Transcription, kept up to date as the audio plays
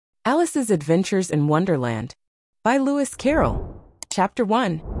Alice's Adventures in Wonderland by Lewis Carroll. Chapter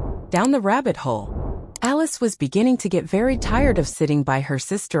 1. Down the Rabbit Hole. Alice was beginning to get very tired of sitting by her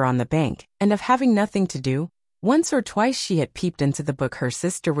sister on the bank and of having nothing to do. Once or twice she had peeped into the book her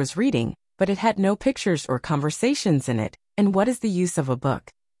sister was reading, but it had no pictures or conversations in it, and what is the use of a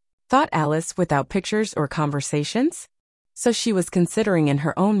book? Thought Alice, without pictures or conversations? So she was considering in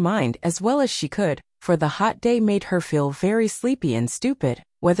her own mind as well as she could, for the hot day made her feel very sleepy and stupid,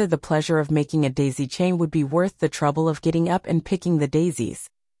 whether the pleasure of making a daisy chain would be worth the trouble of getting up and picking the daisies.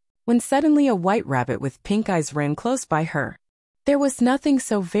 When suddenly a white rabbit with pink eyes ran close by her. There was nothing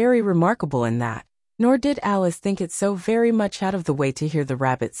so very remarkable in that, nor did Alice think it so very much out of the way to hear the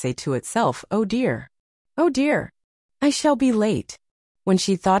rabbit say to itself, "Oh dear! Oh dear! I shall be late." When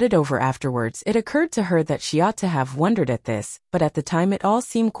she thought it over afterwards, it occurred to her that she ought to have wondered at this, but at the time it all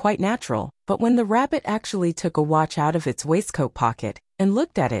seemed quite natural. But when the rabbit actually took a watch out of its waistcoat pocket, and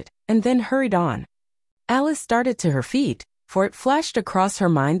looked at it, and then hurried on, Alice started to her feet, for it flashed across her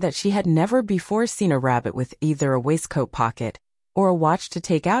mind that she had never before seen a rabbit with either a waistcoat pocket, or a watch to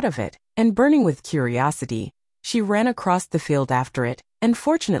take out of it, and burning with curiosity, she ran across the field after it, and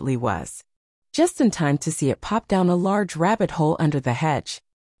fortunately was just in time to see it pop down a large rabbit hole under the hedge.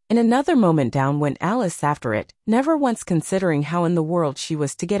 In another moment down went Alice after it, never once considering how in the world she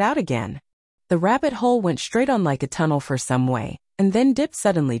was to get out again. The rabbit hole went straight on like a tunnel for some way, and then dipped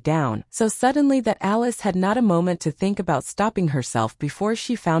suddenly down, so suddenly that Alice had not a moment to think about stopping herself before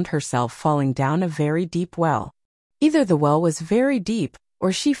she found herself falling down a very deep well. Either the well was very deep,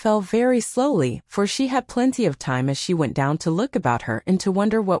 or she fell very slowly, for she had plenty of time as she went down to look about her and to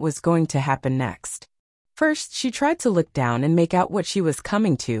wonder what was going to happen next. First, she tried to look down and make out what she was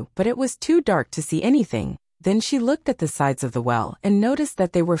coming to, but it was too dark to see anything. Then she looked at the sides of the well and noticed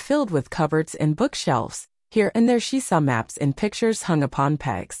that they were filled with cupboards and bookshelves. Here and there she saw maps and pictures hung upon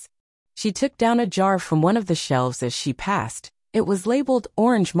pegs. She took down a jar from one of the shelves as she passed. It was labeled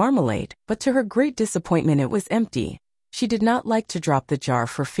orange marmalade, but to her great disappointment it was empty. She did not like to drop the jar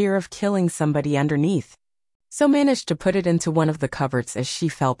for fear of killing somebody underneath, so managed to put it into one of the cupboards as she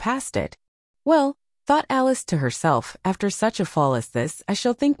fell past it. Well, thought Alice to herself, after such a fall as this, I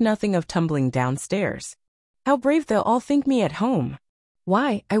shall think nothing of tumbling downstairs. How brave they'll all think me at home.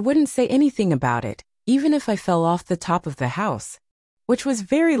 Why, I wouldn't say anything about it, even if I fell off the top of the house. Which was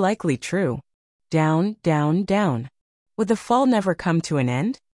very likely true. Down, down, down. Would the fall never come to an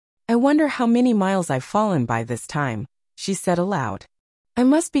end? I wonder how many miles I've fallen by this time, she said aloud. I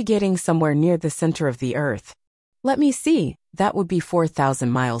must be getting somewhere near the center of the earth. Let me see, that would be 4,000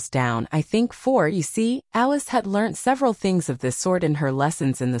 miles down, I think, for, you see, Alice had learnt several things of this sort in her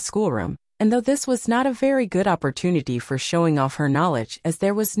lessons in the schoolroom, and though this was not a very good opportunity for showing off her knowledge as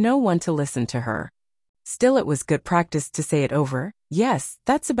there was no one to listen to her, still it was good practice to say it over. Yes,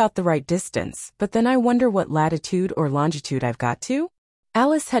 that's about the right distance, but then I wonder what latitude or longitude I've got to?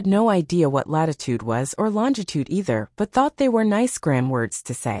 Alice had no idea what latitude was or longitude either, but thought they were nice grand words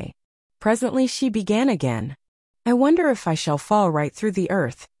to say. Presently she began again. I wonder if I shall fall right through the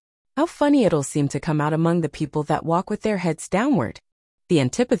earth. How funny it'll seem to come out among the people that walk with their heads downward. The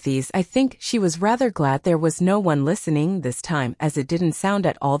antipathies, I think she was rather glad there was no one listening this time, as it didn't sound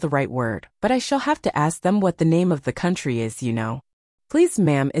at all the right word, but I shall have to ask them what the name of the country is, you know. Please,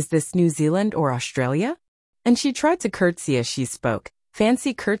 ma'am, is this New Zealand or Australia? And she tried to curtsy as she spoke.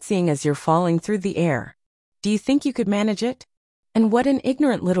 Fancy curtsying as you're falling through the air. Do you think you could manage it? And what an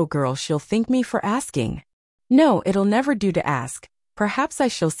ignorant little girl she'll think me for asking. No, it'll never do to ask. Perhaps I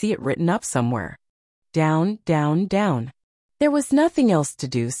shall see it written up somewhere. Down, down, down. There was nothing else to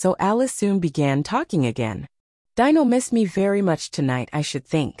do, so Alice soon began talking again. Dinah'll miss me very much tonight, I should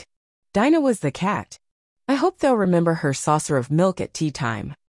think. Dinah was the cat. I hope they'll remember her saucer of milk at tea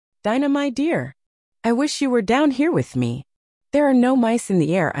time. Dinah, my dear, I wish you were down here with me. There are no mice in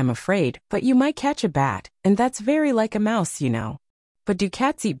the air, I'm afraid, but you might catch a bat, and that's very like a mouse, you know. But do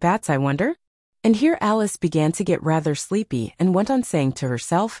cats eat bats, I wonder? And here Alice began to get rather sleepy and went on saying to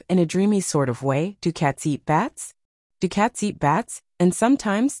herself in a dreamy sort of way, do cats eat bats? Do cats eat bats? And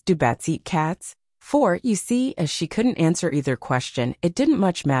sometimes, do bats eat cats? For, you see, as she couldn't answer either question, it didn't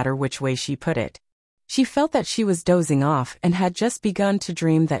much matter which way she put it. She felt that she was dozing off and had just begun to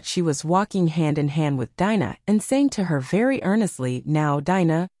dream that she was walking hand in hand with Dinah and saying to her very earnestly, now,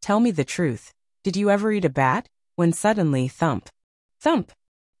 Dinah, tell me the truth. Did you ever eat a bat? When suddenly, thump, thump,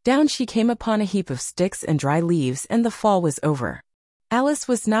 down she came upon a heap of sticks and dry leaves, and the fall was over. Alice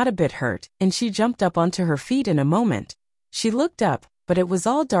was not a bit hurt, and she jumped up onto her feet in a moment. She looked up, but it was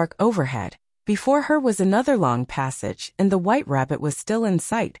all dark overhead. Before her was another long passage, and the white rabbit was still in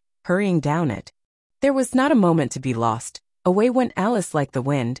sight, hurrying down it. There was not a moment to be lost. Away went Alice like the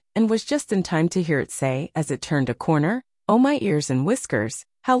wind, and was just in time to hear it say, as it turned a corner, "Oh my ears and whiskers,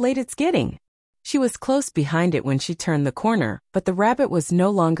 how late it's getting!" She was close behind it when she turned the corner, but the rabbit was no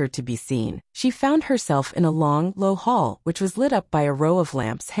longer to be seen. She found herself in a long, low hall, which was lit up by a row of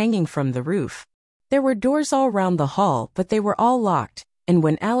lamps hanging from the roof. There were doors all round the hall, but they were all locked, and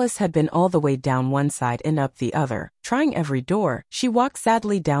when Alice had been all the way down one side and up the other, trying every door, she walked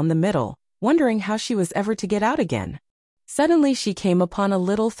sadly down the middle, wondering how she was ever to get out again. Suddenly she came upon a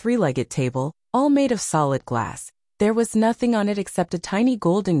little three-legged table, all made of solid glass. There was nothing on it except a tiny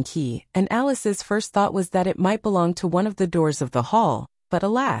golden key, and Alice's first thought was that it might belong to one of the doors of the hall, but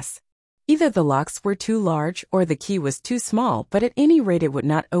alas! Either the locks were too large or the key was too small, but at any rate it would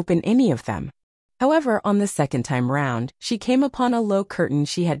not open any of them. However, on the second time round, she came upon a low curtain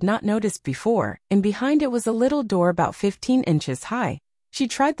she had not noticed before, and behind it was a little door about 15 inches high. She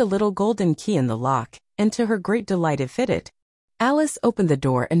tried the little golden key in the lock, and to her great delight it fitted. Alice opened the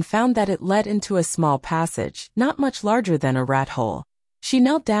door and found that it led into a small passage, not much larger than a rat hole. She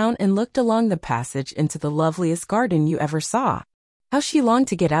knelt down and looked along the passage into the loveliest garden you ever saw. How she longed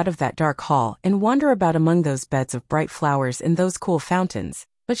to get out of that dark hall and wander about among those beds of bright flowers and those cool fountains,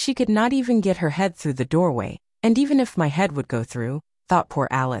 but she could not even get her head through the doorway, and even if my head would go through, thought poor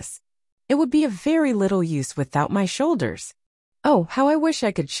Alice, it would be of very little use without my shoulders. Oh, how I wish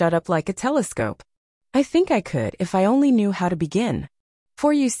I could shut up like a telescope. I think I could if I only knew how to begin.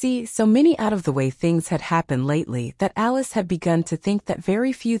 For you see, so many out-of-the-way things had happened lately that Alice had begun to think that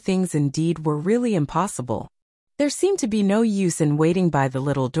very few things indeed were really impossible. There seemed to be no use in waiting by the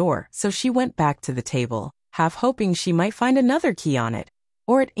little door, so she went back to the table, half hoping she might find another key on it,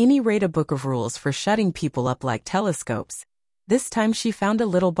 or at any rate a book of rules for shutting people up like telescopes. This time she found a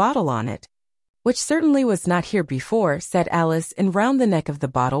little bottle on it. "Which certainly was not here before," said Alice, and round the neck of the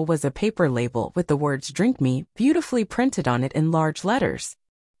bottle was a paper label with the words "Drink Me" beautifully printed on it in large letters.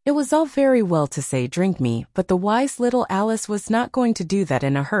 It was all very well to say "Drink me," but the wise little Alice was not going to do that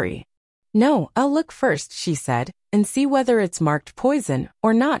in a hurry. "No, I'll look first," she said, "and see whether it's marked poison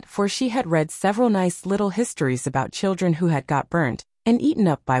or not," for she had read several nice little histories about children who had got burnt and eaten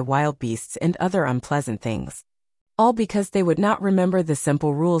up by wild beasts and other unpleasant things. All because they would not remember the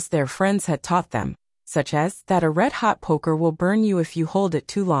simple rules their friends had taught them, such as that a red-hot poker will burn you if you hold it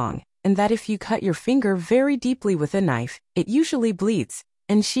too long, and that if you cut your finger very deeply with a knife, it usually bleeds,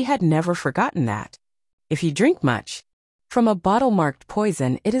 and she had never forgotten that. If you drink much from a bottle marked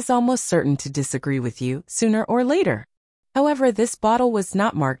poison, it is almost certain to disagree with you sooner or later. However, this bottle was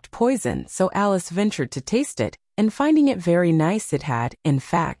not marked poison, so Alice ventured to taste it, and finding it very nice, it had, in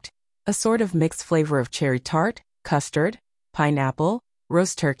fact, a sort of mixed flavor of cherry tart, custard, pineapple,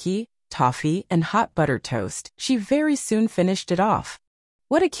 roast turkey, toffee, and hot butter toast. She very soon finished it off.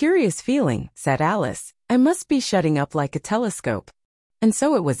 "What a curious feeling," said Alice. "I must be shutting up like a telescope." And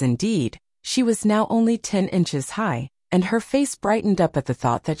so it was indeed. She was now only 10 inches high, and her face brightened up at the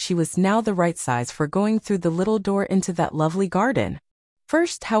thought that she was now the right size for going through the little door into that lovely garden.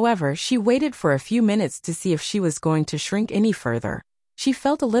 First, however, she waited for a few minutes to see if she was going to shrink any further. She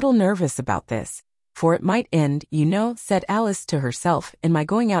felt a little nervous about this, for it might end, you know, said Alice to herself, in my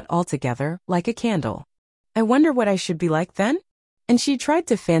going out altogether, like a candle. I wonder what I should be like then? And she tried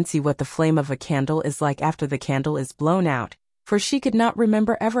to fancy what the flame of a candle is like after the candle is blown out, for she could not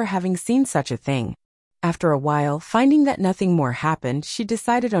remember ever having seen such a thing. After a while, finding that nothing more happened, she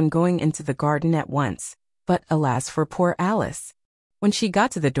decided on going into the garden at once. But alas for poor Alice! When she got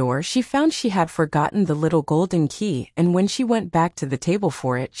to the door, she found she had forgotten the little golden key, and when she went back to the table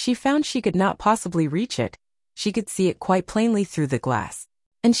for it, she found she could not possibly reach it. She could see it quite plainly through the glass.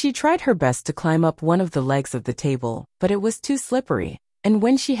 And she tried her best to climb up one of the legs of the table, but it was too slippery, and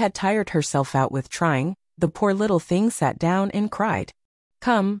when she had tired herself out with trying, the poor little thing sat down and cried.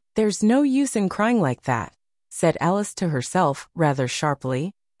 "Come, there's no use in crying like that," said Alice to herself, rather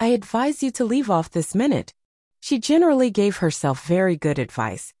sharply. "I advise you to leave off this minute." She generally gave herself very good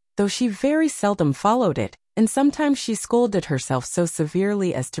advice, though she very seldom followed it, and sometimes she scolded herself so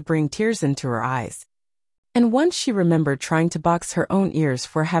severely as to bring tears into her eyes. And once she remembered trying to box her own ears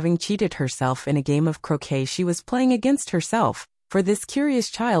for having cheated herself in a game of croquet she was playing against herself, for this curious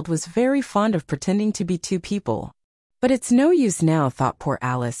child was very fond of pretending to be two people. But it's no use now, thought poor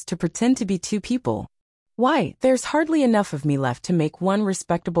Alice, to pretend to be two people. Why, there's hardly enough of me left to make one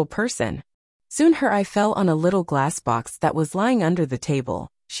respectable person. Soon her eye fell on a little glass box that was lying under the table.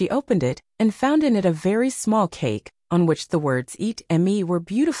 She opened it, and found in it a very small cake, on which the words "Eat me" were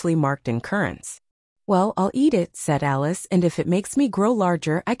beautifully marked in currants. "Well, I'll eat it," said Alice, "and if it makes me grow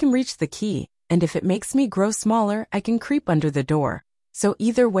larger, I can reach the key, and if it makes me grow smaller, I can creep under the door. So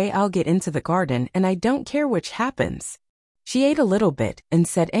either way I'll get into the garden, and I don't care which happens." She ate a little bit and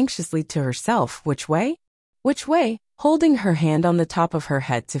said anxiously to herself, "Which way? Which way?" holding her hand on the top of her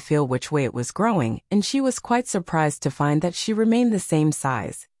head to feel which way it was growing, and she was quite surprised to find that she remained the same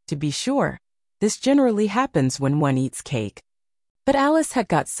size. To be sure, this generally happens when one eats cake. But Alice had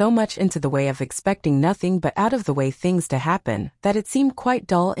got so much into the way of expecting nothing but out-of-the-way things to happen that it seemed quite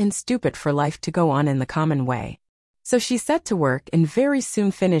dull and stupid for life to go on in the common way. So she set to work and very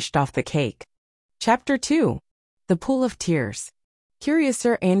soon finished off the cake. Chapter 2. The Pool of Tears.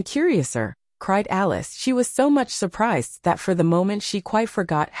 "Curiouser and curiouser," cried Alice. She was so much surprised that for the moment she quite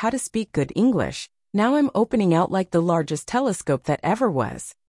forgot how to speak good English. "Now I'm opening out like the largest telescope that ever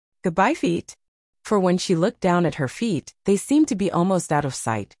was. Goodbye, feet." For when she looked down at her feet, they seemed to be almost out of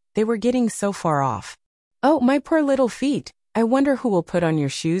sight. They were getting so far off. "Oh, my poor little feet. I wonder who will put on your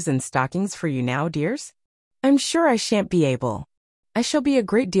shoes and stockings for you now, dears? I'm sure I shan't be able. I shall be a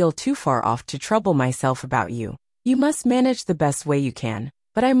great deal too far off to trouble myself about you. You must manage the best way you can,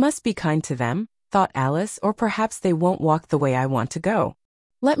 but I must be kind to them," thought Alice, "or perhaps they won't walk the way I want to go.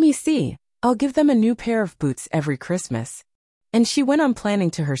 Let me see, I'll give them a new pair of boots every Christmas." And she went on planning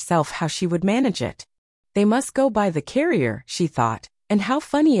to herself how she would manage it. They must go by the carrier, she thought, and how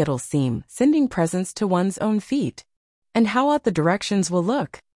funny it'll seem, sending presents to one's own feet. And how odd the directions will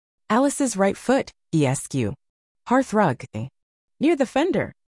look. Alice's right foot, ESQ. Hearth rug, near the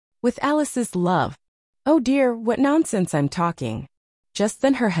fender. With Alice's love. Oh dear, what nonsense I'm talking. Just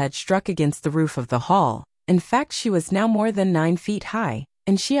then her head struck against the roof of the hall. In fact, she was now more than 9 feet high,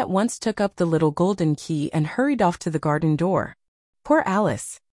 and she at once took up the little golden key and hurried off to the garden door. Poor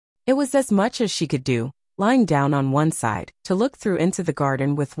Alice. It was as much as she could do, lying down on one side, to look through into the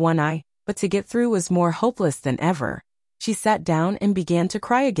garden with one eye, but to get through was more hopeless than ever. She sat down and began to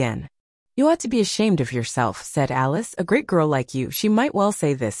cry again. "You ought to be ashamed of yourself," said Alice. "A great girl like you, she might well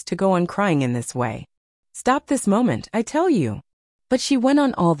say this, to go on crying in this way. Stop this moment, I tell you." But she went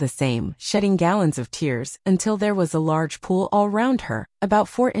on all the same, shedding gallons of tears, until there was a large pool all round her, about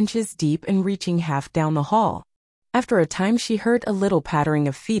 4 inches deep and reaching half down the hall. After a time she heard a little pattering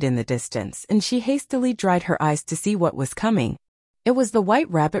of feet in the distance, and she hastily dried her eyes to see what was coming. It was the White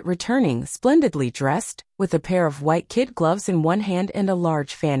Rabbit returning, splendidly dressed, with a pair of white kid gloves in one hand and a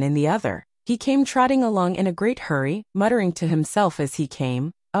large fan in the other. He came trotting along in a great hurry, muttering to himself as he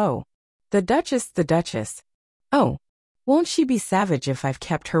came, "Oh, the Duchess, the Duchess. Oh, won't she be savage if I've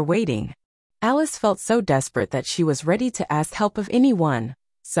kept her waiting?" Alice felt so desperate that she was ready to ask help of anyone.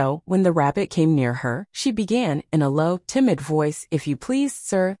 So, when the rabbit came near her, she began, in a low, timid voice, "If you please,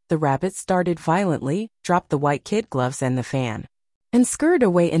 sir." The rabbit started violently, dropped the white kid gloves and the fan, and scurried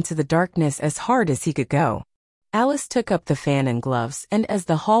away into the darkness as hard as he could go. Alice took up the fan and gloves, and as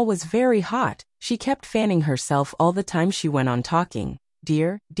the hall was very hot, she kept fanning herself all the time she went on talking.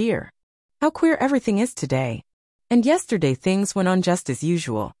 "Dear, dear. How queer everything is today. And yesterday things went on just as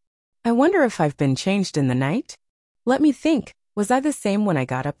usual. I wonder if I've been changed in the night? Let me think. Was I the same when I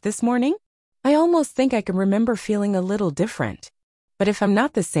got up this morning? I almost think I can remember feeling a little different. But if I'm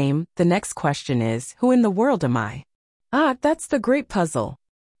not the same, the next question is, who in the world am I? Ah, that's the great puzzle."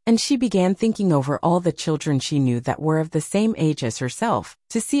 And she began thinking over all the children she knew that were of the same age as herself,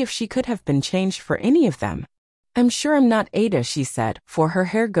 to see if she could have been changed for any of them. "I'm sure I'm not Ada," she said, "for her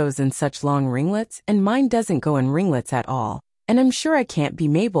hair goes in such long ringlets, and mine doesn't go in ringlets at all. And I'm sure I can't be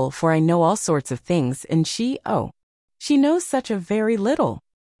Mabel, for I know all sorts of things, and she knows such a very little.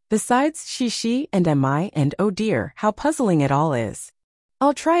 Besides, she, and am I, and oh dear, how puzzling it all is.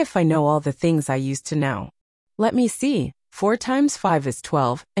 I'll try if I know all the things I used to know. Let me see, 4 times 5 is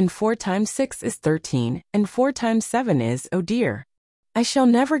 12, and 4 times 6 is 13, and 4 times 7 is, oh dear. I shall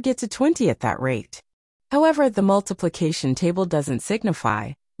never get to 20 at that rate. However, the multiplication table doesn't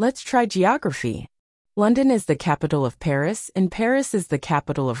signify. Let's try geography. London is the capital of Paris, and Paris is the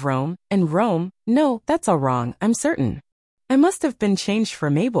capital of Rome, and Rome, no, that's all wrong, I'm certain. I must have been changed for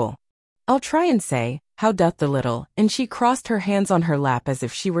Mabel. I'll try and say, how doth the little, and she crossed her hands on her lap as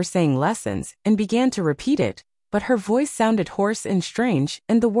if she were saying lessons, and began to repeat it, but her voice sounded hoarse and strange,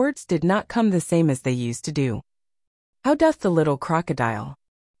 and the words did not come the same as they used to do. How doth the little crocodile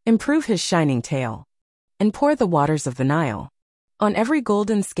improve his shining tail, and pour the waters of the Nile on every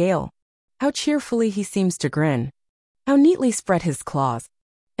golden scale? How cheerfully he seems to grin. How neatly spread his claws,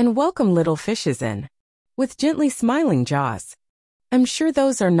 and welcome little fishes in, with gently smiling jaws. I'm sure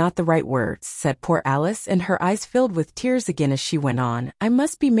those are not the right words, said poor Alice, and her eyes filled with tears again as she went on. I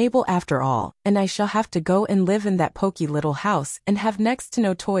must be Mabel after all, and I shall have to go and live in that poky little house, and have next to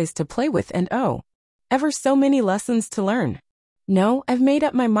no toys to play with, and oh, ever so many lessons to learn. No, I've made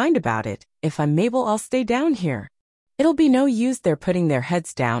up my mind about it. If I'm Mabel, I'll stay down here. It'll be no use their putting their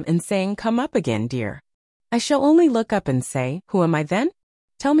heads down and saying, come up again, dear. I shall only look up and say, who am I then?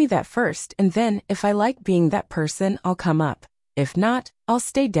 Tell me that first, and then, if I like being that person, I'll come up. If not, I'll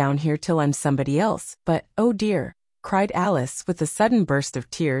stay down here till I'm somebody else. But, oh dear, cried Alice with a sudden burst of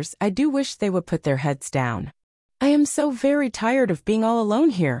tears, I do wish they would put their heads down. I am so very tired of being all alone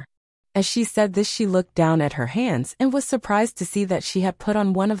here. As she said this, she looked down at her hands and was surprised to see that she had put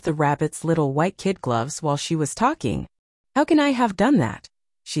on one of the rabbit's little white kid gloves while she was talking. How can I have done that?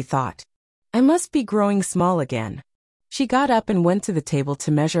 She thought. I must be growing small again. She got up and went to the table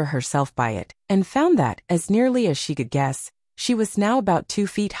to measure herself by it, and found that, as nearly as she could guess, she was now about 2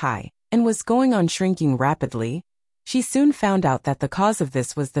 feet high, and was going on shrinking rapidly. She soon found out that the cause of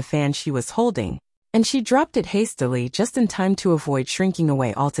this was the fan she was holding, and she dropped it hastily just in time to avoid shrinking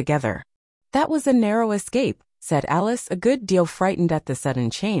away altogether. That was a narrow escape, said Alice, a good deal frightened at the sudden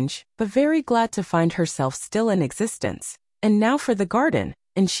change, but very glad to find herself still in existence. And now for the garden,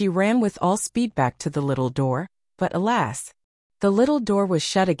 and she ran with all speed back to the little door. But alas, the little door was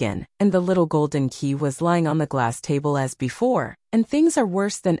shut again, and the little golden key was lying on the glass table as before. And things are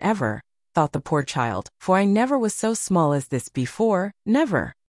worse than ever, thought the poor child, for I never was so small as this before,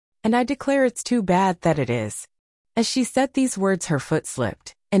 never. And I declare it's too bad that it is. As she said these words, her foot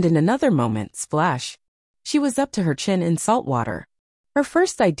slipped, and in another moment, splash, she was up to her chin in salt water. Her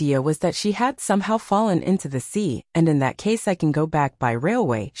first idea was that she had somehow fallen into the sea, and in that case I can go back by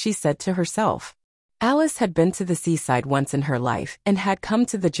railway, she said to herself. Alice had been to the seaside once in her life, and had come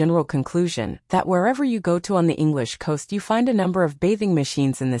to the general conclusion that wherever you go to on the English coast you find a number of bathing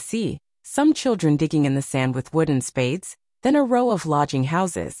machines in the sea, some children digging in the sand with wooden spades, then a row of lodging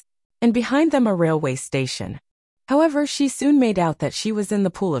houses, and behind them a railway station. However, she soon made out that she was in the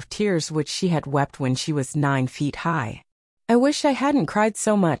pool of tears which she had wept when she was 9 feet high. I wish I hadn't cried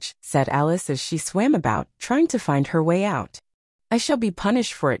so much, said Alice as she swam about, trying to find her way out. I shall be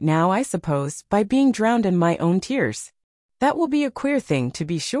punished for it now, I suppose, by being drowned in my own tears. That will be a queer thing, to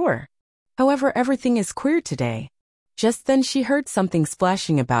be sure. However, everything is queer today. Just then she heard something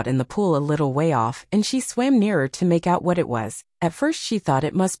splashing about in the pool a little way off, and she swam nearer to make out what it was. At first she thought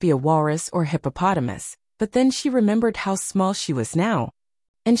it must be a walrus or hippopotamus, but then she remembered how small she was now,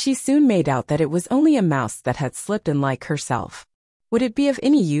 and she soon made out that it was only a mouse that had slipped in like herself. Would it be of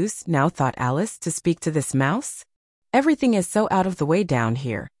any use, now thought Alice, to speak to this mouse? Everything is so out of the way down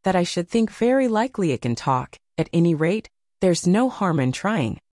here, that I should think very likely it can talk. At any rate, there's no harm in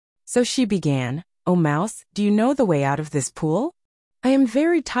trying. So she began, "Oh mouse, do you know the way out of this pool? I am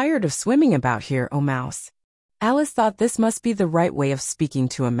very tired of swimming about here, oh mouse." Alice thought this must be the right way of speaking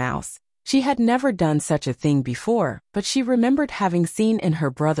to a mouse. She had never done such a thing before, but she remembered having seen in her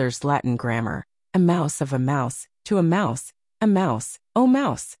brother's Latin grammar, a mouse of a mouse, to a mouse, oh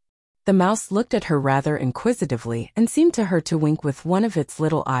mouse. The mouse looked at her rather inquisitively and seemed to her to wink with one of its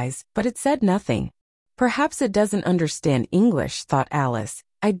little eyes, but it said nothing. Perhaps it doesn't understand English, thought Alice.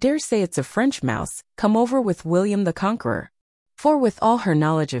 I dare say it's a French mouse, come over with William the Conqueror. For with all her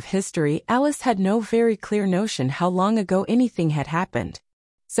knowledge of history, Alice had no very clear notion how long ago anything had happened.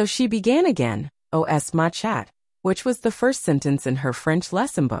 So she began again, "Oh, est ma chat," which was the first sentence in her French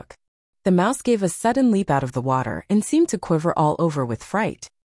lesson book. The mouse gave a sudden leap out of the water and seemed to quiver all over with fright.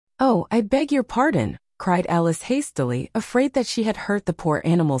 "Oh, I beg your pardon," cried Alice hastily, afraid that she had hurt the poor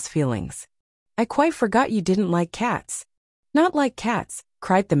animal's feelings. "I quite forgot you didn't like cats." "Not like cats,"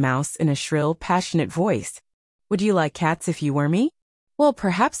 cried the mouse in a shrill, passionate voice. "Would you like cats if you were me?" "Well,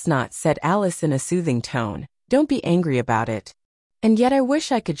 perhaps not," said Alice in a soothing tone. "Don't be angry about it. And yet I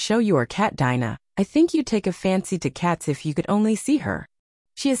wish I could show you our cat Dinah. I think you'd take a fancy to cats if you could only see her.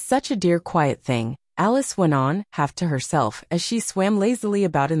 She is such a dear quiet thing," Alice went on, half to herself, as she swam lazily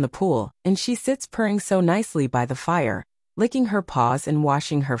about in the pool, "and she sits purring so nicely by the fire, licking her paws and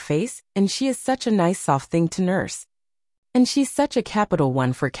washing her face, and she is such a nice soft thing to nurse. And she's such a capital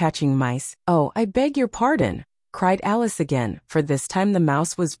one for catching mice." "Oh, I beg your pardon," cried Alice again, for this time the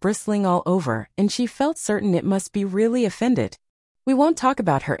mouse was bristling all over, and she felt certain it must be really offended. "We won't talk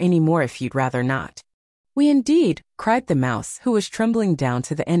about her any more if you'd rather not." "We indeed," cried the mouse, who was trembling down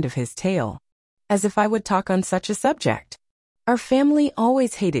to the end of his tail. "As if I would talk on such a subject. Our family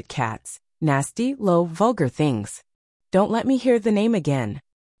always hated cats, nasty, low, vulgar things. Don't let me hear the name again."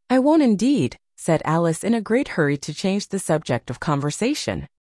 "I won't indeed," said Alice in a great hurry to change the subject of conversation.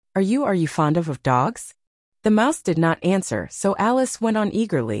 Are you fond of dogs?" The mouse did not answer, so Alice went on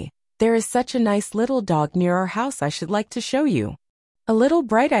eagerly. "There is such a nice little dog near our house I should like to show you. A little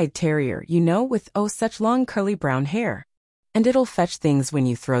bright-eyed terrier, you know, with such long curly brown hair. And it'll fetch things when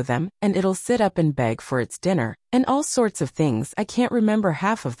you throw them, and it'll sit up and beg for its dinner, and all sorts of things, I can't remember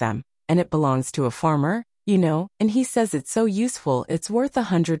half of them, and it belongs to a farmer, you know, and he says it's so useful it's worth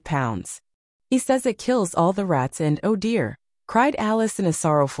 £100. He says it kills all the rats and oh dear, cried Alice in a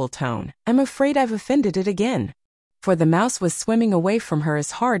sorrowful tone, I'm afraid I've offended it again. For the mouse was swimming away from her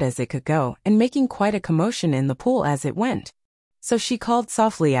as hard as it could go and making quite a commotion in the pool as it went. So she called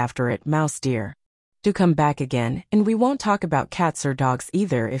softly after it, Mouse dear, do come back again, and we won't talk about cats or dogs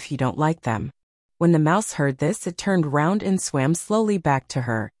either if you don't like them. When the mouse heard this, it turned round and swam slowly back to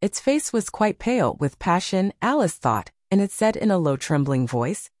her. Its face was quite pale with passion, Alice thought, and it said in a low trembling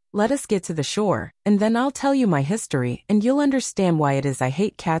voice, let us get to the shore, and then I'll tell you my history, and you'll understand why it is I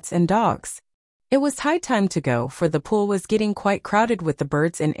hate cats and dogs. It was high time to go, for the pool was getting quite crowded with the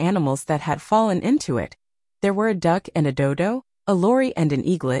birds and animals that had fallen into it. There were a duck and a dodo, a lory and an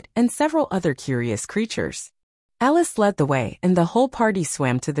eaglet, and several other curious creatures. Alice led the way, and the whole party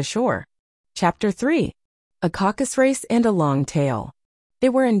swam to the shore. Chapter 3. A Caucus Race and a Long Tail. They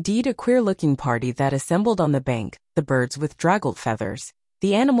were indeed a queer-looking party that assembled on the bank, the birds with draggled feathers,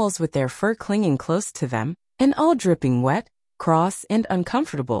 the animals with their fur clinging close to them, and all dripping wet, cross, and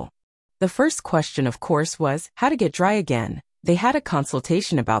uncomfortable. The first question, of course, was how to get dry again. They had a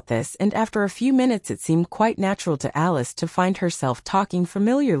consultation about this, and after a few minutes it seemed quite natural to Alice to find herself talking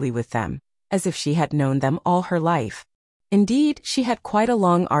familiarly with them, as if she had known them all her life. Indeed, she had quite a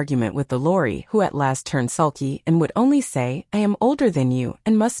long argument with the lory, who at last turned sulky and would only say, I am older than you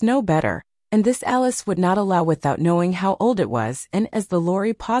and must know better, and this Alice would not allow without knowing how old it was, and as the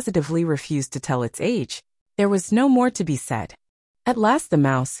lory positively refused to tell its age, there was no more to be said. At last the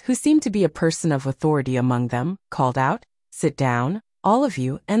mouse, who seemed to be a person of authority among them, called out, sit down, all of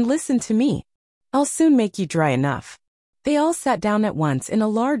you, and listen to me. I'll soon make you dry enough. They all sat down at once in a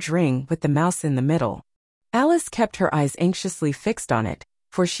large ring with the mouse in the middle. Alice kept her eyes anxiously fixed on it,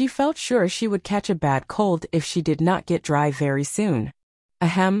 for she felt sure she would catch a bad cold if she did not get dry very soon.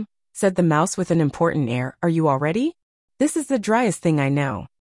 Ahem, said the mouse with an important air, are you all ready? This is the driest thing I know.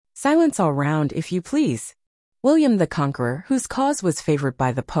 Silence all round, if you please. William the Conqueror, whose cause was favored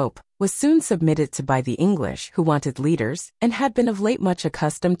by the Pope, was soon submitted to by the English, who wanted leaders, and had been of late much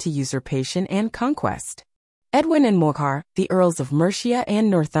accustomed to usurpation and conquest. Edwin and Morcar, the Earls of Mercia and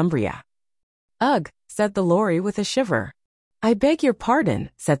Northumbria. Ugh, said the lory with a shiver. I beg your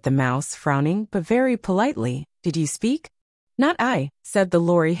pardon, said the mouse, frowning, but very politely. Did you speak? Not I, said the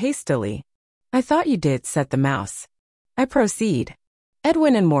lory hastily. I thought you did, said the mouse. I proceed.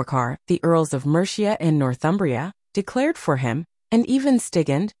 Edwin and Morcar, the Earls of Mercia and Northumbria, declared for him, and even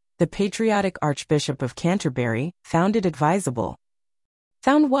Stigand, the patriotic Archbishop of Canterbury, found it advisable.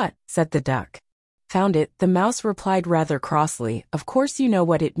 Found what? Said the duck. Found it, the mouse replied rather crossly, of course you know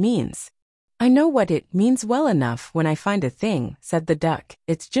what it means. I know what it means well enough when I find a thing, said the duck.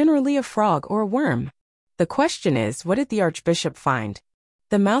 It's generally a frog or a worm. The question is, what did the Archbishop find?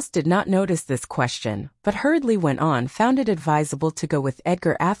 The mouse did not notice this question, but hurriedly went on, found it advisable to go with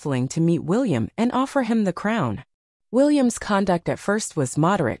Edgar Atheling to meet William and offer him the crown. William's conduct at first was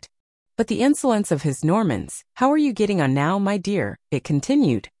moderate, but the insolence of his Normans, how are you getting on now, my dear? It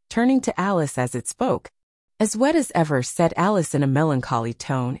continued, turning to Alice as it spoke. As wet as ever, said Alice in a melancholy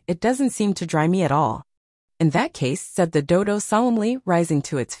tone, it doesn't seem to dry me at all. In that case, said the dodo solemnly, rising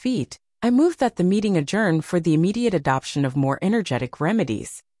to its feet, I move that the meeting adjourn for the immediate adoption of more energetic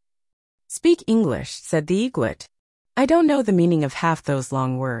remedies. Speak English, said the eaglet. I don't know the meaning of half those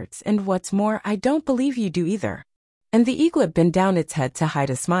long words, and what's more, I don't believe you do either. And the eaglet bent down its head to hide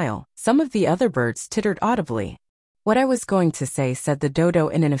a smile. Some of the other birds tittered audibly. What I was going to say, said the dodo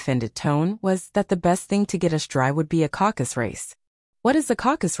in an offended tone, was that the best thing to get us dry would be a caucus race. What is a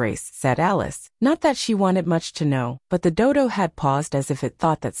caucus race? Said Alice. Not that she wanted much to know, but the dodo had paused as if it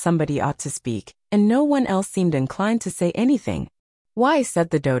thought that somebody ought to speak, and no one else seemed inclined to say anything. Why, said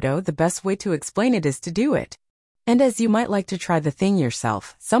the dodo, the best way to explain it is to do it. And as you might like to try the thing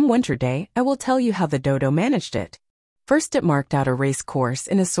yourself, some winter day, I will tell you how the dodo managed it. First it marked out a race course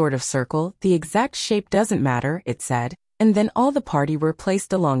in a sort of circle, the exact shape doesn't matter, it said, and then all the party were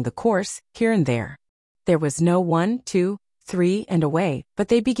placed along the course, here and there. There was no 1, 2, 3 and away, but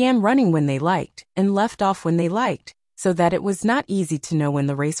they began running when they liked, and left off when they liked, so that it was not easy to know when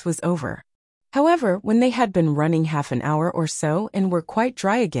the race was over. However, when they had been running half an hour or so and were quite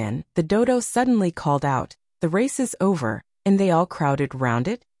dry again, the dodo suddenly called out, the race is over, and they all crowded round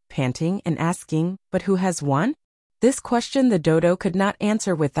it, panting and asking, but who has won? This question the dodo could not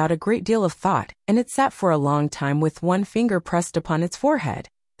answer without a great deal of thought, and it sat for a long time with one finger pressed upon its forehead,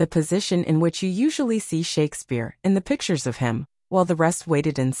 the position in which you usually see Shakespeare in the pictures of him, while the rest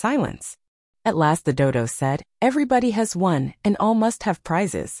waited in silence. At last the dodo said, everybody has won, and all must have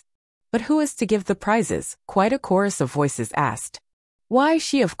prizes. But who is to give the prizes? Quite a chorus of voices asked. Why,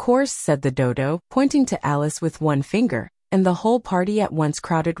 she of course, said the dodo, pointing to Alice with one finger. and the whole party at once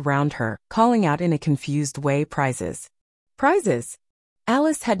crowded round her, calling out in a confused way, "Prizes! Prizes!"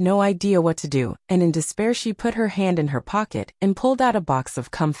 Alice had no idea what to do, and in despair she put her hand in her pocket and pulled out a box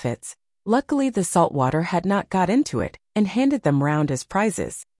of comfits. Luckily the salt water had not got into it, and handed them round as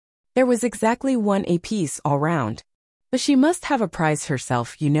prizes. There was exactly one apiece all round. "But she must have a prize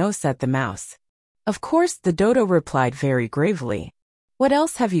herself, you know," said the mouse. "Of course," the dodo replied very gravely. "What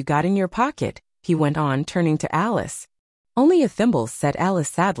else have you got in your pocket?" he went on, turning to Alice. "Only a thimble," said Alice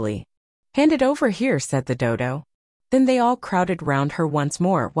sadly. "Hand it over here," said the dodo. Then they all crowded round her once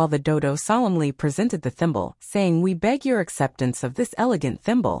more while the dodo solemnly presented the thimble, saying, "We beg your acceptance of this elegant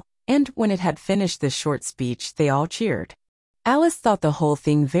thimble," and when it had finished this short speech they all cheered. Alice thought the whole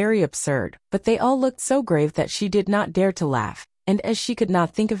thing very absurd, but they all looked so grave that she did not dare to laugh, and as she could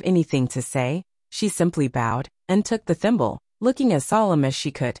not think of anything to say, she simply bowed and took the thimble, looking as solemn as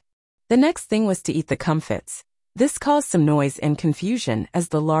she could. The next thing was to eat the comfits. This caused some noise and confusion as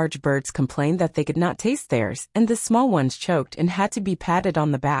the large birds complained that they could not taste theirs, and the small ones choked and had to be patted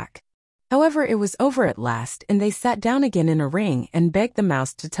on the back. However, it was over at last, and they sat down again in a ring and begged the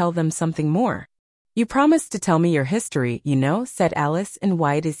mouse to tell them something more. "You promised to tell me your history, you know," said Alice, "and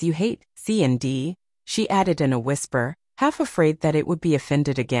why it is you hate C&D," she added in a whisper, half afraid that it would be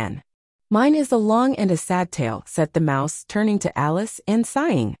offended again. "Mine is a long and a sad tale," said the mouse, turning to Alice and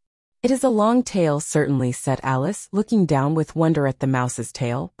sighing. "It is a long tale, certainly," said Alice, looking down with wonder at the mouse's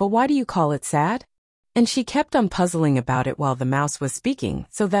tail, "but why do you call it sad?" And she kept on puzzling about it while the mouse was speaking,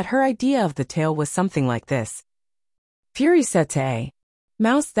 so that her idea of the tale was something like this. Fury said to A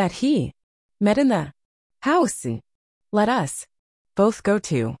mouse that he met in the house. "Let us both go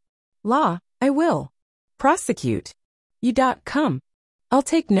to law. I will prosecute you. Come. I'll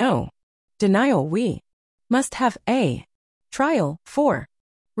take no denial. We must have a trial for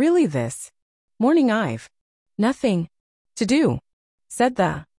really this morning I've nothing to do," said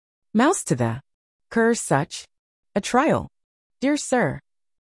the mouse to the cur. "Such a trial, dear sir,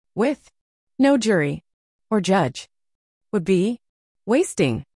 with no jury or judge, would be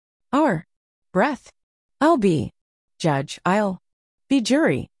wasting our breath. I'll be judge, I'll be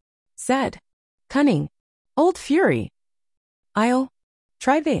jury," said cunning old Fury. "I'll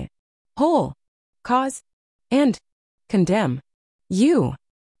try the whole cause and condemn you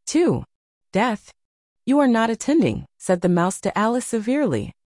to death." "You are not attending," said the mouse to Alice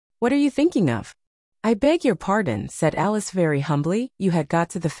severely. "What are you thinking of?" "I beg your pardon," said Alice very humbly. "You had got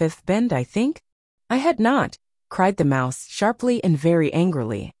to the fifth bend, I think?" "I had not," cried the mouse sharply and very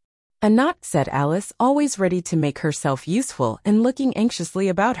angrily. "A not," said Alice, always ready to make herself useful and looking anxiously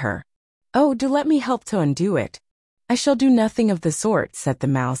about her. "Oh, do let me help to undo it." "I shall do nothing of the sort," said the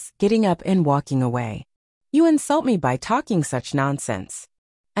mouse, getting up and walking away. "You insult me by talking such nonsense."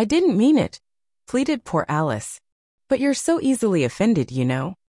 "I didn't mean it," pleaded poor Alice. "But you're so easily offended, you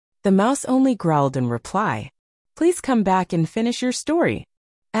know." The mouse only growled in reply. "Please come back and finish your story."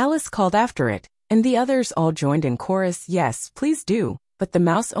 Alice called after it, and the others all joined in chorus, "Yes, please do," but the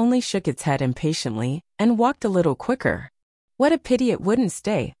mouse only shook its head impatiently and walked a little quicker. "What a pity it wouldn't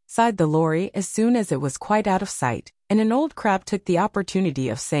stay," sighed the lorry as soon as it was quite out of sight, and an old crab took the opportunity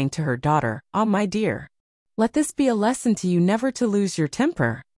of saying to her daughter, "Ah, my dear, let this be a lesson to you never to lose your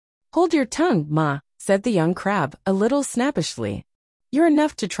temper." "Hold your tongue, ma," said the young crab, a little snappishly. "You're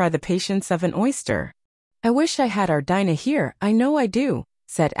enough to try the patience of an oyster." "I wish I had our Dinah here, I know I do,"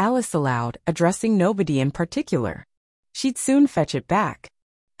 said Alice aloud, addressing nobody in particular. "She'd soon fetch it back."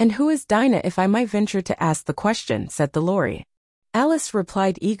 "And who is Dinah, if I might venture to ask the question?" said the lorry. Alice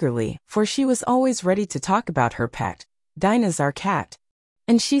replied eagerly, for she was always ready to talk about her pet. "Dinah's our cat.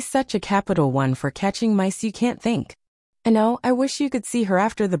 And she's such a capital one for catching mice you can't think. And oh, I wish you could see her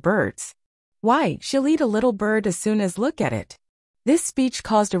after the birds. Why, she'll eat a little bird as soon as look at it." This speech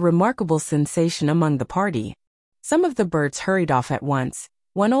caused a remarkable sensation among the party. Some of the birds hurried off at once.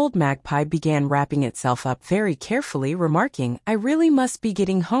 One old magpie began wrapping itself up very carefully, remarking, "I really must be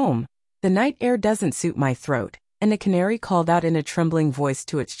getting home. The night air doesn't suit my throat." And a canary called out in a trembling voice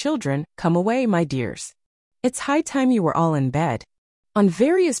to its children, "Come away, my dears. It's high time you were all in bed." On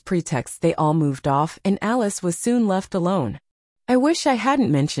various pretexts they all moved off, and Alice was soon left alone. "I wish I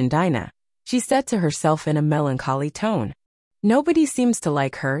hadn't mentioned Dinah," she said to herself in a melancholy tone. "Nobody seems to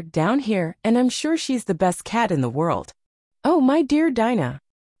like her down here, and I'm sure she's the best cat in the world. Oh, my dear Dinah,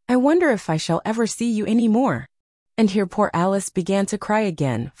 I wonder if I shall ever see you any more." And here poor Alice began to cry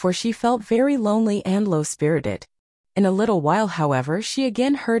again, for she felt very lonely and low-spirited. In a little while, however, she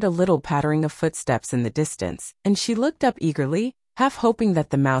again heard a little pattering of footsteps in the distance, and she looked up eagerly, half hoping that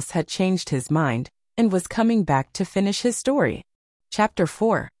the mouse had changed his mind and was coming back to finish his story. Chapter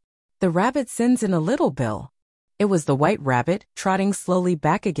 4. The Rabbit Sends in a Little Bill. It was the white rabbit, trotting slowly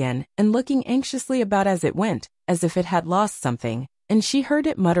back again and looking anxiously about as it went, as if it had lost something, and she heard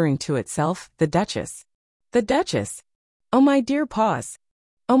it muttering to itself, "The Duchess. The Duchess. Oh my dear paws.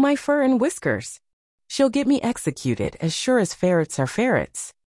 Oh my fur and whiskers. She'll get me executed as sure as ferrets are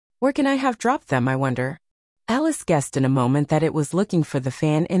ferrets. Where can I have dropped them, I wonder?" Alice guessed in a moment that it was looking for the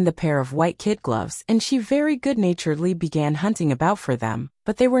fan in the pair of white kid gloves, and she very good-naturedly began hunting about for them,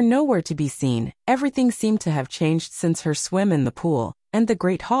 but they were nowhere to be seen. Everything seemed to have changed since her swim in the pool, and the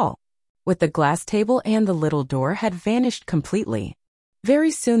great hall, with the glass table and the little door, had vanished completely.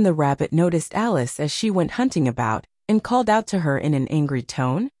 Very soon the rabbit noticed Alice as she went hunting about, and called out to her in an angry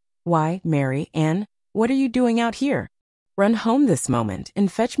tone, "Why, Mary Ann, what are you doing out here? Run home this moment and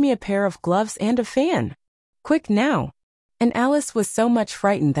fetch me a pair of gloves and a fan. Quick now." And Alice was so much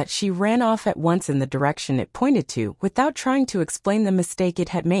frightened that she ran off at once in the direction it pointed to without trying to explain the mistake it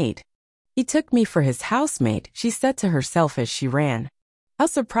had made. "He took me for his housemaid," she said to herself as she ran. "How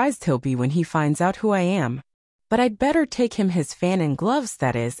surprised he'll be when he finds out who I am. But I'd better take him his fan and gloves,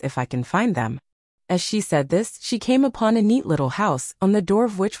 that is, if I can find them." As she said this, she came upon a neat little house, on the door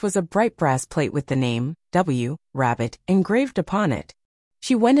of which was a bright brass plate with the name, W. Rabbit, engraved upon it.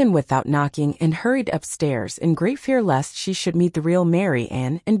 She went in without knocking and hurried upstairs in great fear lest she should meet the real Mary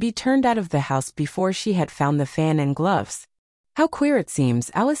Ann and be turned out of the house before she had found the fan and gloves. "How queer it seems,"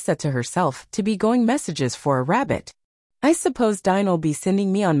 Alice said to herself, "to be going messages for a rabbit. I suppose Dinah'll be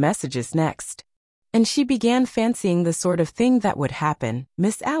sending me on messages next." And she began fancying the sort of thing that would happen.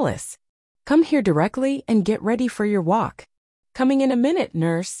 "Miss Alice, come here directly and get ready for your walk." "Coming in a minute,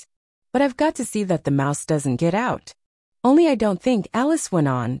 nurse. But I've got to see that the mouse doesn't get out." Only I don't think, Alice went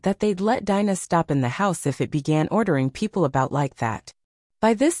on, that they'd let Dinah stop in the house if it began ordering people about like that.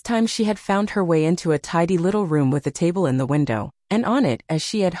 By this time she had found her way into a tidy little room with a table in the window, and on it, as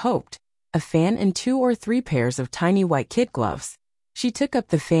she had hoped, a fan and 2 or 3 pairs of tiny white kid gloves. She took up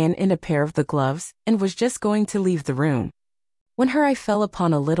the fan and a pair of the gloves, and was just going to leave the room, when her eye fell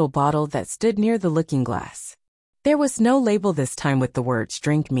upon a little bottle that stood near the looking-glass. There was no label this time with the words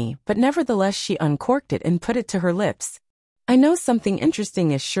 "Drink me," but nevertheless she uncorked it and put it to her lips. "I know something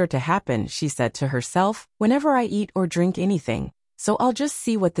interesting is sure to happen," she said to herself, "whenever I eat or drink anything, so I'll just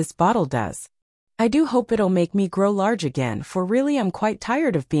see what this bottle does. I do hope it'll make me grow large again, for really I'm quite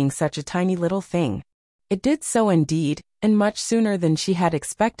tired of being such a tiny little thing." It did so indeed, and much sooner than she had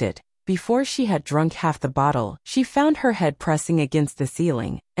expected. Before she had drunk half the bottle, she found her head pressing against the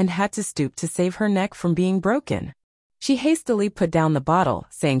ceiling, and had to stoop to save her neck from being broken. She hastily put down the bottle,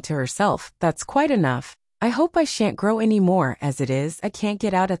 saying to herself, "That's quite enough. I hope I shan't grow any more. As it is, I can't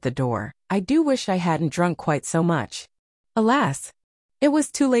get out at the door. I do wish I hadn't drunk quite so much." Alas! It was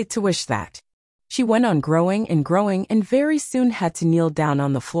too late to wish that. She went on growing and very soon had to kneel down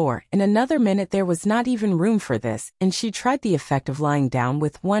on the floor. In another minute there was not even room for this, and she tried the effect of lying down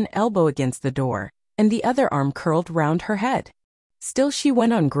with one elbow against the door, and the other arm curled round her head. Still she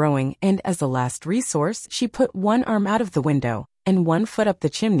went on growing, and as a last resource she put one arm out of the window, and one foot up the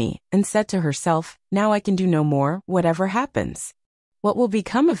chimney, and said to herself, "Now I can do no more, whatever happens. What will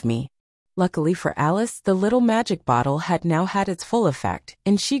become of me?" Luckily for Alice, the little magic bottle had now had its full effect,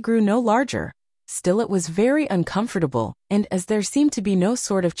 and she grew no larger. Still it was very uncomfortable, and as there seemed to be no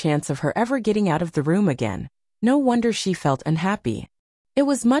sort of chance of her ever getting out of the room again, no wonder she felt unhappy. It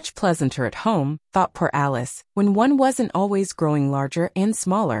was much pleasanter at home, thought poor Alice, when one wasn't always growing larger and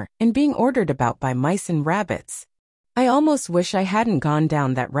smaller, and being ordered about by mice and rabbits. "I almost wish I hadn't gone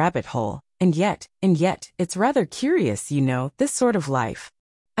down that rabbit hole, and yet, it's rather curious, you know, this sort of life.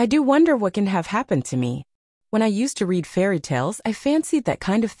 I do wonder what can have happened to me. When I used to read fairy tales, I fancied that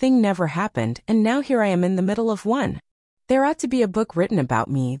kind of thing never happened, and now here I am in the middle of one. There ought to be a book written about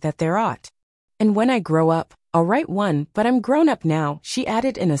me, that there ought. And when I grow up, I'll write one, but I'm grown up now," she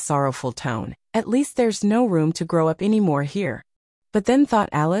added in a sorrowful tone. "At least there's no room to grow up any more here. But then," thought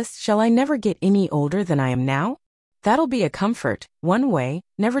Alice, "shall I never get any older than I am now? That'll be a comfort, one way,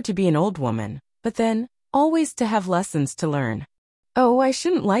 never to be an old woman, but then, always to have lessons to learn. Oh, I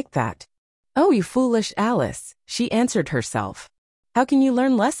shouldn't like that. Oh, you foolish Alice," she answered herself. "How can you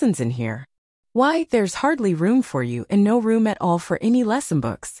learn lessons in here? Why, there's hardly room for you, and no room at all for any lesson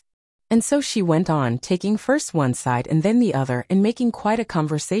books." And so she went on, taking first one side and then the other, and making quite a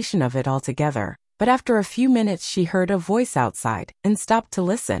conversation of it altogether. But after a few minutes she heard a voice outside, and stopped to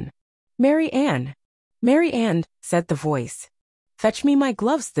listen. "Mary Ann! Mary Ann," said the voice. "Fetch me my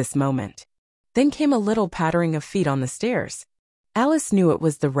gloves this moment." Then came a little pattering of feet on the stairs. Alice knew it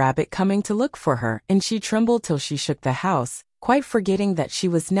was the rabbit coming to look for her, and she trembled till she shook the house, quite forgetting that she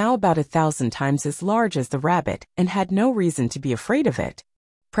was now about 1,000 times as large as the rabbit, and had no reason to be afraid of it.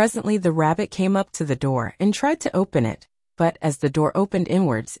 Presently the rabbit came up to the door and tried to open it, but as the door opened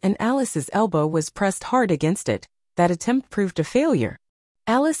inwards and Alice's elbow was pressed hard against it, that attempt proved a failure.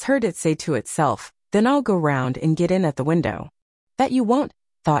 Alice heard it say to itself, "Then I'll go round and get in at the window." "That you won't,"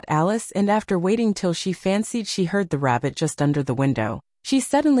 thought Alice, and after waiting till she fancied she heard the rabbit just under the window, she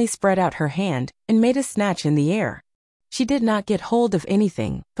suddenly spread out her hand and made a snatch in the air. She did not get hold of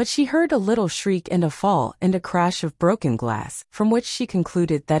anything, but she heard a little shriek and a fall and a crash of broken glass, from which she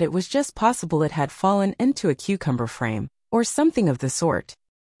concluded that it was just possible it had fallen into a cucumber frame, or something of the sort.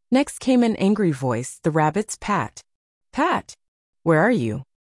 Next came an angry voice, the rabbit's Pat. "Pat, where are you?"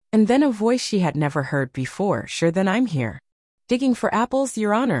 And then a voice she had never heard before, "Sure, then I'm here." "Digging for apples,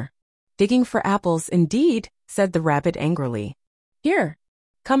 Your Honor." "Digging for apples, indeed," said the rabbit angrily. "Here,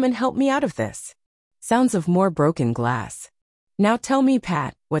 come and help me out of this." Sounds of more broken glass. "Now tell me,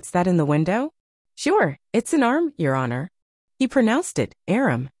 Pat, what's that in the window?" "Sure, it's an arm, Your Honor." He pronounced it,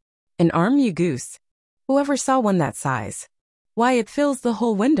 "arum." "An arm, you goose. Whoever saw one that size? Why, it fills the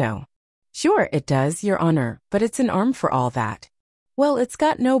whole window." "Sure, it does, Your Honor, but it's an arm for all that." "Well, it's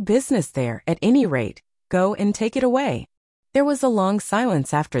got no business there, at any rate. Go and take it away." There was a long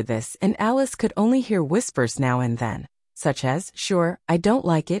silence after this, and Alice could only hear whispers now and then, such as, "Sure, I don't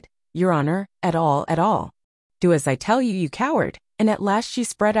like it, Your Honor, at all, at all." "Do as I tell you, you coward." And at last she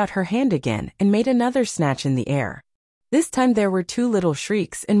spread out her hand again and made another snatch in the air. This time there were two little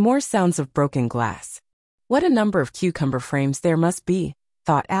shrieks and more sounds of broken glass. "What a number of cucumber frames there must be,"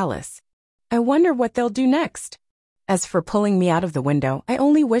 thought Alice. "I wonder what they'll do next. As for pulling me out of the window, I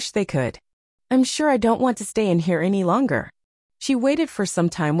only wish they could. I'm sure I don't want to stay in here any longer." She waited for some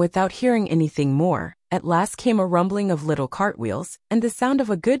time without hearing anything more. At last came a rumbling of little cartwheels, and the sound of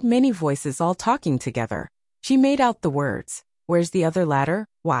a good many voices all talking together. She made out the words, "Where's the other ladder?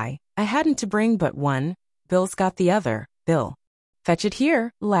 Why, I hadn't to bring but one. Bill's got the other, Bill. Fetch it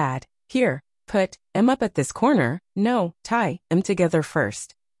here, lad, here, put 'em up at this corner. No, tie 'em together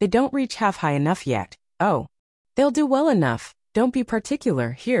first. They don't reach half high enough yet. Oh, they'll do well enough. Don't be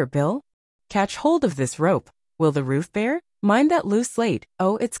particular. Here, Bill. Catch hold of this rope. Will the roof bear? Mind that loose slate.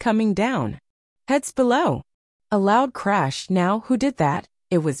 Oh, it's coming down. Heads below." A loud crash. Now, who did that?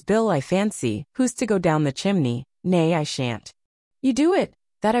 It was Bill, I fancy. "Who's to go down the chimney?" "Nay, I shan't." "You do it."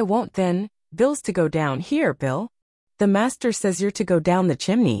 "That I won't then. Bill's to go down. Here, Bill. The master says you're to go down the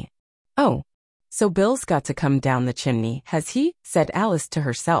chimney." "Oh, so Bill's got to come down the chimney, has he?" said Alice to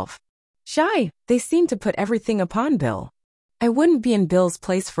herself. "Shy, they seem to put everything upon Bill. I wouldn't be in Bill's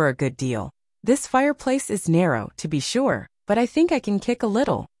place for a good deal. This fireplace is narrow, to be sure, but I think I can kick a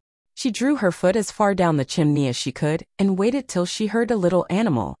little." She drew her foot as far down the chimney as she could, and waited till she heard a little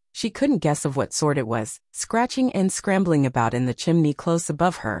animal, she couldn't guess of what sort it was, scratching and scrambling about in the chimney close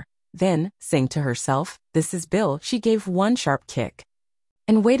above her. Then, saying to herself, "This is Bill," she gave one sharp kick,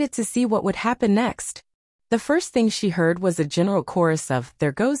 and waited to see what would happen next. The first thing she heard was a general chorus of,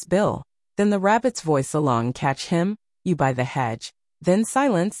 "There goes Bill." Then the rabbit's voice along, "Catch him, you by the hedge." Then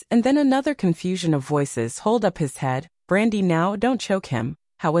silence, and then another confusion of voices, "Hold up his head, brandy now, don't choke him.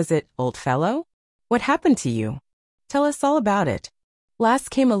 How was it, old fellow? What happened to you? Tell us all about it." Last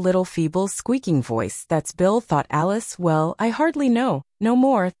came a little feeble, squeaking voice. "That's Bill," thought Alice. "Well, I hardly know. No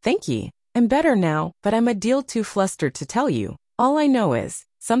more, thank ye. I'm better now, but I'm a deal too flustered to tell you. All I know is,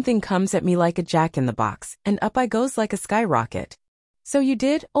 something comes at me like a jack-in-the-box, and up I goes like a skyrocket." "So you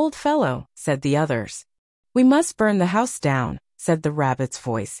did, old fellow," said the others. "We must burn the house down," said the rabbit's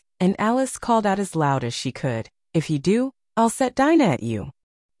voice, and Alice called out as loud as she could, "If you do, I'll set Dinah at you."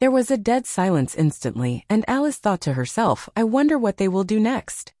 There was a dead silence instantly, and Alice thought to herself, "I wonder what they will do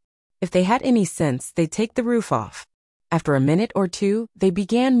next. If they had any sense, they'd take the roof off." After a minute or two, they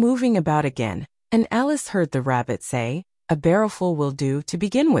began moving about again, and Alice heard the rabbit say, "A barrowful will do to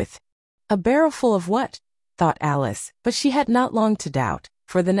begin with." A barrowful of what? thought Alice, but she had not long to doubt,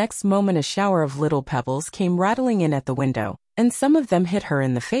 for the next moment a shower of little pebbles came rattling in at the window, and some of them hit her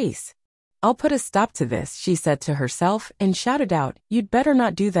in the face. "I'll put a stop to this," she said to herself, and shouted out, "You'd better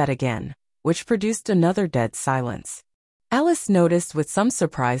not do that again," which produced another dead silence. Alice noticed with some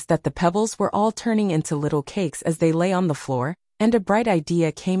surprise that the pebbles were all turning into little cakes as they lay on the floor, and a bright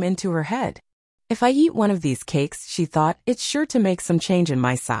idea came into her head. "If I eat one of these cakes," she thought, "it's sure to make some change in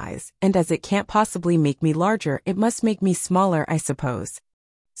my size, and as it can't possibly make me larger, it must make me smaller, I suppose."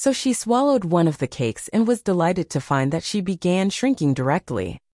 So she swallowed one of the cakes and was delighted to find that she began shrinking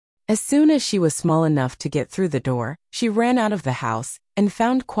directly. As soon as she was small enough to get through the door, she ran out of the house and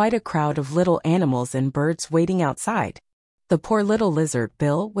found quite a crowd of little animals and birds waiting outside. The poor little lizard,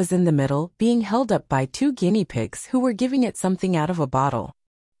 Bill, was in the middle, being held up by two guinea pigs who were giving it something out of a bottle.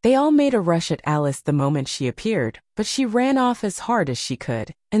 They all made a rush at Alice the moment she appeared, but she ran off as hard as she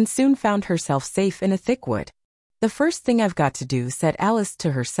could, and soon found herself safe in a thick wood. "The first thing I've got to do," said Alice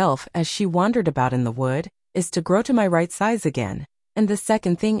to herself as she wandered about in the wood, "is to grow to my right size again, and the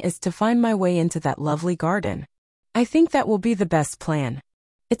second thing is to find my way into that lovely garden. I think that will be the best plan."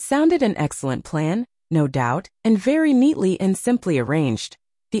 It sounded an excellent plan, no doubt, and very neatly and simply arranged.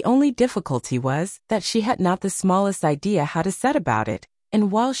 The only difficulty was that she had not the smallest idea how to set about it,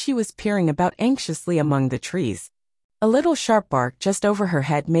 and while she was peering about anxiously among the trees, a little sharp bark just over her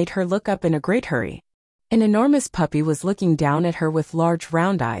head made her look up in a great hurry. An enormous puppy was looking down at her with large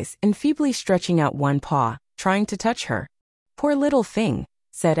round eyes and feebly stretching out one paw, trying to touch her. "Poor little thing,"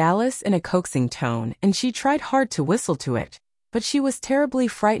 said Alice in a coaxing tone, and she tried hard to whistle to it, but she was terribly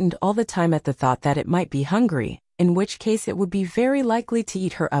frightened all the time at the thought that it might be hungry, in which case it would be very likely to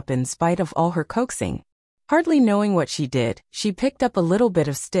eat her up in spite of all her coaxing. Hardly knowing what she did, she picked up a little bit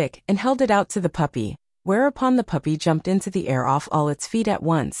of stick and held it out to the puppy, whereupon the puppy jumped into the air off all its feet at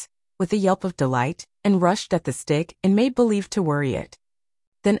once, with a yelp of delight, and rushed at the stick and made believe to worry it.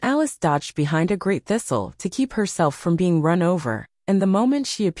 Then Alice dodged behind a great thistle to keep herself from being run over, and the moment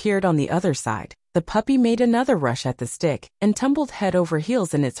she appeared on the other side, the puppy made another rush at the stick and tumbled head over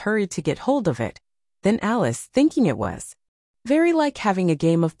heels in its hurry to get hold of it. Then Alice, thinking it was very like having a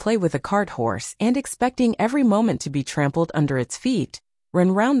game of play with a cart horse and expecting every moment to be trampled under its feet,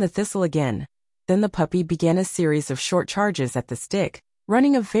 ran round the thistle again. Then the puppy began a series of short charges at the stick,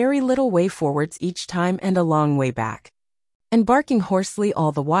 running a very little way forwards each time and a long way back, and barking hoarsely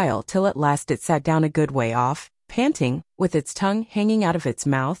all the while till at last it sat down a good way off, panting, with its tongue hanging out of its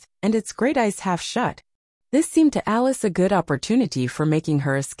mouth and its great eyes half shut. This seemed to Alice a good opportunity for making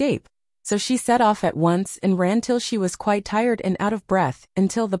her escape, so she set off at once and ran till she was quite tired and out of breath,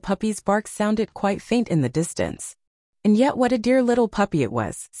 until the puppy's bark sounded quite faint in the distance. "And yet what a dear little puppy it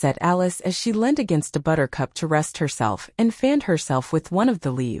was," said Alice as she leaned against a buttercup to rest herself and fanned herself with one of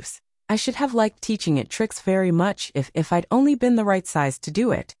the leaves. "I should have liked teaching it tricks very much if I'd only been the right size to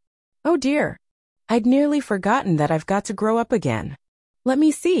do it. Oh dear! I'd nearly forgotten that I've got to grow up again. Let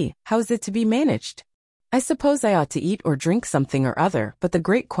me see, how's it to be managed? I suppose I ought to eat or drink something or other, but the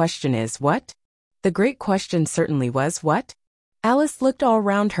great question is what?" The great question certainly was what? Alice looked all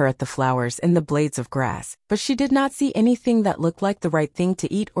round her at the flowers and the blades of grass, but she did not see anything that looked like the right thing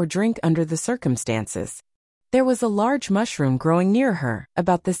to eat or drink under the circumstances. There was a large mushroom growing near her,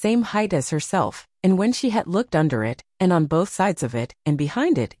 about the same height as herself, and when she had looked under it, and on both sides of it, and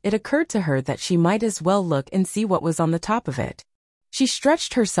behind it, it occurred to her that she might as well look and see what was on the top of it. She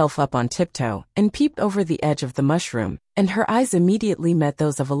stretched herself up on tiptoe and peeped over the edge of the mushroom, and her eyes immediately met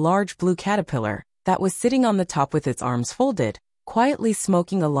those of a large blue caterpillar that was sitting on the top with its arms folded, quietly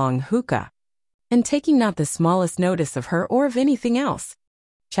smoking a long hookah, and taking not the smallest notice of her or of anything else.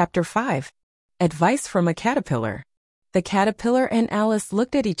 Chapter 5. Advice from a Caterpillar. The caterpillar and Alice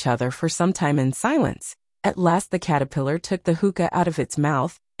looked at each other for some time in silence. At last the caterpillar took the hookah out of its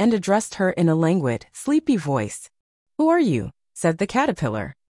mouth and addressed her in a languid, sleepy voice. "Who are you?" said the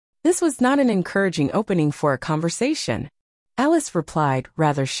caterpillar. This was not an encouraging opening for a conversation. Alice replied,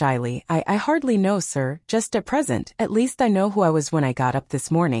 rather shyly, I hardly know, sir, just at present. At least I know who I was when I got up this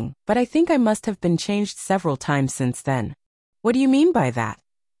morning, but I think I must have been changed several times since then." "What do you mean by that?"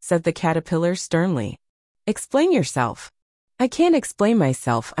 said the caterpillar sternly. "Explain yourself." "I can't explain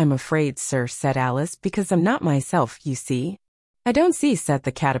myself, I'm afraid, sir," said Alice, "because I'm not myself, you see." "I don't see," said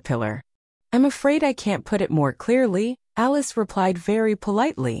the caterpillar. "I'm afraid I can't put it more clearly," Alice replied very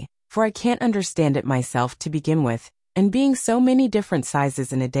politely, "for I can't understand it myself to begin with, and being so many different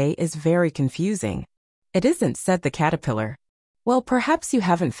sizes in a day is very confusing." "It isn't," said the caterpillar. "Well, perhaps you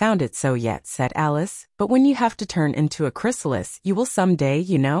haven't found it so yet," said Alice, "but when you have to turn into a chrysalis, you will some day,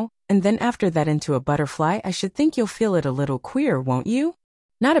 you know, and then after that into a butterfly, I should think you'll feel it a little queer, won't you?"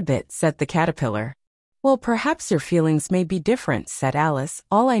 "Not a bit," said the caterpillar. "Well, perhaps your feelings may be different," said Alice.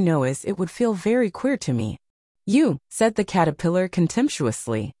 "All I know is it would feel very queer to me." "You," said the caterpillar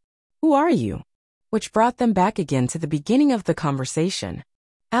contemptuously. "Who are you?" Which brought them back again to the beginning of the conversation.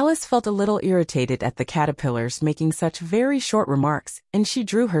 Alice felt a little irritated at the caterpillars making such very short remarks, and she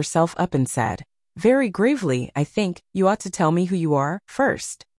drew herself up and said, very gravely, "I think you ought to tell me who you are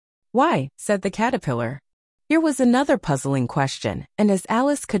first." "Why?" said the caterpillar. Here was another puzzling question, and as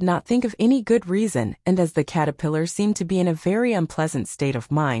Alice could not think of any good reason, and as the caterpillar seemed to be in a very unpleasant state of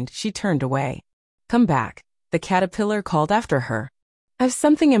mind, she turned away. "Come back," the caterpillar called after her. "I've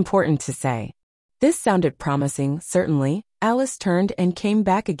something important to say." This sounded promising, certainly. Alice turned and came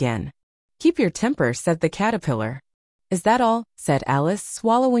back again. "Keep your temper," said the caterpillar. "Is that all?" said Alice,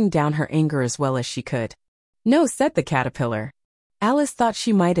 swallowing down her anger as well as she could. "No," said the caterpillar. Alice thought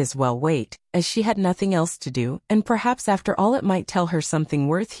she might as well wait, as she had nothing else to do, and perhaps after all it might tell her something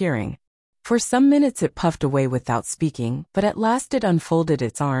worth hearing. For some minutes it puffed away without speaking, but at last it unfolded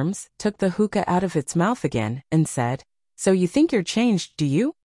its arms, took the hookah out of its mouth again, and said, "So you think you're changed, do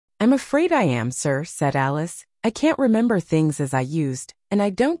you?" "I'm afraid I am, sir," said Alice. "I can't remember things as I used, and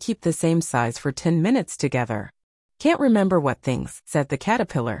I don't keep the same size for 10 minutes together." "Can't remember what things," said the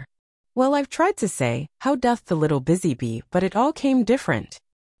caterpillar. "Well, I've tried to say, how doth the little busy bee, but it all came different."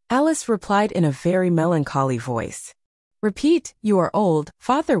 Alice replied in a very melancholy voice. "Repeat, you are old,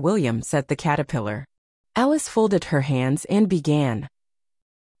 Father William," said the caterpillar. Alice folded her hands and began.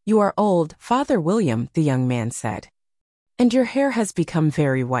 "You are old, Father William," the young man said. "And your hair has become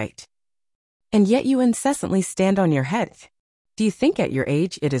very white. And yet you incessantly stand on your head. Do you think at your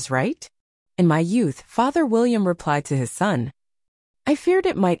age it is right?" "In my youth," Father William replied to his son, "I feared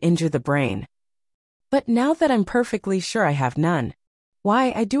it might injure the brain. But now that I'm perfectly sure I have none,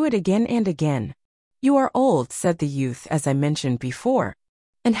 why, I do it again and again." "You are old," said the youth, as I mentioned before,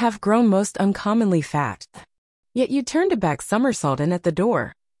 "and have grown most uncommonly fat. Yet you turned a back somersault in at the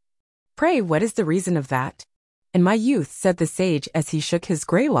door. Pray, what is the reason of that?" "In my youth," said the sage as he shook his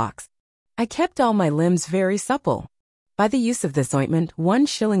grey locks, "I kept all my limbs very supple. By the use of this ointment, 1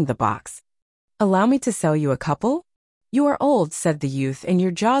 shilling the box. Allow me to sell you a couple?" "You are old," said the youth, "and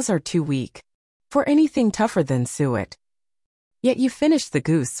your jaws are too weak for anything tougher than suet. Yet you finished the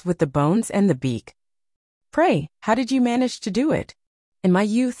goose with the bones and the beak. Pray, how did you manage to do it?" "In my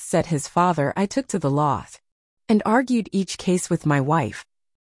youth," said his father, "I took to the law, and argued each case with my wife,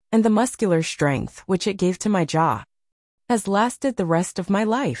 and the muscular strength which it gave to my jaw has lasted the rest of my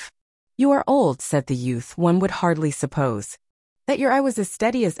life." "You are old," said the youth, "one would hardly suppose that your eye was as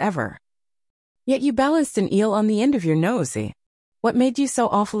steady as ever. Yet you balanced an eel on the end of your nose, eh? What made you so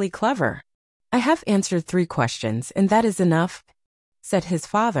awfully clever?" "I have answered 3 questions, and that is enough," said his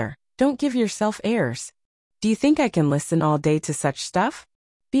father. "Don't give yourself airs. Do you think I can listen all day to such stuff?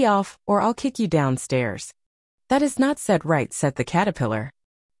 Be off, or I'll kick you downstairs." "That is not said right," said the caterpillar.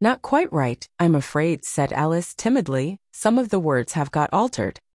 "Not quite right, I'm afraid," said Alice timidly. "Some of the words have got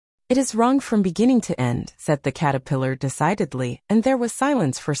altered." "It is wrong from beginning to end," said the caterpillar decidedly, and there was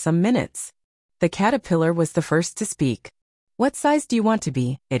silence for some minutes. The caterpillar was the first to speak. "What size do you want to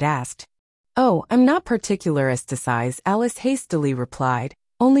be?" it asked. "Oh, I'm not particular as to size," Alice hastily replied.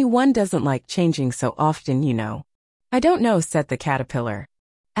 "Only one doesn't like changing so often, you know." "I don't know," said the caterpillar.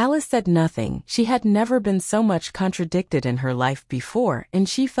 Alice said nothing. She had never been so much contradicted in her life before, and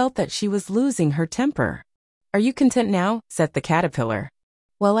she felt that she was losing her temper. "Are you content now?" said the caterpillar.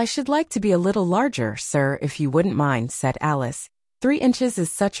 "Well, I should like to be a little larger, sir, if you wouldn't mind," said Alice. 3 inches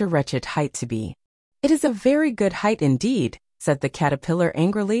is such a wretched height to be." "It is a very good height indeed," said the caterpillar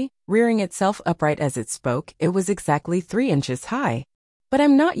angrily, rearing itself upright as it spoke. "It was exactly 3 inches high." "But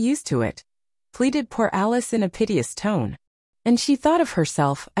I'm not used to it," pleaded poor Alice in a piteous tone. And she thought of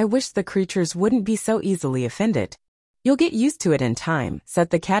herself, "I wish the creatures wouldn't be so easily offended." "You'll get used to it in time,"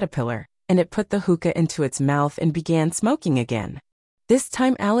 said the caterpillar, and it put the hookah into its mouth and began smoking again. This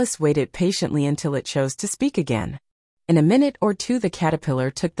time Alice waited patiently until it chose to speak again. In a minute or 2 the caterpillar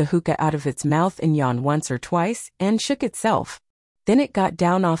took the hookah out of its mouth and yawned once or twice, and shook itself. Then it got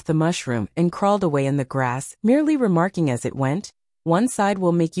down off the mushroom and crawled away in the grass, merely remarking as it went, "One side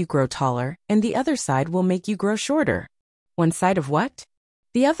will make you grow taller, and the other side will make you grow shorter." "One side of what?"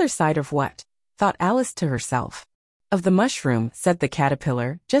 "The other side of what?" thought Alice to herself. "Of the mushroom," said the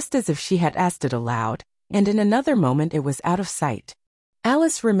caterpillar, just as if she had asked it aloud, and in another moment it was out of sight.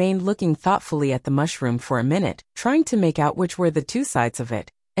 Alice remained looking thoughtfully at the mushroom for a minute, trying to make out which were the 2 sides of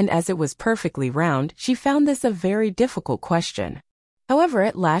it, and as it was perfectly round, she found this a very difficult question. However,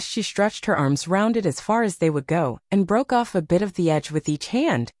 at last she stretched her arms round it as far as they would go, and broke off a bit of the edge with each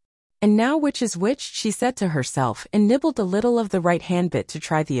hand. "And now which is which?" she said to herself, and nibbled a little of the right hand bit to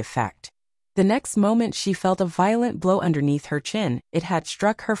try the effect. The next moment she felt a violent blow underneath her chin. It had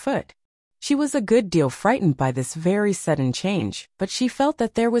struck her foot. She was a good deal frightened by this very sudden change, but she felt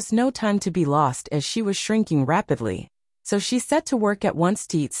that there was no time to be lost as she was shrinking rapidly. So she set to work at once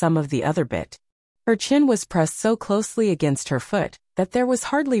to eat some of the other bit. Her chin was pressed so closely against her foot that there was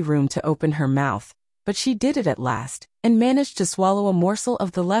hardly room to open her mouth, but she did it at last, and managed to swallow a morsel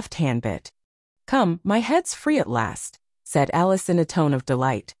of the left hand bit. "Come, my head's free at last," said Alice in a tone of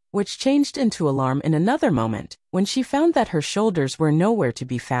delight, which changed into alarm in another moment, when she found that her shoulders were nowhere to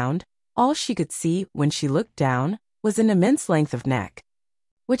be found. All she could see, when she looked down, was an immense length of neck,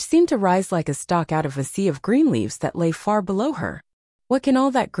 which seemed to rise like a stalk out of a sea of green leaves that lay far below her. "What can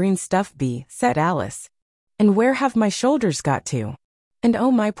all that green stuff be?" said Alice. "And where have my shoulders got to? And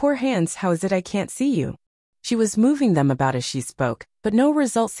oh, my poor hands, how is it I can't see you?" She was moving them about as she spoke, but no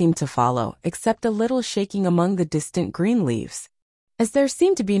result seemed to follow, except a little shaking among the distant green leaves. As there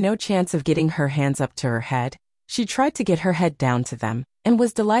seemed to be no chance of getting her hands up to her head, she tried to get her head down to them, and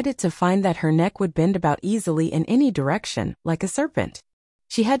was delighted to find that her neck would bend about easily in any direction, like a serpent.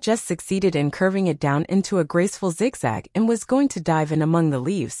 She had just succeeded in curving it down into a graceful zigzag and was going to dive in among the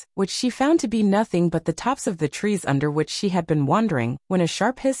leaves, which she found to be nothing but the tops of the trees under which she had been wandering, when a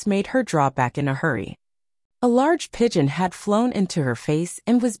sharp hiss made her draw back in a hurry. A large pigeon had flown into her face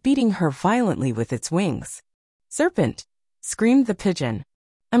and was beating her violently with its wings. "Serpent!" screamed the pigeon.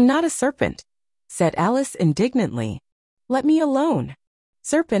 "I'm not a serpent," said Alice indignantly. "Let me alone."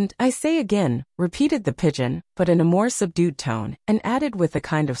 "Serpent, I say again," repeated the pigeon, but in a more subdued tone, and added with a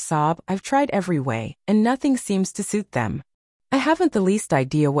kind of sob, "I've tried every way, and nothing seems to suit them." "I haven't the least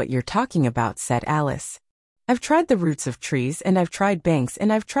idea what you're talking about," said Alice. "I've tried the roots of trees, and I've tried banks,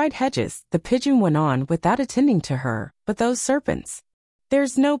 and I've tried hedges," the pigeon went on without attending to her, "but those serpents,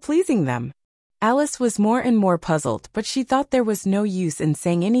 there's no pleasing them." Alice was more and more puzzled, but she thought there was no use in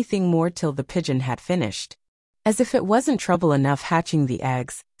saying anything more till the pigeon had finished. "As if it wasn't trouble enough hatching the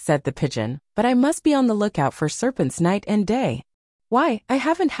eggs," said the pigeon, "but I must be on the lookout for serpents night and day. Why, I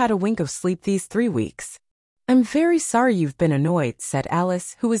haven't had a wink of sleep these 3 weeks." "I'm very sorry you've been annoyed," said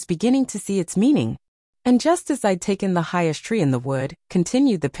Alice, who was beginning to see its meaning. "And just as I'd taken the highest tree in the wood,"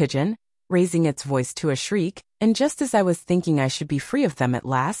 continued the pigeon, raising its voice to a shriek, "and just as I was thinking I should be free of them at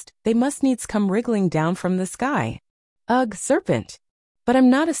last, they must needs come wriggling down from the sky." "Ugh, serpent!" "But I'm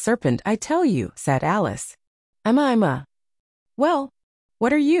not a serpent, I tell you," said Alice. I'm a. "Well,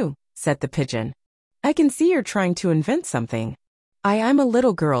 what are you?" said the pigeon. "I can see you're trying to invent something." I'm a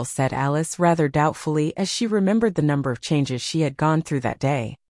little girl," said Alice rather doubtfully as she remembered the number of changes she had gone through that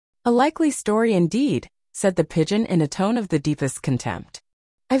day. "A likely story indeed," said the pigeon in a tone of the deepest contempt.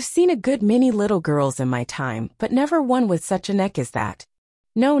 "I've seen a good many little girls in my time, but never one with such a neck as that.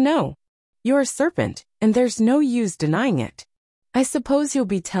 No, you're a serpent, and there's no use denying it. I suppose you'll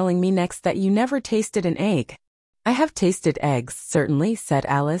be telling me next that you never tasted an egg." "I have tasted eggs, certainly," said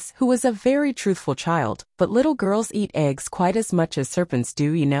Alice, who was a very truthful child, "but little girls eat eggs quite as much as serpents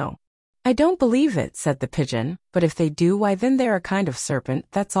do, you know." "I don't believe it," said the pigeon, "but if they do, why then they're a kind of serpent,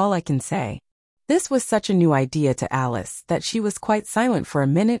 that's all I can say." This was such a new idea to Alice that she was quite silent for a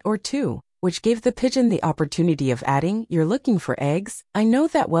minute or two, which gave the pigeon the opportunity of adding, "You're looking for eggs, I know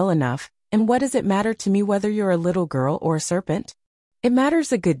that well enough, and what does it matter to me whether you're a little girl or a serpent?" "It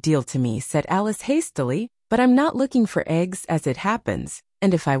matters a good deal to me," said Alice hastily, "but I'm not looking for eggs as it happens,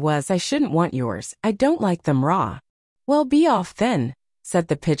 and if I was I shouldn't want yours, I don't like them raw." "Well, be off then," said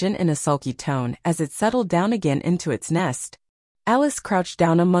the pigeon in a sulky tone as it settled down again into its nest. Alice crouched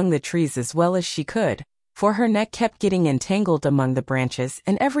down among the trees as well as she could, for her neck kept getting entangled among the branches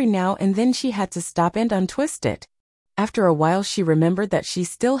and every now and then she had to stop and untwist it. After a while she remembered that she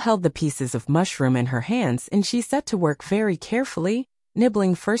still held the pieces of mushroom in her hands and she set to work very carefully,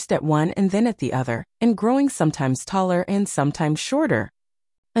 nibbling first at one and then at the other, and growing sometimes taller and sometimes shorter,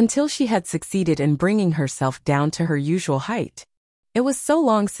 until she had succeeded in bringing herself down to her usual height. It was so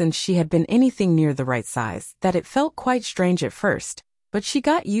long since she had been anything near the right size that it felt quite strange at first, but she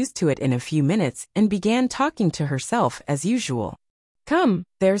got used to it in a few minutes and began talking to herself as usual. "Come,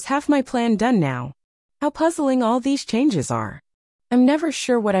 there's half my plan done now. How puzzling all these changes are. I'm never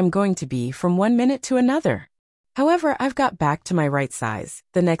sure what I'm going to be from one minute to another. However, I've got back to my right size.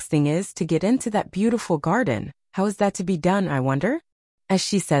 The next thing is to get into that beautiful garden. How is that to be done, I wonder?" As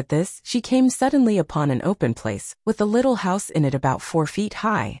she said this, she came suddenly upon an open place, with a little house in it about 4 feet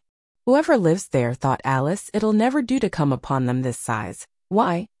high. "Whoever lives there," thought Alice, "it'll never do to come upon them this size.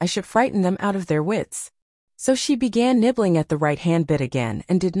 Why, I should frighten them out of their wits." So she began nibbling at the right-hand bit again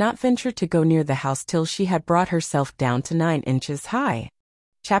and did not venture to go near the house till she had brought herself down to 9 inches high.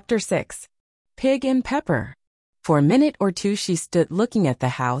 Chapter 6. Pig and Pepper. For a minute or two she stood looking at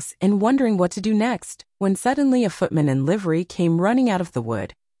the house and wondering what to do next, when suddenly a footman in livery came running out of the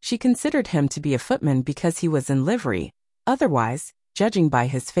wood. She considered him to be a footman because he was in livery. Otherwise, judging by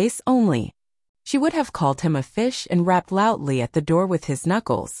his face only, she would have called him a fish and rapped loudly at the door with his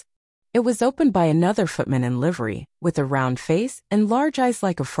knuckles. It was opened by another footman in livery, with a round face and large eyes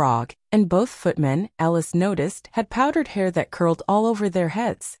like a frog, and both footmen, Alice noticed, had powdered hair that curled all over their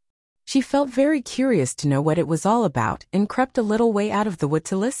heads. She felt very curious to know what it was all about and crept a little way out of the wood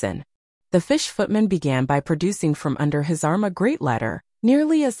to listen. The fish footman began by producing from under his arm a great letter,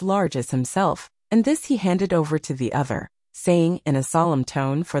 nearly as large as himself, and this he handed over to the other, saying in a solemn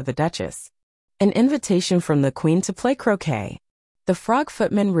tone for the Duchess, "An invitation from the Queen to play croquet." The frog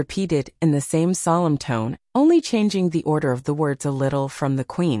footman repeated in the same solemn tone, only changing the order of the words a little from the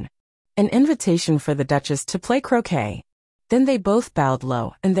Queen. An invitation for the Duchess to play croquet. Then they both bowed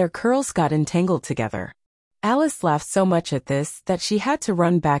low and their curls got entangled together. Alice laughed so much at this that she had to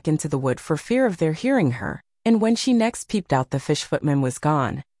run back into the wood for fear of their hearing her, and when she next peeped out, the fish footman was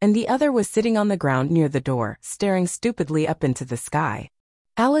gone, and the other was sitting on the ground near the door, staring stupidly up into the sky.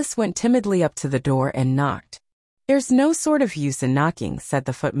 Alice went timidly up to the door and knocked. "There's no sort of use in knocking," said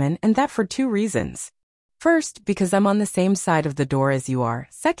the footman, "and that for 2 reasons. First, because I'm on the same side of the door as you are.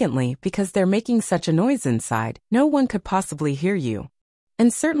 Secondly, because they're making such a noise inside, no one could possibly hear you."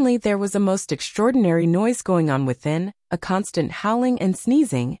 And certainly there was a most extraordinary noise going on within, a constant howling and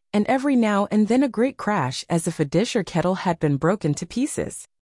sneezing, and every now and then a great crash as if a dish or kettle had been broken to pieces.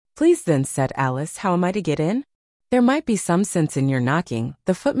 "Please then," said Alice, "how am I to get in?" "There might be some sense in your knocking,"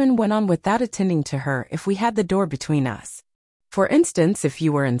 the footman went on without attending to her, "if we had the door between us. For instance, if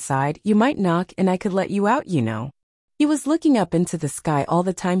you were inside, you might knock and I could let you out, you know." He was looking up into the sky all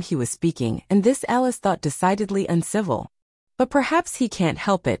the time he was speaking, and this Alice thought decidedly uncivil. But perhaps he can't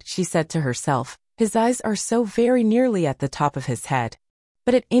help it, she said to herself. His eyes are so very nearly at the top of his head.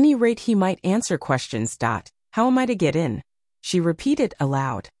 But at any rate he might answer questions. "How am I to get in?" she repeated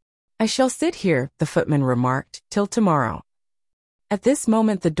aloud. "I shall sit here," the footman remarked, "till tomorrow." At this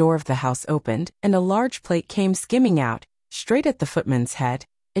moment the door of the house opened, and a large plate came skimming out, straight at the footman's head.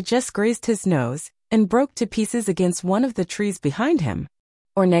 It just grazed his nose, and broke to pieces against one of the trees behind him.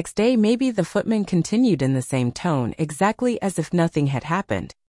 Or next day maybe, the footman continued in the same tone, exactly as if nothing had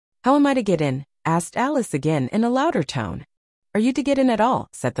happened. "How am I to get in?" asked Alice again in a louder tone. "Are you to get in at all?"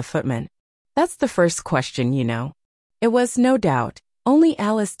 said the footman. "That's the first question, you know." It was, no doubt, only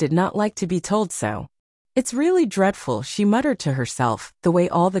Alice did not like to be told so. "It's really dreadful," she muttered to herself, "the way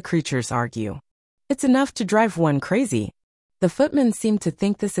all the creatures argue. It's enough to drive one crazy." The footman seemed to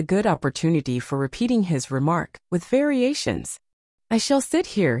think this a good opportunity for repeating his remark, with variations. "I shall sit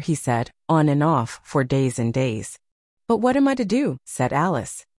here," he said, "on and off, for days and days." "But what am I to do?" said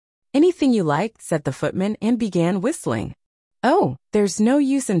Alice. "Anything you like," said the footman, and began whistling. "Oh, there's no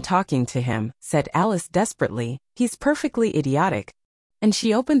use in talking to him," said Alice desperately. "He's perfectly idiotic." And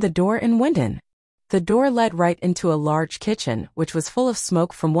she opened the door and went in. The door led right into a large kitchen, which was full of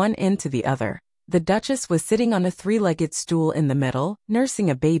smoke from one end to the other. The Duchess was sitting on a 3-legged stool in the middle, nursing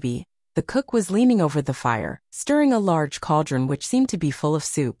a baby. The cook was leaning over the fire, stirring a large cauldron which seemed to be full of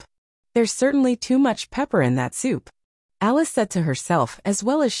soup. "There's certainly too much pepper in that soup," Alice said to herself, as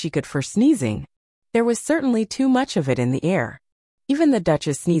well as she could for sneezing. There was certainly too much of it in the air. Even the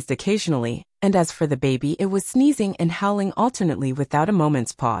Duchess sneezed occasionally, and as for the baby, it was sneezing and howling alternately without a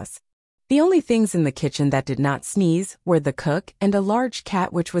moment's pause. The only things in the kitchen that did not sneeze were the cook and a large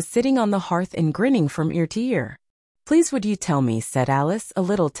cat which was sitting on the hearth and grinning from ear to ear. "Please would you tell me," said Alice, a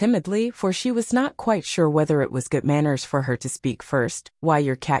little timidly, for she was not quite sure whether it was good manners for her to speak first, "why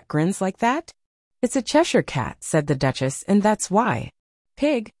your cat grins like that?" "It's a Cheshire Cat," said the Duchess, "and that's why."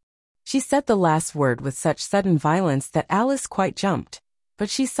 "Pig." She said the last word with such sudden violence that Alice quite jumped. But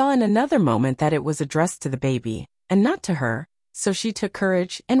she saw in another moment that it was addressed to the baby, and not to her, so she took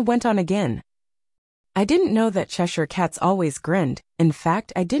courage and went on again. "I didn't know that Cheshire Cats always grinned. In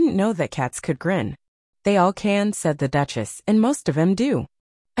fact, I didn't know that cats could grin." "They all can," said the Duchess, "and most of 'em do."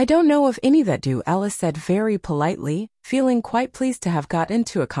 "I don't know of any that do," Alice said very politely, feeling quite pleased to have got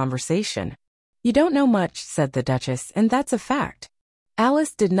into a conversation. "You don't know much," said the Duchess, "and that's a fact."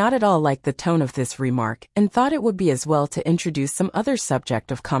 Alice did not at all like the tone of this remark, and thought it would be as well to introduce some other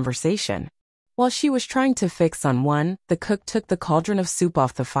subject of conversation. While she was trying to fix on one, the cook took the cauldron of soup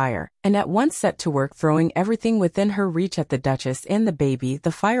off the fire, and at once set to work throwing everything within her reach at the Duchess and the baby.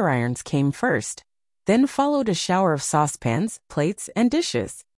 The fire irons came first. Then followed a shower of saucepans, plates, and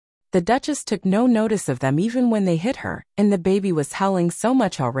dishes. The Duchess took no notice of them even when they hit her, and the baby was howling so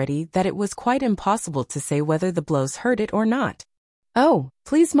much already that it was quite impossible to say whether the blows hurt it or not. "Oh,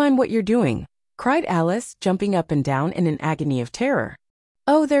 please mind what you're doing," cried Alice, jumping up and down in an agony of terror.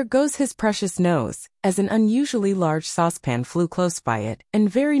 "Oh, there goes his precious nose," as an unusually large saucepan flew close by it, and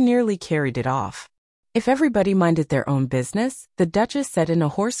very nearly carried it off. If everybody minded their own business, the Duchess said in a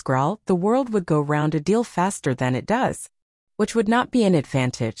hoarse growl, the world would go round a deal faster than it does. "Which would not be an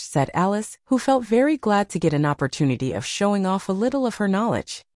advantage," said Alice, who felt very glad to get an opportunity of showing off a little of her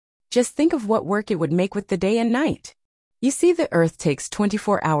knowledge. "Just think of what work it would make with the day and night. You see, the earth takes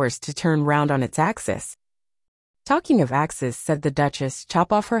 24 hours to turn round on its axis." "Talking of axis," said the Duchess,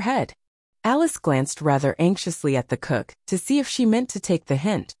 "chop off her head." Alice glanced rather anxiously at the cook, to see if she meant to take the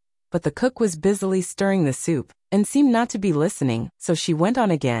hint. But the cook was busily stirring the soup, and seemed not to be listening, so she went on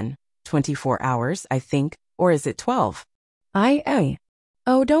again. 24 hours, I think, or is it 12? Aye.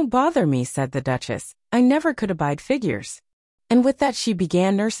 "Oh, don't bother me," said the Duchess. "I never could abide figures." And with that she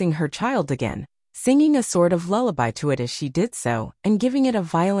began nursing her child again, singing a sort of lullaby to it as she did so, and giving it a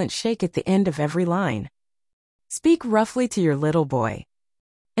violent shake at the end of every line. Speak roughly to your little boy.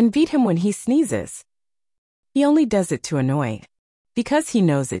 And beat him when he sneezes. He only does it to annoy. Because he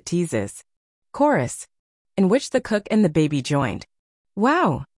knows it teases. Chorus. In which the cook and the baby joined.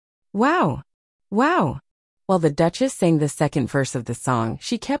 Wow! Wow! Wow! While the Duchess sang the second verse of the song,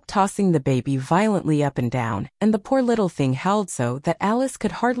 she kept tossing the baby violently up and down, and the poor little thing howled so that Alice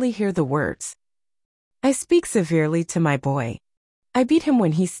could hardly hear the words. I speak severely to my boy. I beat him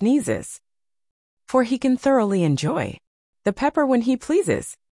when he sneezes. For he can thoroughly enjoy the pepper when he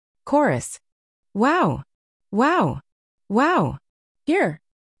pleases. Chorus. Wow! Wow! Wow! Here.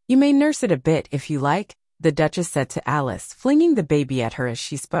 You may nurse it a bit if you like, the Duchess said to Alice, flinging the baby at her as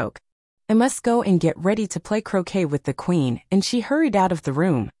she spoke. I must go and get ready to play croquet with the Queen, and she hurried out of the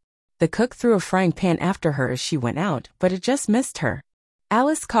room. The cook threw a frying pan after her as she went out, but it just missed her.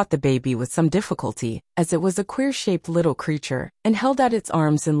 Alice caught the baby with some difficulty, as it was a queer-shaped little creature, and held out its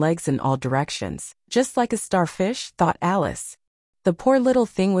arms and legs in all directions, just like a starfish, thought Alice. The poor little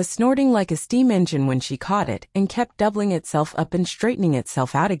thing was snorting like a steam engine when she caught it, and kept doubling itself up and straightening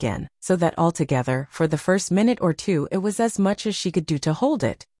itself out again, so that altogether, for the first minute or two, it was as much as she could do to hold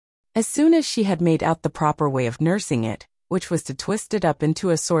it. As soon as she had made out the proper way of nursing it, which was to twist it up into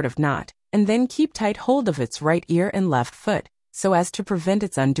a sort of knot, and then keep tight hold of its right ear and left foot, so as to prevent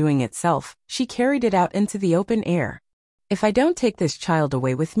its undoing itself, she carried it out into the open air. If I don't take this child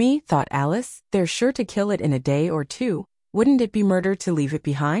away with me, thought Alice, they're sure to kill it in a day or two. Wouldn't it be murder to leave it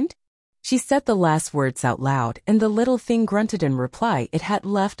behind? She said the last words out loud, and the little thing grunted in reply. It had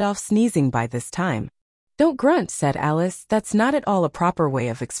left off sneezing by this time. Don't grunt, said Alice, that's not at all a proper way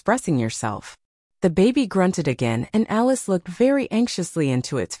of expressing yourself. The baby grunted again, and Alice looked very anxiously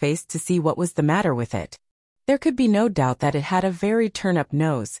into its face to see what was the matter with it. There could be no doubt that it had a very turn-up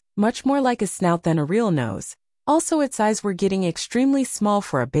nose, much more like a snout than a real nose. Also its eyes were getting extremely small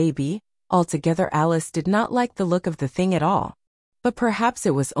for a baby. Altogether Alice did not like the look of the thing at all. But perhaps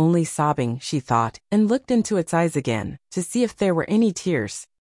it was only sobbing, she thought, and looked into its eyes again, to see if there were any tears.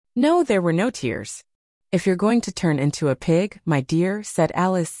 No, there were no tears. If you're going to turn into a pig, my dear, said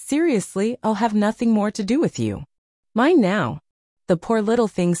Alice seriously, I'll have nothing more to do with you. Mind now. The poor little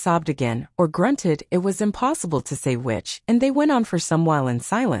thing sobbed again, or grunted, it was impossible to say which, and they went on for some while in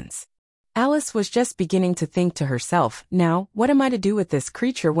silence. Alice was just beginning to think to herself, now, what am I to do with this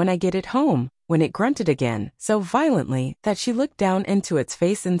creature when I get it home, when it grunted again, so violently, that she looked down into its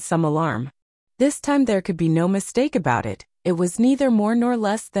face in some alarm. This time there could be no mistake about it. It was neither more nor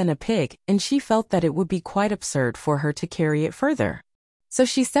less than a pig, and she felt that it would be quite absurd for her to carry it further. So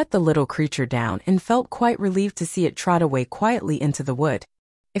she set the little creature down and felt quite relieved to see it trot away quietly into the wood.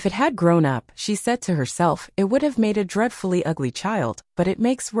 If it had grown up, she said to herself, it would have made a dreadfully ugly child, but it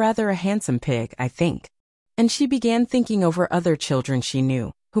makes rather a handsome pig, I think. And she began thinking over other children she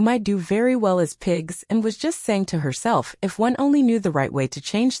knew, who might do very well as pigs, and was just saying to herself if one only knew the right way to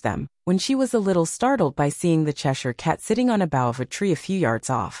change them, when she was a little startled by seeing the Cheshire Cat sitting on a bough of a tree a few yards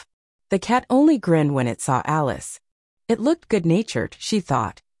off. The cat only grinned when it saw Alice. It looked good-natured, she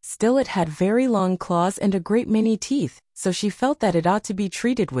thought. Still it had very long claws and a great many teeth, so she felt that it ought to be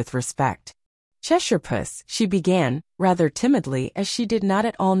treated with respect. Cheshire Puss, she began, rather timidly, as she did not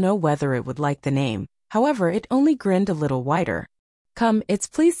at all know whether it would like the name. However, it only grinned a little wider. Come, it's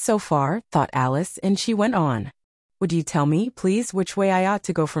pleased so far, thought Alice, and she went on. Would you tell me, please, which way I ought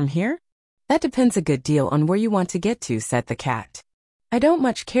to go from here? That depends a good deal on where you want to get to, said the cat. I don't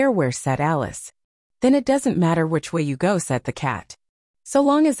much care where, said Alice. Then it doesn't matter which way you go, said the cat. So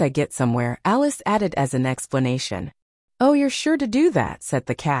long as I get somewhere, Alice added as an explanation. Oh, you're sure to do that, said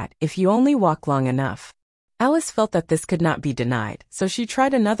the cat, if you only walk long enough. Alice felt that this could not be denied, so she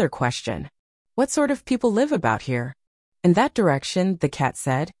tried another question. What sort of people live about here? In that direction, the cat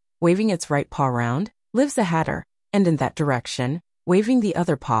said, waving its right paw round, lives a hatter, and in that direction, waving the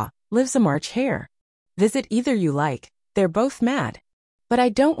other paw, lives a March hare. Visit either you like, they're both mad. But I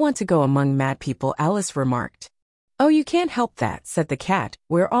don't want to go among mad people, Alice remarked. Oh, you can't help that, said the cat,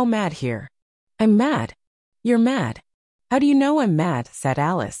 we're all mad here. I'm mad. You're mad. How do you know I'm mad, said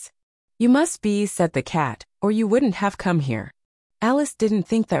Alice. You must be, said the cat, or you wouldn't have come here. Alice didn't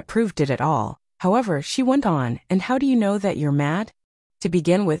think that proved it at all. However, she went on, and how do you know that you're mad? To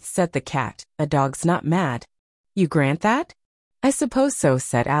begin with, said the cat, a dog's not mad. You grant that? I suppose so,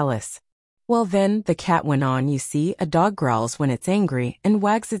 said Alice. Well then, the cat went on, you see, a dog growls when it's angry and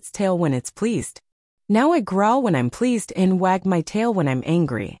wags its tail when it's pleased. Now I growl when I'm pleased and wag my tail when I'm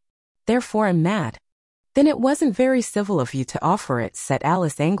angry. Therefore I'm mad. Then it wasn't very civil of you to offer it, said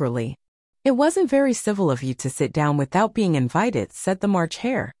Alice angrily. It wasn't very civil of you to sit down without being invited, said the March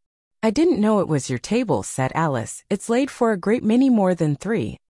Hare. I didn't know it was your table, said Alice. It's laid for a great many more than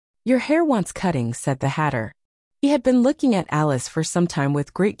 3. Your hair wants cutting, said the Hatter. He had been looking at Alice for some time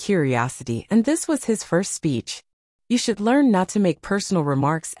with great curiosity, and this was his first speech. You should learn not to make personal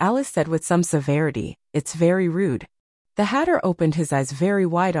remarks, Alice said with some severity. It's very rude. The Hatter opened his eyes very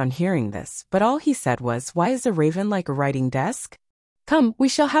wide on hearing this, but all he said was, Why is a raven like a writing desk? Come, we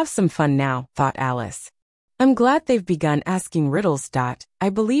shall have some fun now, thought Alice. I'm glad they've begun asking riddles. I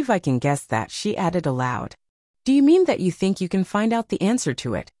believe I can guess that, she added aloud. Do you mean that you think you can find out the answer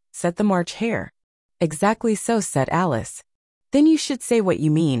to it? Said the March Hare. Exactly so, said Alice. Then you should say what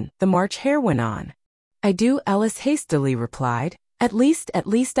you mean, the March Hare went on. I do, Alice hastily replied. At least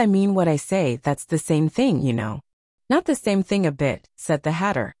I mean what I say. That's the same thing, you know. Not the same thing a bit, said the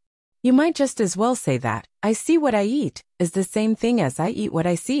Hatter. You might just as well say that I see what I eat is the same thing as I eat what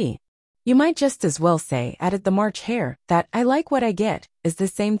I see. You might just as well say, added the March Hare, that I like what I get is the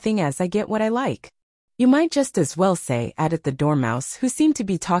same thing as I get what I like. You might just as well say, added the Dormouse, who seemed to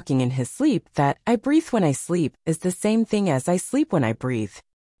be talking in his sleep, that I breathe when I sleep is the same thing as I sleep when I breathe.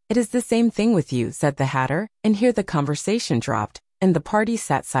 It is the same thing with you, said the Hatter, and here the conversation dropped, and the party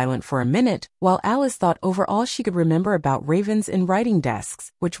sat silent for a minute, while Alice thought over all she could remember about ravens in writing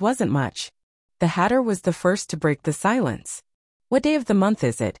desks, which wasn't much. The Hatter was the first to break the silence. What day of the month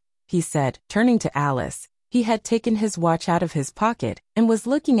is it? He said, turning to Alice. He had taken his watch out of his pocket, and was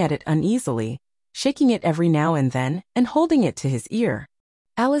looking at it uneasily, shaking it every now and then, and holding it to his ear.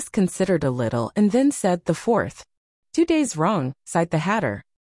 Alice considered a little, and then said the 4th. 2 days wrong, sighed the Hatter.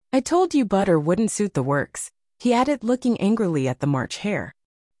 I told you butter wouldn't suit the works, he added, looking angrily at the March Hare.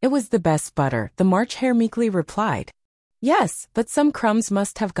 It was the best butter, the March Hare meekly replied. Yes, but some crumbs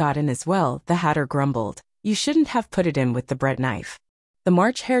must have got in as well, the Hatter grumbled. You shouldn't have put it in with the bread knife. The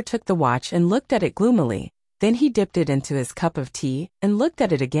March Hare took the watch and looked at it gloomily. Then he dipped it into his cup of tea and looked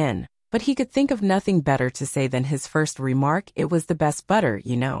at it again, but he could think of nothing better to say than his first remark. It was the best butter,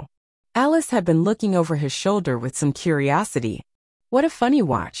 you know. Alice had been looking over his shoulder with some curiosity. What a funny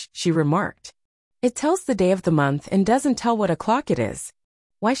watch, she remarked. It tells the day of the month and doesn't tell what o'clock it is.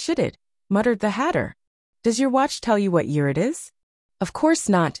 Why should it? Muttered the Hatter. Does your watch tell you what year it is? Of course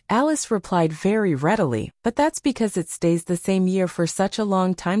not, Alice replied very readily, but that's because it stays the same year for such a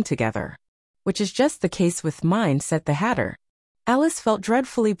long time together. Which is just the case with mine, said the Hatter. Alice felt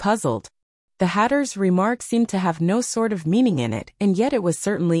dreadfully puzzled. The Hatter's remark seemed to have no sort of meaning in it, and yet it was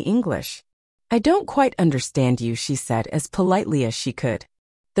certainly English. I don't quite understand you, she said as politely as she could.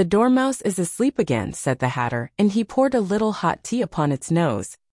 The Dormouse is asleep again, said the Hatter, and he poured a little hot tea upon its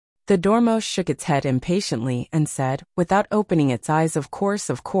nose. The Dormouse shook its head impatiently and said, without opening its eyes, of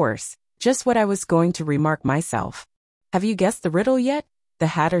course, just what I was going to remark myself. Have you guessed the riddle yet? The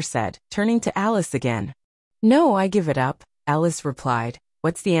Hatter said, turning to Alice again. No, I give it up, Alice replied.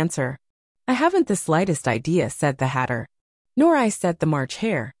 What's the answer? I haven't the slightest idea, said the Hatter. Nor I, said the March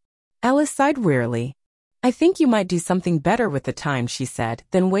Hare. Alice sighed wearily. I think you might do something better with the time, she said,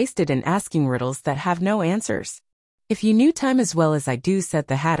 than waste it in asking riddles that have no answers. If you knew time as well as I do, said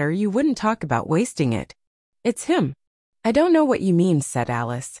the Hatter, you wouldn't talk about wasting it. It's him. I don't know what you mean, said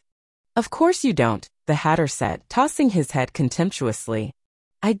Alice. Of course you don't, the Hatter said, tossing his head contemptuously.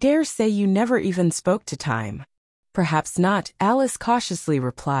 I dare say you never even spoke to time. Perhaps not, Alice cautiously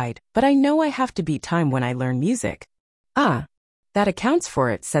replied, but I know I have to beat time when I learn music. Ah. That accounts for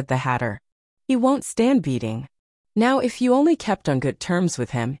it, said the Hatter. He won't stand beating. Now if you only kept on good terms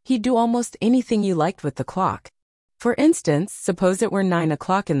with him, he'd do almost anything you liked with the clock. For instance, suppose it were 9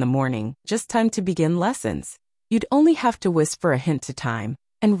 o'clock in the morning, just time to begin lessons. You'd only have to whisper a hint to time,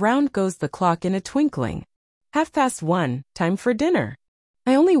 and round goes the clock in a twinkling. 1:30, time for dinner.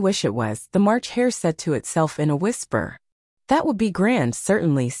 I only wish it was, the March Hare said to itself in a whisper. That would be grand,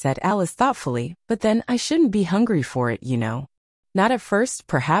 certainly, said Alice thoughtfully, but then I shouldn't be hungry for it, you know. Not at first,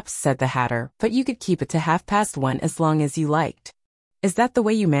 perhaps, said the Hatter, but you could keep it to 1:30 as long as you liked. Is that the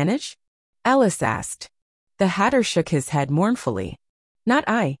way you manage? Alice asked. The Hatter shook his head mournfully. Not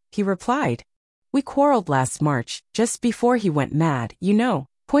I, he replied. We quarreled last March, just before he went mad, you know,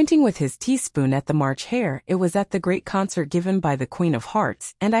 pointing with his teaspoon at the March Hare. It was at the great concert given by the Queen of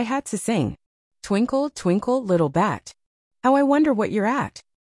Hearts, and I had to sing. Twinkle, twinkle, little bat. How I wonder what you're at.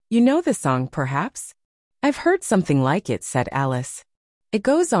 You know the song, perhaps? I've heard something like it, said Alice. It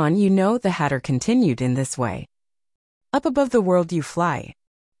goes on, you know, the Hatter continued in this way. Up above the world you fly,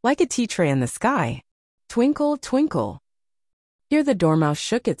 like a tea tray in the sky. Twinkle, twinkle. Here the Dormouse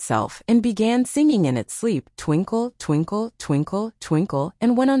shook itself and began singing in its sleep, twinkle, twinkle, twinkle, twinkle,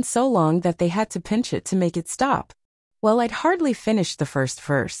 and went on so long that they had to pinch it to make it stop. Well, I'd hardly finished the first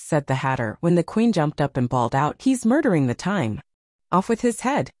verse, said the Hatter, when the Queen jumped up and bawled out, he's murdering the time. Off with his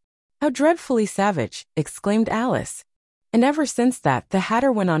head. How dreadfully savage, exclaimed Alice. And ever since that, the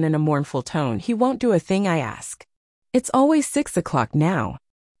Hatter went on in a mournful tone, he won't do a thing I ask. It's always 6 o'clock now.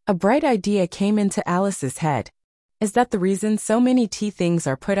 A bright idea came into Alice's head. Is that the reason so many tea things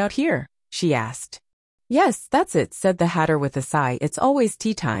are put out here? She asked. Yes, that's it, said the Hatter with a sigh. It's always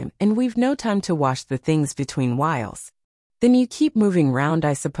tea time, and we've no time to wash the things between whiles. Then you keep moving round,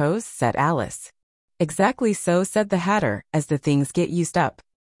 I suppose, said Alice. Exactly so, said the Hatter, as the things get used up.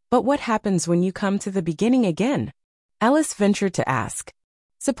 But what happens when you come to the beginning again? Alice ventured to ask.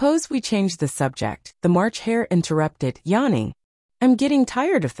 Suppose we change the subject, the March Hare interrupted, yawning. I'm getting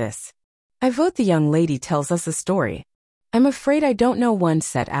tired of this. I vote the young lady tells us a story. I'm afraid I don't know one,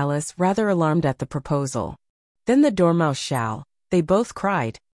 said Alice, rather alarmed at the proposal. Then the Dormouse shall, they both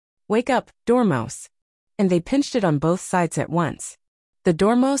cried. Wake up, Dormouse. And they pinched it on both sides at once. The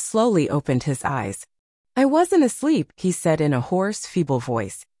Dormouse slowly opened his eyes. I wasn't asleep, he said in a hoarse, feeble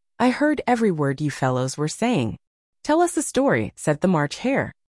voice. I heard every word you fellows were saying. Tell us a story, said the March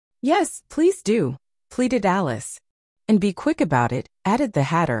Hare. Yes, please do, pleaded Alice. And be quick about it, added the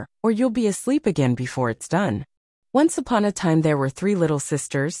Hatter, or you'll be asleep again before it's done. Once upon a time there were 3 little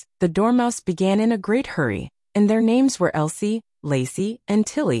sisters. The Dormouse began in a great hurry, and their names were Elsie, Lacey, and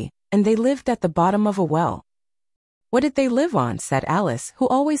Tilly, and they lived at the bottom of a well. What did they live on? Said Alice, who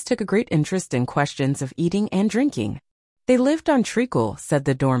always took a great interest in questions of eating and drinking. They lived on treacle, said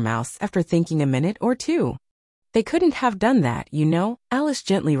the Dormouse after thinking a minute or two. They couldn't have done that, you know, Alice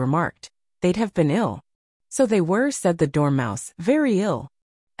gently remarked. They'd have been ill. So they were, said the Dormouse, very ill.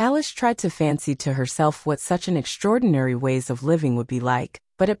 Alice tried to fancy to herself what such an extraordinary ways of living would be like,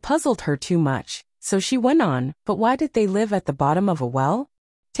 but it puzzled her too much, so she went on, but why did they live at the bottom of a well?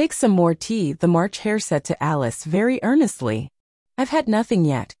 Take some more tea, the March Hare said to Alice very earnestly. I've had nothing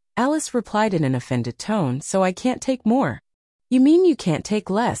yet, Alice replied in an offended tone, so I can't take more. You mean you can't take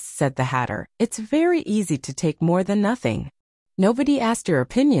less, said the Hatter. It's very easy to take more than nothing. Nobody asked your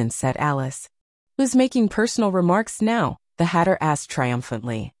opinion, said Alice. Who's making personal remarks now? The Hatter asked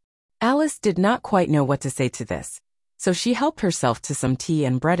triumphantly. Alice did not quite know what to say to this, so she helped herself to some tea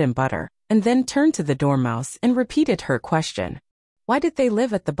and bread and butter, and then turned to the Dormouse and repeated her question. Why did they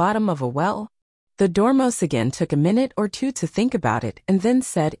live at the bottom of a well? The Dormouse again took a minute or two to think about it and then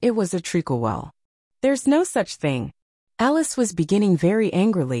said it was a treacle well. There's no such thing. Alice was beginning very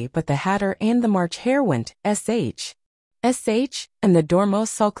angrily, but the Hatter and the March Hare went, "S.H. S.H., and the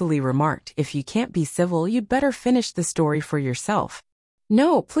Dormouse sulkily remarked, if you can't be civil you'd better finish the story for yourself.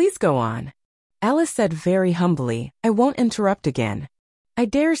 No, please go on. Alice said very humbly, I won't interrupt again. I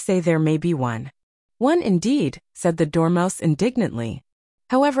dare say there may be one. One indeed, said the Dormouse indignantly.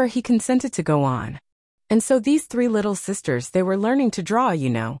 However, he consented to go on. And so these 3 little sisters, they were learning to draw,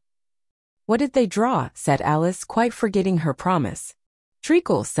 you know. What did they draw? Said Alice, quite forgetting her promise.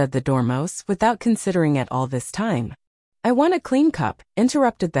 Treacle, said the Dormouse, without considering it all this time. I want a clean cup,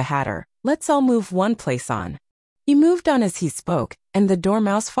 interrupted the Hatter. Let's all move one place on. He moved on as he spoke, and the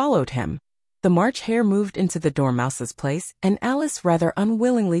Dormouse followed him. The March Hare moved into the Dormouse's place, and Alice rather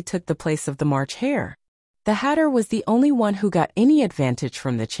unwillingly took the place of the March Hare. The Hatter was the only one who got any advantage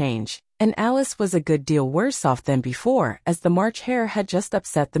from the change, and Alice was a good deal worse off than before, as the March Hare had just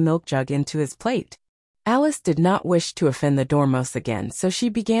upset the milk jug into his plate. Alice did not wish to offend the Dormouse again, so she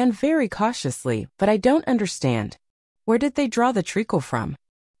began very cautiously, but I don't understand. Where did they draw the treacle from?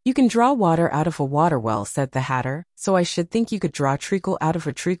 You can draw water out of a water well, said the Hatter, so I should think you could draw treacle out of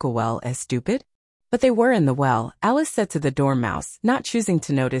a treacle well, as stupid. But they were in the well, Alice said to the Dormouse, not choosing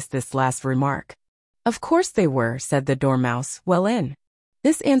to notice this last remark. Of course they were, said the Dormouse, well in.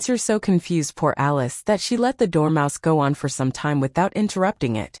 This answer so confused poor Alice that she let the Dormouse go on for some time without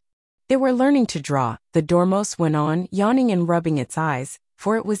interrupting it. They were learning to draw, the Dormouse went on, yawning and rubbing its eyes,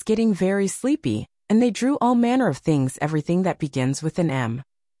 for it was getting very sleepy, and they drew all manner of things, everything that begins with an M.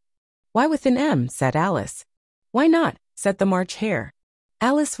 Why with an M? Said Alice. Why not? Said the March Hare.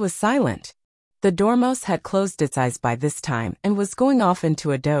 Alice was silent. The Dormouse had closed its eyes by this time and was going off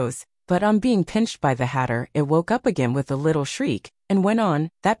into a doze, but on being pinched by the Hatter, it woke up again with a little shriek, and went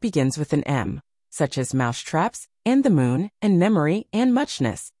on, that begins with an M, such as mousetraps, and the moon, and memory, and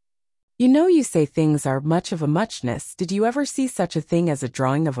muchness. You know you say things are much of a muchness. Did you ever see such a thing as a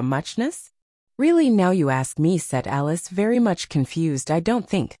drawing of a muchness? Really, now you ask me, said Alice, very much confused, I don't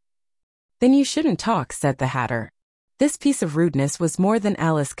think. Then you shouldn't talk, said the Hatter. This piece of rudeness was more than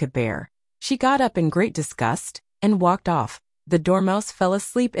Alice could bear. She got up in great disgust, and walked off. The Dormouse fell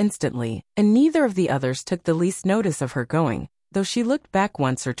asleep instantly, and neither of the others took the least notice of her going, though she looked back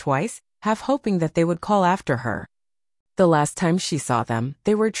once or twice, half hoping that they would call after her. The last time she saw them,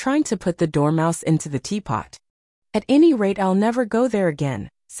 they were trying to put the dormouse into the teapot. At any rate, I'll never go there again,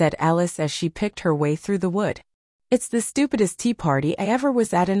 said Alice as she picked her way through the wood. It's the stupidest tea party I ever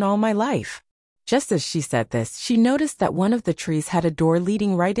was at in all my life. Just as she said this, she noticed that one of the trees had a door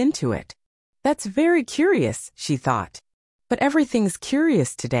leading right into it. That's very curious, she thought. But everything's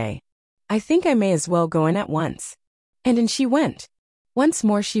curious today. I think I may as well go in at once. And in she went. Once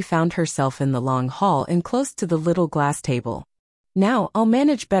more she found herself in the long hall and close to the little glass table. Now I'll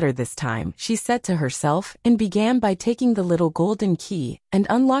manage better this time, she said to herself, and began by taking the little golden key and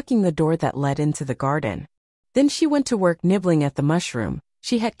unlocking the door that led into the garden. Then she went to work nibbling at the mushroom.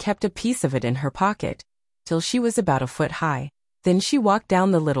 She had kept a piece of it in her pocket, till she was about a foot high. Then she walked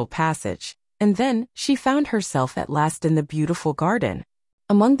down the little passage, and then she found herself at last in the beautiful garden,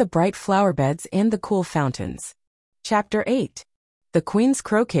 among the bright flower beds and the cool fountains. Chapter 8. The Queen's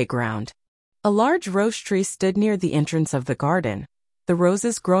Croquet Ground. A large rose tree stood near the entrance of the garden. The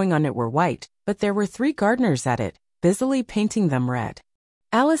roses growing on it were white, but there were 3 gardeners at it, busily painting them red.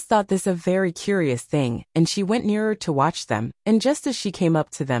 Alice thought this a very curious thing, and she went nearer to watch them, and just as she came up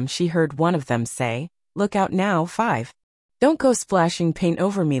to them she heard one of them say, "Look out now, 5. Don't go splashing paint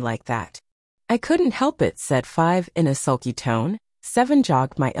over me like that." "I couldn't help it," said 5 in a sulky tone. 7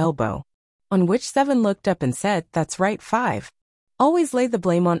 jogged my elbow. On which 7 looked up and said, "That's right, 5. Always lay the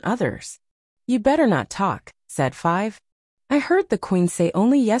blame on others." "You better not talk," said 5. "I heard the Queen say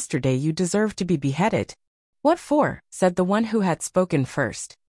only yesterday you deserved to be beheaded." "What for?" said the one who had spoken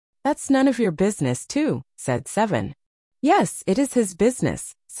first. "That's none of your business, too," said 7. "Yes, it is his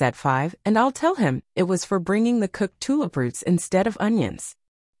business," said 5, "and I'll tell him it was for bringing the cooked tulip roots instead of onions."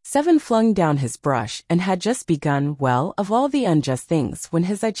 7 flung down his brush and had just begun, well, of all the unjust things, when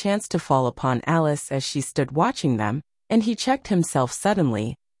his eye chanced to fall upon Alice as she stood watching them, and he checked himself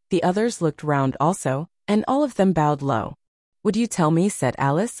suddenly. The others looked round also, and all of them bowed low. "Would you tell me," said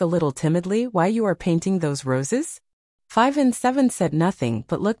Alice a little timidly, "why you are painting those roses?" 5 and 7 said nothing,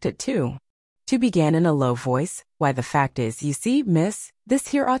 but looked at 2. 2 began in a low voice, "Why, the fact is, you see, miss, this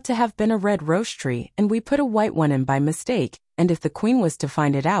here ought to have been a red rose tree, and we put a white one in by mistake, and if the Queen was to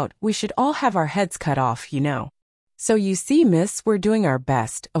find it out, we should all have our heads cut off, you know. So you see, miss, we're doing our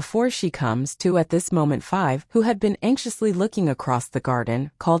best, afore she comes to." At this moment 5, who had been anxiously looking across the garden,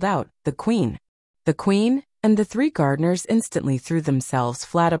 called out, "The Queen! The Queen!" and the 3 gardeners instantly threw themselves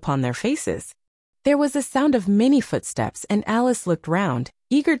flat upon their faces. There was a sound of many footsteps, and Alice looked round,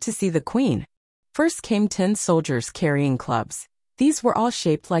 eager to see the Queen. First came 10 soldiers carrying clubs. These were all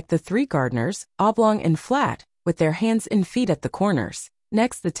shaped like the 3 gardeners, oblong and flat, with their hands and feet at the corners.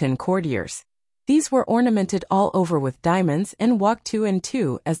 Next the 10 courtiers. These were ornamented all over with diamonds and walked 2 and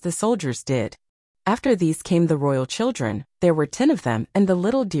 2 as the soldiers did. After these came the royal children. There were 10 of them, and the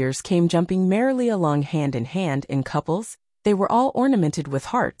little dears came jumping merrily along hand in couples. They were all ornamented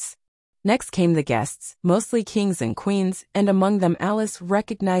with hearts. Next came the guests, mostly kings and queens, and among them Alice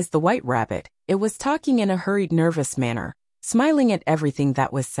recognized the white rabbit. It was talking in a hurried, nervous manner, smiling at everything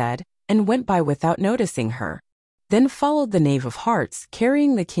that was said, and went by without noticing her. Then followed the knave of hearts,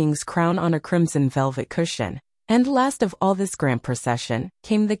 carrying the king's crown on a crimson velvet cushion. And last of all this grand procession,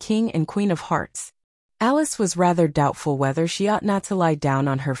 came the king and queen of hearts. Alice was rather doubtful whether she ought not to lie down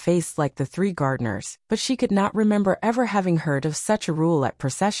on her face like the 3 gardeners, but she could not remember ever having heard of such a rule at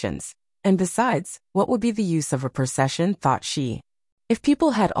processions. And besides, what would be the use of a procession, thought she, if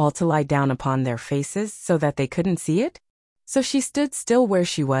people had all to lie down upon their faces so that they couldn't see it? So she stood still where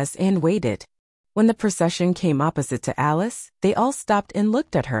she was and waited. When the procession came opposite to Alice, they all stopped and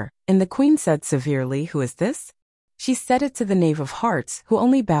looked at her, and the Queen said severely, "Who is this?" She said it to the knave of hearts, who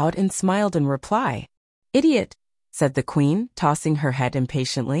only bowed and smiled in reply. "Idiot," said the Queen, tossing her head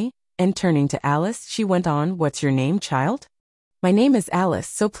impatiently, and turning to Alice, she went on, "What's your name, child?" "My name is Alice,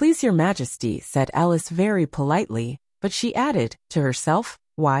 so please your Majesty," said Alice very politely, but she added, to herself,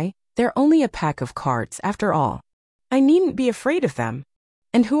 "Why, they're only a pack of cards, after all. I needn't be afraid of them."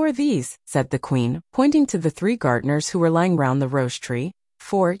 "And who are these?" said the Queen, pointing to the 3 gardeners who were lying round the rose tree.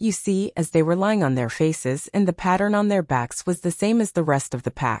 For, you see, as they were lying on their faces, and the pattern on their backs was the same as the rest of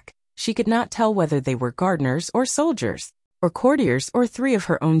the pack, she could not tell whether they were gardeners or soldiers, or courtiers or 3 of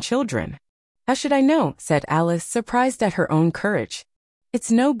her own children. "How should I know?" said Alice, surprised at her own courage.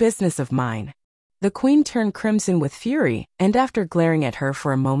 "It's no business of mine." The Queen turned crimson with fury, and after glaring at her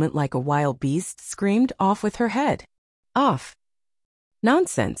for a moment like a wild beast, screamed, "Off with her head! Off!"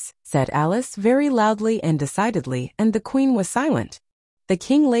 "Nonsense," said Alice very loudly and decidedly, and the Queen was silent. The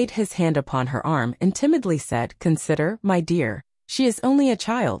King laid his hand upon her arm and timidly said, "Consider, my dear, she is only a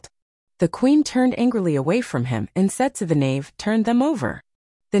child." The Queen turned angrily away from him and said to the knave, "Turn them over."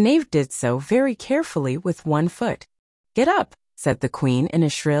 The knave did so very carefully with 1 foot. "Get up," said the queen in a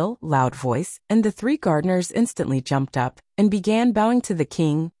shrill, loud voice, and the three gardeners instantly jumped up and began bowing to the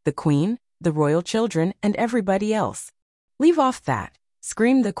king, the queen, the royal children, and everybody else. "Leave off that,"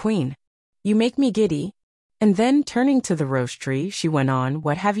 screamed the queen. "You make me giddy." And then, turning to the rose tree, she went on,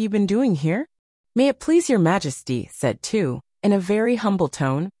 "What have you been doing here?" "May it please your majesty," said two, in a very humble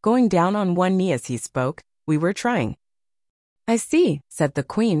tone, going down on one knee as he spoke, "we were trying." "I see," said the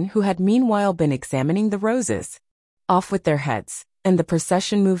queen, who had meanwhile been examining the roses. "Off with their heads," and the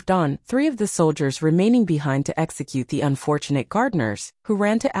procession moved on, three of the soldiers remaining behind to execute the unfortunate gardeners, who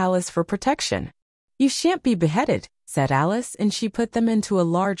ran to Alice for protection. "You shan't be beheaded," said Alice, and she put them into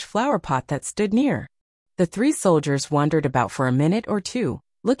a large flower pot that stood near. The three soldiers wandered about for a minute or two,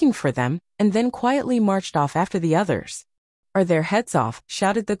 looking for them, and then quietly marched off after the others. "Are their heads off?"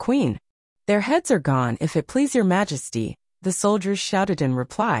 shouted the queen. "Their heads are gone, if it please your majesty," the soldiers shouted in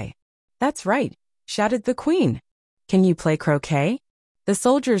reply. "That's right," shouted the queen. "Can you play croquet?" The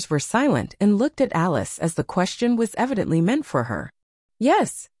soldiers were silent and looked at Alice as the question was evidently meant for her.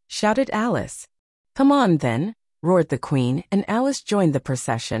 "Yes," shouted Alice. "Come on, then," roared the queen, and Alice joined the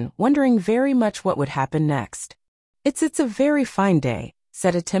procession, wondering very much what would happen next. It's a very fine day,"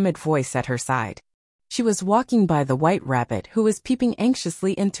 said a timid voice at her side. She was walking by the white rabbit, who was peeping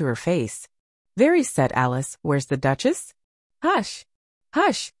anxiously into her face. "Very," said Alice. "Where's the Duchess?" "Hush!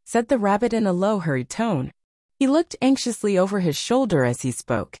 Hush!" said the rabbit in a low, hurried tone. He looked anxiously over his shoulder as he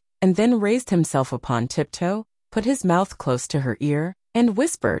spoke, and then raised himself upon tiptoe, put his mouth close to her ear, and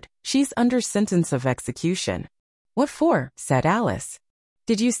whispered, "She's under sentence of execution." "What for?" said Alice.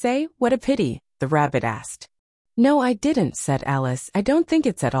 "Did you say, 'What a pity'?" the rabbit asked. "No, I didn't," said Alice. "I don't think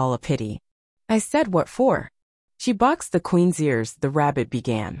it's at all a pity. I said, 'What for?'" "She boxed the queen's ears," the rabbit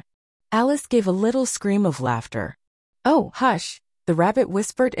began. Alice gave a little scream of laughter. "Oh, hush," the rabbit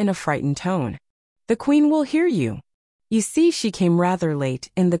whispered in a frightened tone. "The queen will hear you. You see, she came rather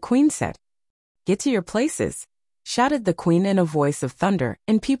late," and the queen said. "Get to your places," shouted the queen in a voice of thunder,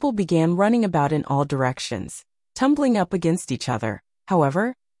 and people began running about in all directions, tumbling up against each other.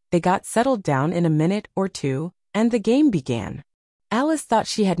 However, they got settled down in a minute or two, and the game began. Alice thought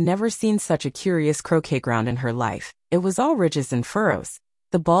she had never seen such a curious croquet ground in her life. It was all ridges and furrows.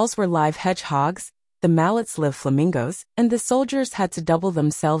 The balls were live hedgehogs, the mallets live flamingos, and the soldiers had to double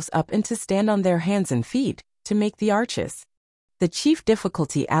themselves up and to stand on their hands and feet to make the arches. The chief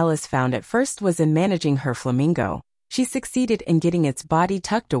difficulty Alice found at first was in managing her flamingo. She succeeded in getting its body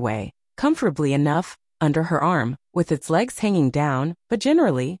tucked away, comfortably enough, under her arm, with its legs hanging down, but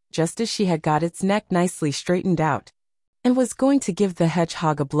generally, just as she had got its neck nicely straightened out, and was going to give the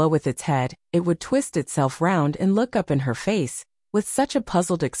hedgehog a blow with its head, it would twist itself round and look up in her face, with such a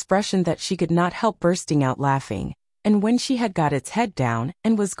puzzled expression that she could not help bursting out laughing, and when she had got its head down,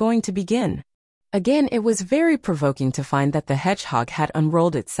 and was going to begin again, it was very provoking to find that the hedgehog had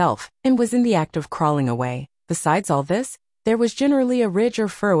unrolled itself, and was in the act of crawling away. Besides all this, there was generally a ridge or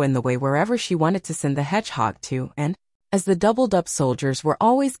furrow in the way wherever she wanted to send the hedgehog to, and, as the doubled-up soldiers were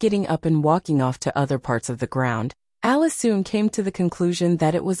always getting up and walking off to other parts of the ground, Alice soon came to the conclusion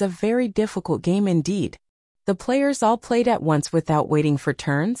that it was a very difficult game indeed. The players all played at once without waiting for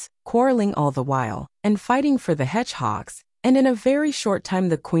turns, quarreling all the while, and fighting for the hedgehogs, and in a very short time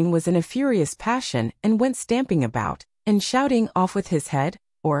the queen was in a furious passion and went stamping about, and shouting, "Off with his head,"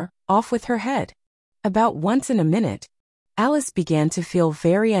 or "Off with her head," about once in a minute. Alice began to feel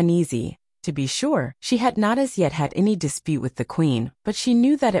very uneasy. To be sure, she had not as yet had any dispute with the queen, but she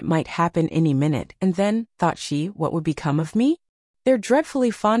knew that it might happen any minute, and then, thought she, what would become of me? They're dreadfully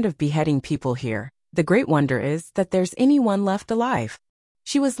fond of beheading people here. The great wonder is that there's anyone left alive.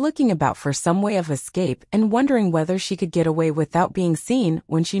 She was looking about for some way of escape and wondering whether she could get away without being seen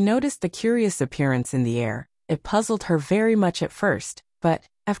when she noticed the curious appearance in the air. It puzzled her very much at first, but,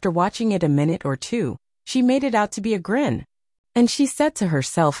 after watching it a minute or two, she made it out to be a grin. And she said to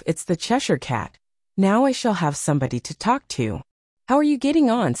herself, "It's the Cheshire Cat. Now I shall have somebody to talk to." "How are you getting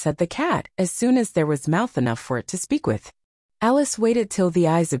on?" said the cat, as soon as there was mouth enough for it to speak with. Alice waited till the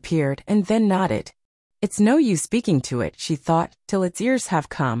eyes appeared and then nodded. "It's no use speaking to it," she thought, "till its ears have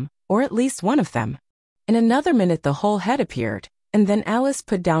come, or at least one of them." In another minute the whole head appeared, and then Alice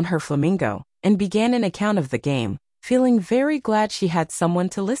put down her flamingo, and began an account of the game, feeling very glad she had someone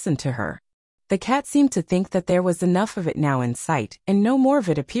to listen to her. The cat seemed to think that there was enough of it now in sight, and no more of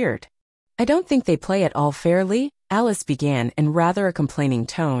it appeared. "I don't think they play at all fairly," Alice began in rather a complaining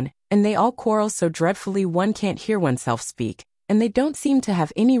tone, "and they all quarrel so dreadfully one can't hear oneself speak, and they don't seem to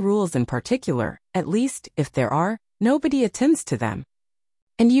have any rules in particular, at least, if there are, nobody attends to them.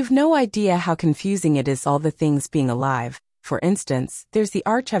 And you've no idea how confusing it is, all the things being alive. For instance, there's the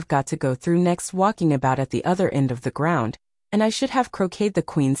arch I've got to go through next, walking about at the other end of the ground, and I should have croqueted the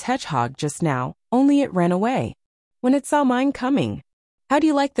queen's hedgehog just now, only it ran away when it saw mine coming." "How do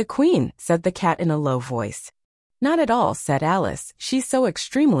you like the queen?" said the cat in a low voice. "Not at all," said Alice. "She's so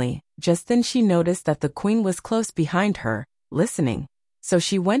extremely—" Just then she noticed that the queen was close behind her, listening. So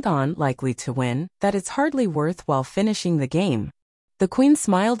she went on, likely to win, that it's hardly worth while finishing the game. The queen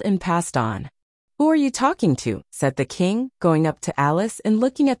smiled and passed on. "Who are you talking to?" said the king, going up to Alice and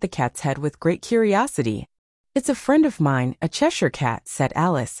looking at the cat's head with great curiosity. "It's a friend of mine, a Cheshire Cat," said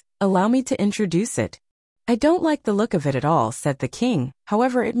Alice. "Allow me to introduce it." "I don't like the look of it at all," said the king.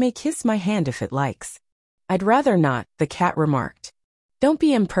 "However, it may kiss my hand if it likes." "I'd rather not," the cat remarked. "Don't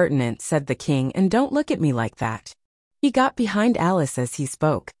be impertinent," said the king, "and don't look at me like that." He got behind Alice as he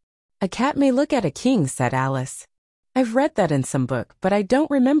spoke. "A cat may look at a king," said Alice. "I've read that in some book, but I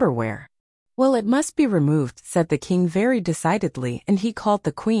don't remember where." "Well, it must be removed," said the king very decidedly, and he called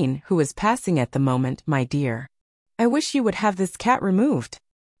the queen, who was passing at the moment, "My dear, I wish you would have this cat removed."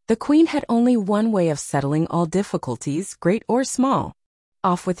 The queen had only one way of settling all difficulties, great or small.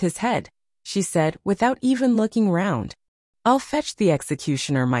 "Off with his head," she said, without even looking round. "I'll fetch the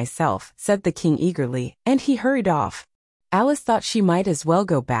executioner myself," said the king eagerly, and he hurried off. Alice thought she might as well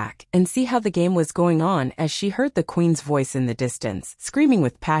go back and see how the game was going on as she heard the queen's voice in the distance, screaming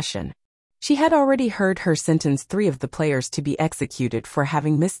with passion. She had already heard her sentence 3 of the players to be executed for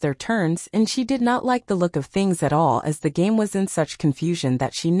having missed their turns, and she did not like the look of things at all, as the game was in such confusion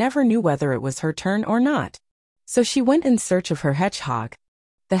that she never knew whether it was her turn or not. So she went in search of her hedgehog.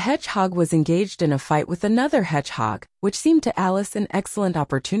 The hedgehog was engaged in a fight with another hedgehog, which seemed to Alice an excellent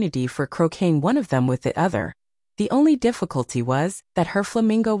opportunity for croqueting one of them with the other. The only difficulty was that her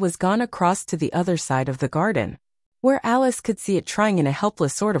flamingo was gone across to the other side of the garden, where Alice could see it trying in a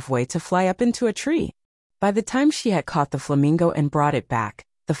helpless sort of way to fly up into a tree. By the time she had caught the flamingo and brought it back,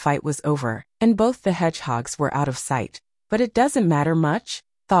 the fight was over, and both the hedgehogs were out of sight. "But it doesn't matter much,"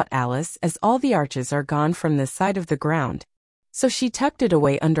 thought Alice, "as all the arches are gone from this side of the ground." So she tucked it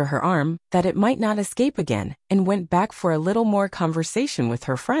away under her arm, that it might not escape again, and went back for a little more conversation with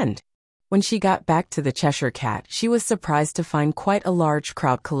her friend. When she got back to the Cheshire Cat, she was surprised to find quite a large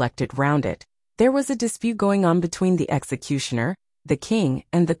crowd collected round it. There was a dispute going on between the executioner, the king,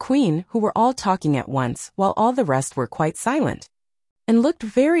 and the queen, who were all talking at once, while all the rest were quite silent, and looked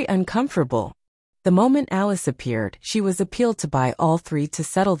very uncomfortable. The moment Alice appeared, she was appealed to by all 3 to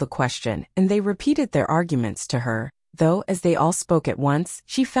settle the question, and they repeated their arguments to her, though, as they all spoke at once,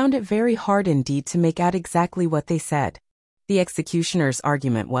 she found it very hard indeed to make out exactly what they said. The executioner's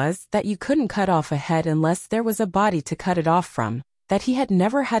argument was that you couldn't cut off a head unless there was a body to cut it off from, that he had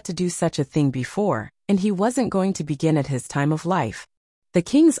never had to do such a thing before, and he wasn't going to begin at his time of life. The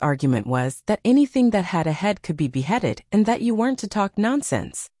king's argument was that anything that had a head could be beheaded, and that you weren't to talk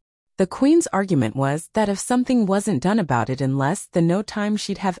nonsense. The queen's argument was that if something wasn't done about it in less than no time,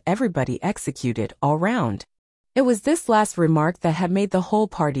 she'd have everybody executed all round. It was this last remark that had made the whole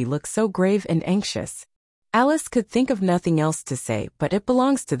party look so grave and anxious. Alice could think of nothing else to say, but "It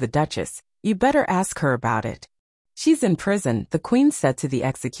belongs to the Duchess. You better ask her about it." "She's in prison," the queen said to the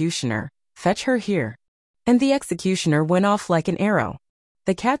executioner. "Fetch her here." And the executioner went off like an arrow.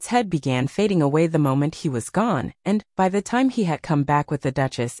 The cat's head began fading away the moment he was gone, and, by the time he had come back with the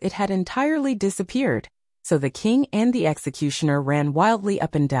Duchess, it had entirely disappeared. So the king and the executioner ran wildly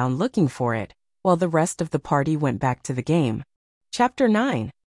up and down looking for it, while the rest of the party went back to the game. Chapter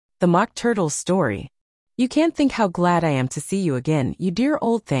 9. The Mock Turtle's Story. "You can't think how glad I am to see you again, you dear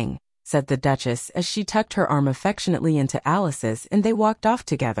old thing," said the Duchess as she tucked her arm affectionately into Alice's, and they walked off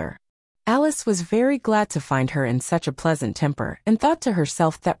together. Alice was very glad to find her in such a pleasant temper, and thought to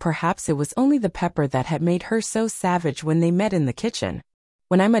herself that perhaps it was only the pepper that had made her so savage when they met in the kitchen.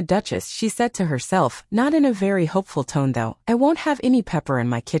 "When I'm a duchess," she said to herself, not in a very hopeful tone though, "I won't have any pepper in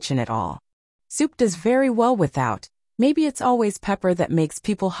my kitchen at all. Soup does very well without. Maybe it's always pepper that makes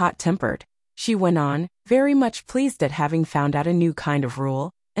people hot-tempered," she went on, very much pleased at having found out a new kind of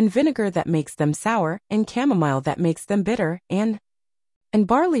rule, "and vinegar that makes them sour, and chamomile that makes them bitter, and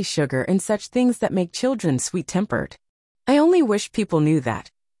barley sugar and such things that make children sweet-tempered. I only wish people knew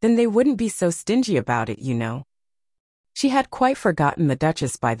that. Then they wouldn't be so stingy about it, you know." She had quite forgotten the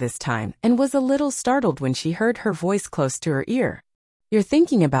Duchess by this time, and was a little startled when she heard her voice close to her ear. "You're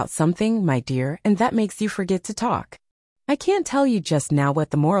thinking about something, my dear, and that makes you forget to talk. I can't tell you just now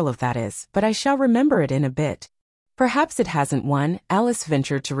what the moral of that is, but I shall remember it in a bit." "Perhaps it hasn't one," Alice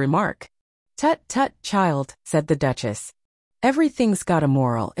ventured to remark. "Tut, tut, child," said the Duchess. "Everything's got a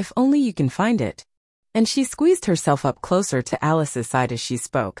moral if only you can find it." And she squeezed herself up closer to Alice's side as she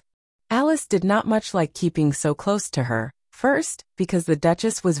spoke. Alice did not much like keeping so close to her, First, because the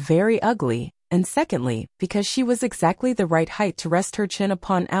Duchess was very ugly, and secondly, because she was exactly the right height to rest her chin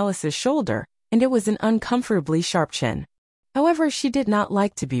upon Alice's shoulder, and it was an uncomfortably sharp chin. However, she did not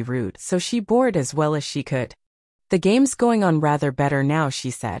like to be rude, so she bore it as well as she could. "The game's going on rather better now,"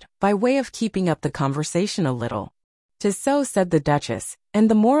 she said, by way of keeping up the conversation a little. "'Tis so," said the Duchess, "and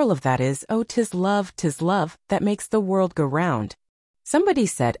the moral of that is, oh, 'tis love, that makes the world go round." Somebody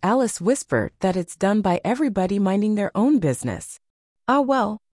said, Alice whispered, that it's done by everybody minding their own business. "Ah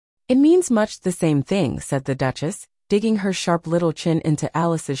well, it means much the same thing," said the Duchess, digging her sharp little chin into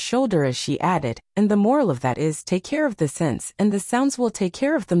Alice's shoulder as she added, "and the moral of that is, take care of the sense, and the sounds will take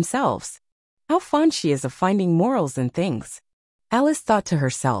care of themselves." How fond she is of finding morals in things. Alice thought to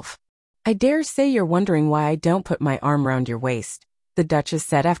herself. "I dare say you're wondering why I don't put my arm round your waist," the Duchess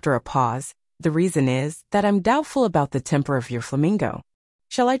said after a pause. "The reason is that I'm doubtful about the temper of your flamingo.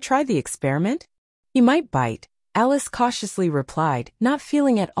 Shall I try the experiment?" "He might bite," Alice cautiously replied, not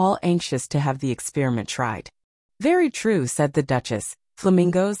feeling at all anxious to have the experiment tried. "Very true," said the Duchess.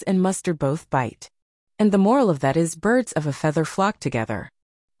 "Flamingos and mustard both bite. And the moral of that is, birds of a feather flock together."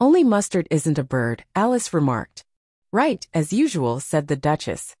 "Only mustard isn't a bird," Alice remarked. "Right, as usual," said the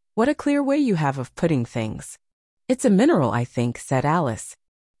Duchess. "What a clear way you have of putting things." "It's a mineral, I think," said Alice.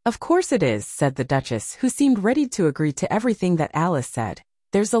 "Of course it is," said the Duchess, who seemed ready to agree to everything that Alice said.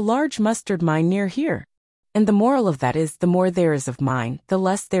 "There's a large mustard mine near here. And the moral of that is, the more there is of mine, the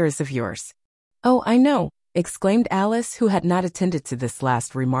less there is of yours." "Oh, I know," exclaimed Alice, who had not attended to this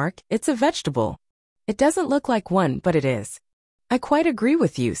last remark. "It's a vegetable. It doesn't look like one, but it is." "I quite agree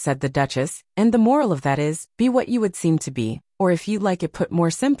with you," said the Duchess, "and the moral of that is, be what you would seem to be, or if you like it put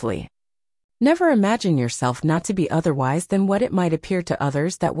more simply, never imagine yourself not to be otherwise than what it might appear to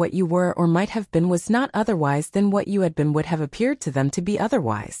others that what you were or might have been was not otherwise than what you had been would have appeared to them to be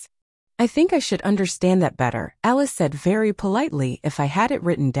otherwise." "I think I should understand that better," Alice said very politely, "if I had it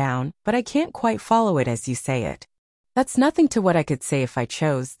written down, but I can't quite follow it as you say it." "That's nothing to what I could say if I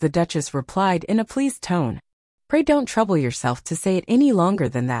chose," the Duchess replied in a pleased tone. "Pray don't trouble yourself to say it any longer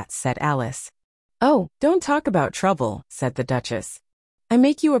than that," said Alice. "Oh, don't talk about trouble," said the Duchess. "I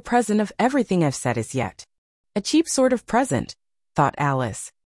make you a present of everything I've said as yet." "A cheap sort of present," thought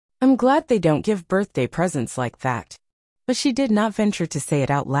Alice. "I'm glad they don't give birthday presents like that." But she did not venture to say it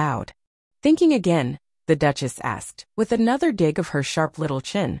out loud. "Thinking again?" the Duchess asked, with another dig of her sharp little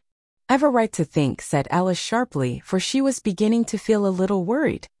chin. "I've a right to think," said Alice sharply, for she was beginning to feel a little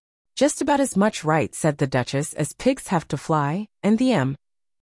worried. "Just about as much right," said the Duchess, "as pigs have to fly, and the M."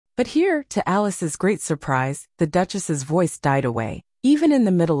 But here, to Alice's great surprise, the Duchess's voice died away, even in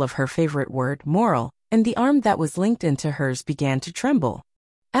the middle of her favorite word, moral, and the arm that was linked into hers began to tremble.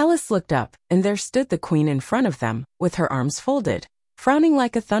 Alice looked up, and there stood the Queen in front of them, with her arms folded, frowning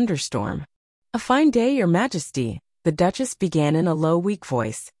like a thunderstorm. "A fine day, Your Majesty," the Duchess began in a low, weak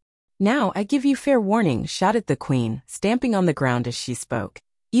voice. "Now I give you fair warning," shouted the Queen, stamping on the ground as she spoke.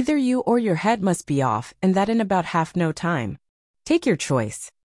 "Either you or your head must be off, and that in about half no time. Take your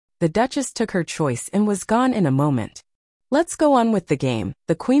choice." The Duchess took her choice and was gone in a moment. "Let's go on with the game,"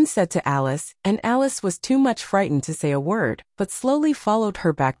 the Queen said to Alice, and Alice was too much frightened to say a word, but slowly followed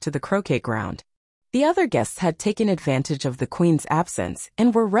her back to the croquet ground. The other guests had taken advantage of the Queen's absence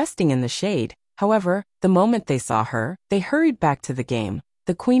and were resting in the shade. However, the moment they saw her, they hurried back to the game,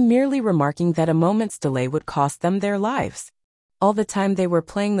 the Queen merely remarking that a moment's delay would cost them their lives. All the time they were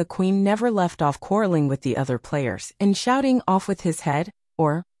playing, the Queen never left off quarreling with the other players and shouting, "Off with his head,"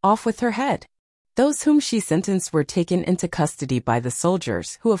 or "Off with her head." Those whom she sentenced were taken into custody by the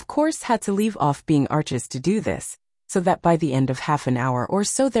soldiers, who of course had to leave off being arches to do this, so that by the end of half an hour or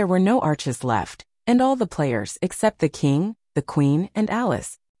so there were no arches left, and all the players, except the King, the Queen, and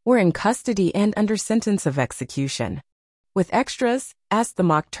Alice, were in custody and under sentence of execution. "With extras?" asked the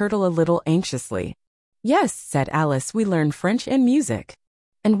Mock Turtle a little anxiously. "Yes," said Alice, "we learn French and music."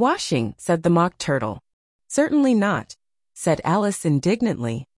 "And washing?" said the Mock Turtle. "Certainly not," said Alice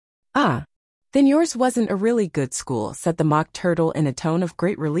indignantly. "Ah, then yours wasn't a really good school," said the Mock Turtle in a tone of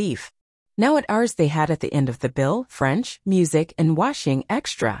great relief. Now at ours they had at the end of the bill, French, music, and washing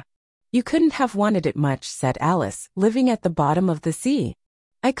extra. "You couldn't have wanted it much," said Alice, living at the bottom of the sea.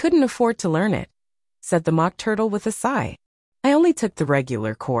 "I couldn't afford to learn it," said the Mock Turtle with a sigh. "I only took the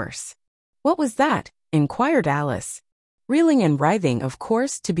regular course." "What was that?" inquired Alice. "Reeling and writhing, of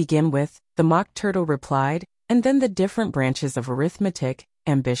course, to begin with," the Mock Turtle replied, "and then the different branches of arithmetic,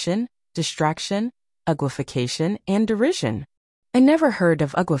 ambition, distraction, uglification, and derision." "I never heard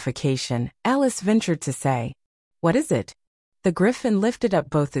of uglification," Alice ventured to say. "What is it?" The Griffin lifted up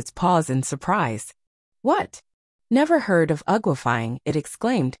both its paws in surprise. "What? Never heard of uglifying," it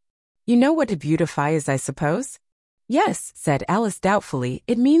exclaimed. "You know what to beautify is, I suppose?" Yes, said Alice doubtfully,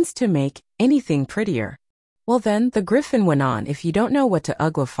 it means to make anything prettier. Well then, the Gryphon went on, if you don't know what to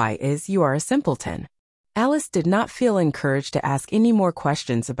uglify is, you are a simpleton. Alice did not feel encouraged to ask any more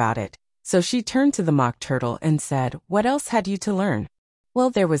questions about it, so she turned to the Mock Turtle and said, what else had you to learn? Well,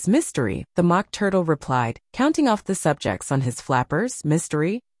 there was mystery, the Mock Turtle replied, counting off the subjects on his flappers,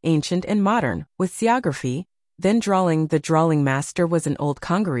 mystery, ancient and modern, with seography, then drawing. The drawing master was an old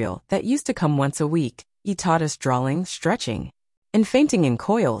congaree that used to come once a week. He taught us drawing, stretching, and fainting in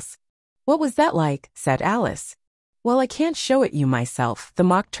coils. What was that like? Said Alice. Well, I can't show it you myself, the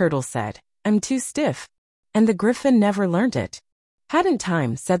Mock Turtle said. I'm too stiff. And the Gryphon never learned it. Hadn't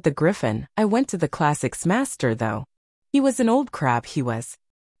time, said the Gryphon. I went to the classics master though. He was an old crab, he was.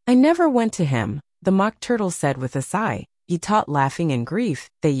 I never went to him, the Mock Turtle said with a sigh. He taught laughing and grief,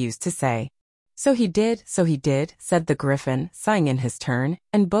 they used to say. So he did, said the Gryphon, sighing in his turn,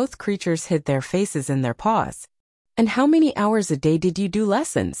 and both creatures hid their faces in their paws. And how many hours a day did you do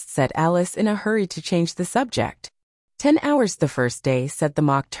lessons? Said Alice in a hurry to change the subject. 10 hours the first day, said the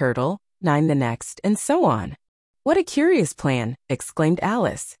Mock Turtle, 9 the next, and so on. What a curious plan, exclaimed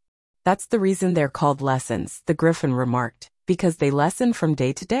Alice. That's the reason they're called lessons, the Gryphon remarked, because they lesson from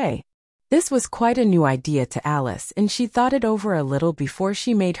day to day. This was quite a new idea to Alice, and she thought it over a little before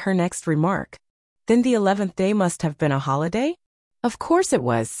she made her next remark. Then the 11th day must have been a holiday? Of course it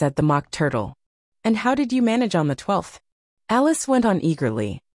was, said the Mock Turtle. And how did you manage on the 12th? Alice went on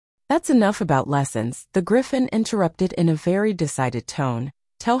eagerly. That's enough about lessons, the Gryphon interrupted in a very decided tone.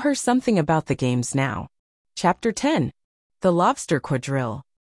 Tell her something about the games now. Chapter 10. The Lobster Quadrille.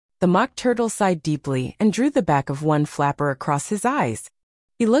 The Mock Turtle sighed deeply and drew the back of one flapper across his eyes.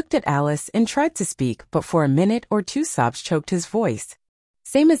 He looked at Alice and tried to speak, but for a minute or two sobs choked his voice.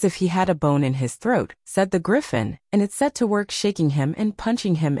 Same as if he had a bone in his throat, said the Gryphon, and it set to work shaking him and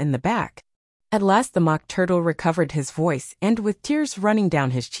punching him in the back. At last the Mock Turtle recovered his voice, and with tears running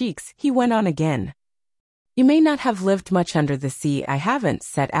down his cheeks, he went on again. You may not have lived much under the sea, I haven't,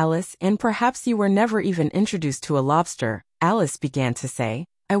 said Alice, and perhaps you were never even introduced to a lobster, Alice began to say.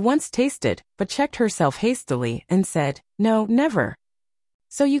 I once tasted, but checked herself hastily and said, no, never.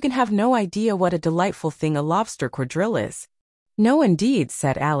 So you can have no idea what a delightful thing a lobster quadrille is. No indeed,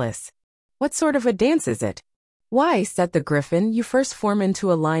 said Alice. What sort of a dance is it? Why, said the Gryphon, you first form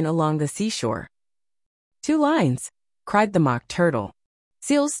into a line along the seashore. 2 lines, cried the Mock Turtle.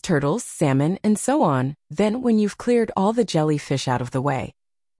 Seals, turtles, salmon, and so on. Then when you've cleared all the jellyfish out of the way.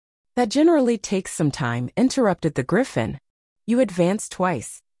 That generally takes some time, interrupted the Gryphon. You advance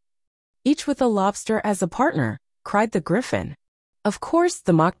twice. Each with a lobster as a partner, cried the Gryphon. Of course,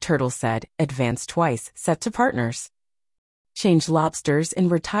 the Mock Turtle said, advance twice, set to partners. Change lobsters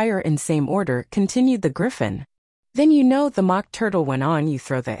and retire in same order, continued the Gryphon. Then you know, the Mock Turtle went on, you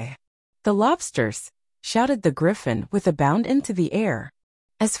throw the lobsters, shouted the Gryphon with a bound into the air.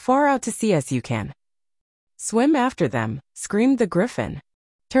 As far out to sea as you can. Swim after them, screamed the Gryphon.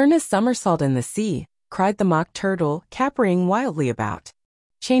 Turn a somersault in the sea, cried the Mock Turtle, capering wildly about.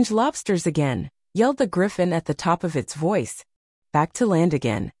 Change lobsters again, yelled the Gryphon at the top of its voice. Back to land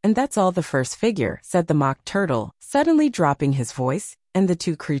again, and that's all the first figure, said the Mock Turtle, suddenly dropping his voice, and the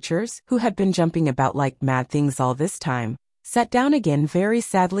 2 creatures, who had been jumping about like mad things all this time, sat down again very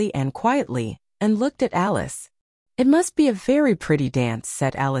sadly and quietly, and looked at Alice. It must be a very pretty dance,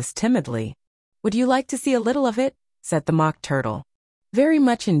 said Alice timidly. Would you like to see a little of it? Said the Mock Turtle. Very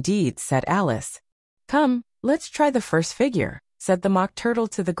much indeed, said Alice. Come, let's try the first figure, said the Mock Turtle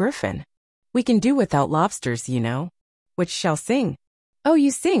to the Gryphon. We can do without lobsters, you know. Which shall sing? Oh,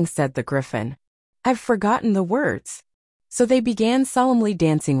 you sing, said the Gryphon. I've forgotten the words. So they began solemnly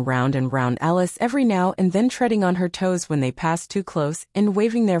dancing round and round Alice every now and then, treading on her toes when they passed too close and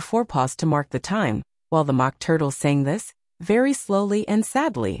waving their forepaws to mark the time, while the Mock Turtle sang this, very slowly and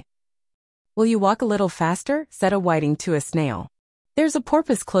sadly. Will you walk a little faster? Said a whiting to a snail. There's a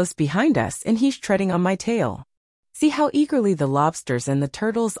porpoise close behind us, and he's treading on my tail. See how eagerly the lobsters and the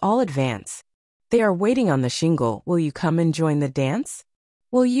turtles all advance. They are waiting on the shingle. Will you come and join the dance?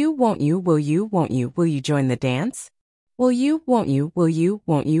 Will you, won't you, will you, won't you, will you join the dance? Will you, won't you, will you,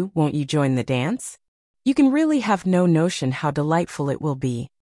 won't you join the dance? You can really have no notion how delightful it will be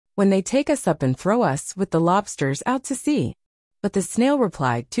when they take us up and throw us with the lobsters out to sea. But the snail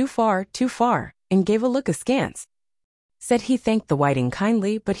replied, too far, and gave a look askance. Said he thanked the whiting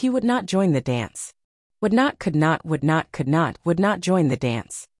kindly, but he would not join the dance. Would not, could not join the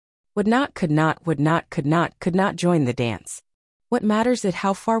dance. Would not, could not join the dance. What matters it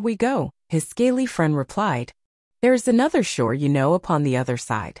how far we go? His scaly friend replied. There is another shore, you know, upon the other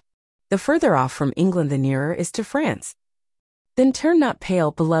side. The further off from England the nearer is to France. Then turn not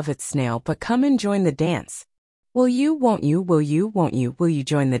pale, beloved snail, but come and join the dance. Will you, won't you, will you, won't you, will you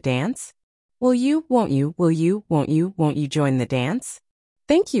join the dance? Will you, won't you, will you, won't you join the dance?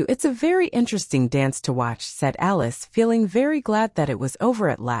 Thank you, it's a very interesting dance to watch, said Alice, feeling very glad that it was over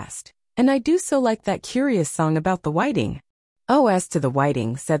at last. And I do so like that curious song about the whiting. Oh, as to the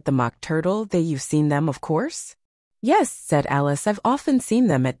whiting, said the Mock Turtle, you've seen them, of course? Yes, said Alice, I've often seen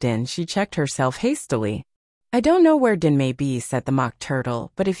them at Din. She checked herself hastily. I don't know where Din may be, said the Mock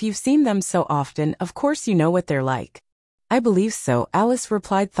Turtle, but if you've seen them so often, of course you know what they're like. I believe so, Alice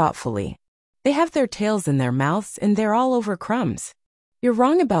replied thoughtfully. They have their tails in their mouths and they're all over crumbs. You're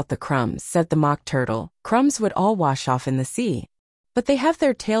wrong about the crumbs, said the Mock Turtle. Crumbs would all wash off in the sea. But they have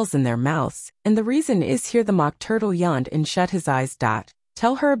their tails in their mouths, and the reason is here the Mock Turtle yawned and shut his eyes.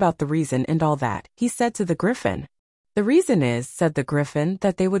 Tell her about the reason and all that, he said to the Griffin. The reason is, said the Griffin,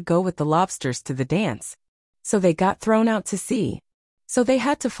 that they would go with the lobsters to the dance. So they got thrown out to sea. So they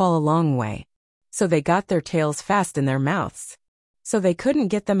had to fall a long way. So they got their tails fast in their mouths. So they couldn't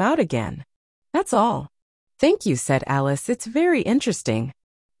get them out again. That's all. Thank you, said Alice, it's very interesting.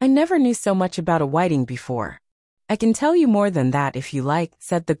 I never knew so much about a whiting before. I can tell you more than that if you like,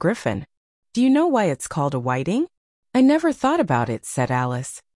 said the Griffin. Do you know why it's called a whiting? I never thought about it, said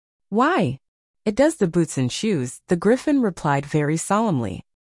Alice. Why? It does the boots and shoes, the Griffin replied very solemnly.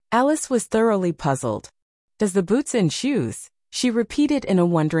 Alice was thoroughly puzzled. Does the boots and shoes? She repeated in a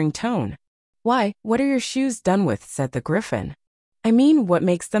wondering tone. Why, what are your shoes done with, said the Griffin. I mean, what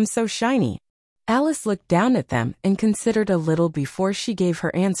makes them so shiny? Alice looked down at them and considered a little before she gave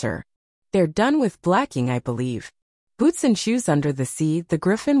her answer. They're done with blacking, I believe. Boots and shoes under the sea, the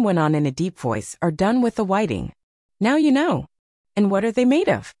Griffin went on in a deep voice, are done with a whiting. Now you know. And what are they made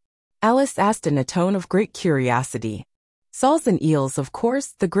of? Alice asked in a tone of great curiosity. Soles and eels, of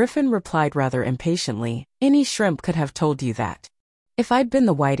course, the Griffin replied rather impatiently. Any shrimp could have told you that. If I'd been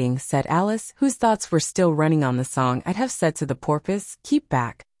the whiting, said Alice, whose thoughts were still running on the song, I'd have said to the porpoise, keep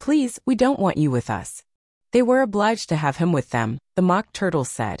back, please, we don't want you with us. They were obliged to have him with them, the Mock Turtle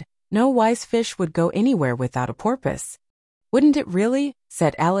said. No wise fish would go anywhere without a porpoise. Wouldn't it really?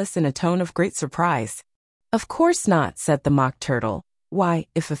 Said Alice in a tone of great surprise. Of course not, said the Mock Turtle. Why,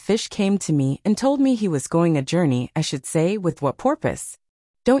 if a fish came to me and told me he was going a journey, I should say, with what purpose?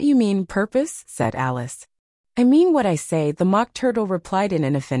 Don't you mean purpose? Said Alice. I mean what I say, the Mock Turtle replied in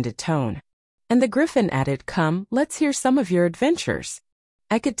an offended tone. And the Griffin added, come, let's hear some of your adventures.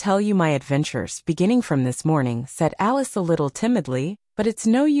 I could tell you my adventures, beginning from this morning, said Alice a little timidly, but it's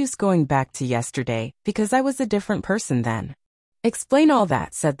no use going back to yesterday, because I was a different person then. Explain all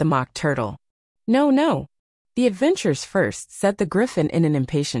that, said the Mock Turtle. No. The adventures first, said the Griffin in an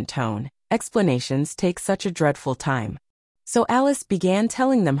impatient tone. Explanations take such a dreadful time. So Alice began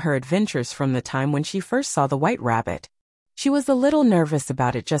telling them her adventures from the time when she first saw the White Rabbit. She was a little nervous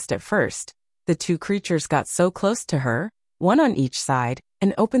about it just at first. The two creatures got so close to her, one on each side,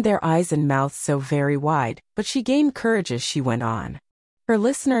 and opened their eyes and mouths so very wide, but she gained courage as she went on. Her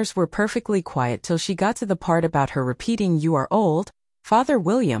listeners were perfectly quiet till she got to the part about her repeating you are old, Father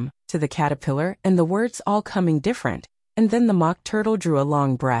William, to the caterpillar, and the words all coming different, and then the Mock Turtle drew a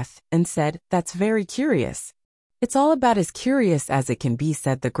long breath and said, that's very curious. It's all about as curious as it can be,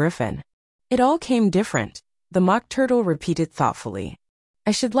 said the Griffin. It all came different, the Mock Turtle repeated thoughtfully.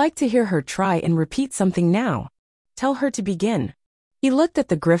 I should like to hear her try and repeat something now. Tell her to begin. He looked at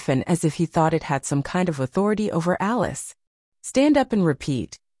the Griffin as if he thought it had some kind of authority over Alice. Stand up and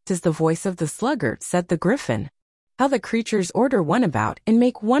repeat. 'Tis the voice of the sluggard, said the Griffin. How the creatures order one about and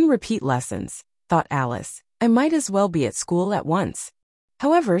make one repeat lessons, thought Alice. I might as well be at school at once.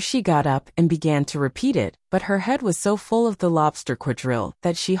 However, she got up and began to repeat it, but her head was so full of the lobster quadrille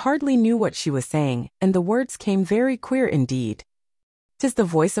that she hardly knew what she was saying, and the words came very queer indeed. 'Tis the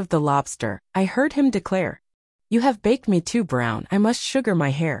voice of the lobster, I heard him declare. You have baked me too brown, I must sugar my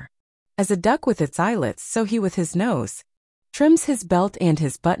hair. As a duck with its eyelets, so he with his nose trims his belt and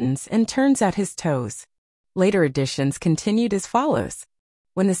his buttons and turns out his toes. Later editions continued as follows.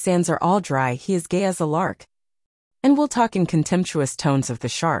 When the sands are all dry, he is gay as a lark, and will talk in contemptuous tones of the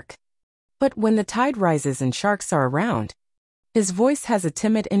shark. But when the tide rises and sharks are around, his voice has a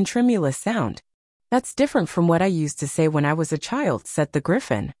timid and tremulous sound. That's different from what I used to say when I was a child, said the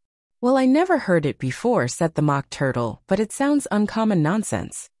Griffin. Well, I never heard it before, said the Mock Turtle, but it sounds uncommon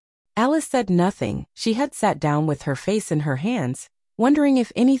nonsense. Alice said nothing. She had sat down with her face in her hands, wondering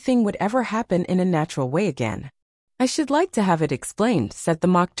if anything would ever happen in a natural way again. I should like to have it explained, said the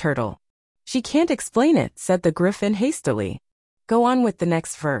Mock Turtle. She can't explain it, said the Griffin hastily. Go on with the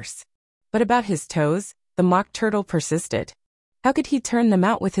next verse. But about his toes, the Mock Turtle persisted. How could he turn them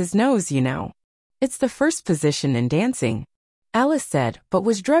out with his nose, you know? It's the first position in dancing. Alice said, but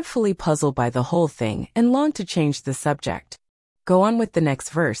was dreadfully puzzled by the whole thing and longed to change the subject. Go on with the next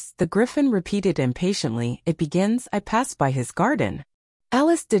verse, the Gryphon repeated impatiently. It begins, I passed by his garden.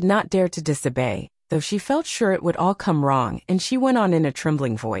 Alice did not dare to disobey, though she felt sure it would all come wrong, and she went on in a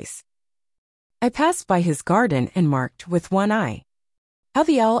trembling voice. I passed by his garden and marked, with one eye, how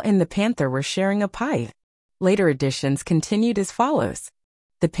the owl and the panther were sharing a pie. Later editions continued as follows.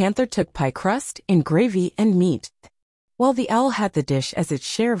 The panther took pie crust and gravy and meat, while the owl had the dish as its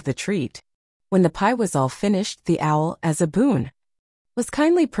share of the treat. When the pie was all finished, the owl, as a boon, was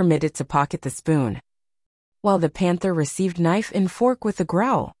kindly permitted to pocket the spoon, while the panther received knife and fork with a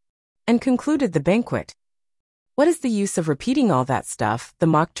growl, and concluded the banquet. What is the use of repeating all that stuff? The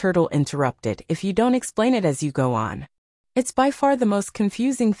Mock Turtle interrupted, if you don't explain it as you go on. It's by far the most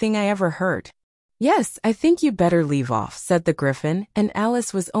confusing thing I ever heard. Yes, I think you'd better leave off, said the Gryphon, and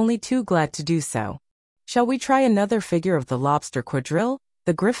Alice was only too glad to do so. Shall we try another figure of the lobster quadrille?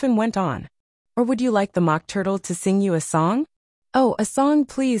 The Gryphon went on. Or would you like the Mock Turtle to sing you a song? Oh, a song,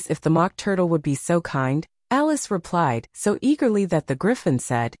 please, if the Mock Turtle would be so kind, Alice replied, so eagerly that the Gryphon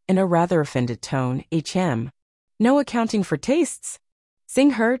said, in a rather offended tone, H.M. No accounting for tastes.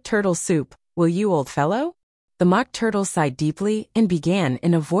 Sing her turtle soup, will you, old fellow? The Mock Turtle sighed deeply and began,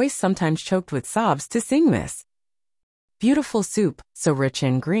 in a voice sometimes choked with sobs, to sing this. Beautiful soup, so rich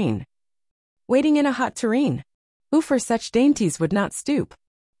and green, waiting in a hot tureen. Who for such dainties would not stoop?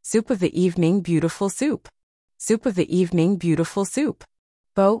 Soup of the evening, beautiful soup. Soup of the evening, beautiful soup.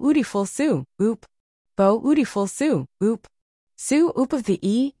 Beautiful soup, oop. Beautiful soup, oop. Soup of the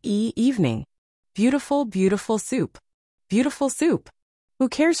evening. Beautiful, beautiful soup. Beautiful soup. Who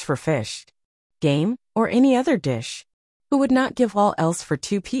cares for fish, game, or any other dish? Who would not give all else for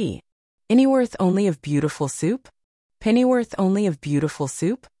 2p? Anyworth only of beautiful soup? Pennyworth only of beautiful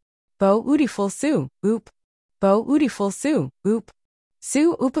soup? Beautiful soup, oop. Beautiful soup, oop.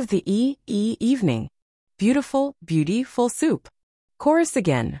 Soup of the evening. Beautiful, beautiful soup. Chorus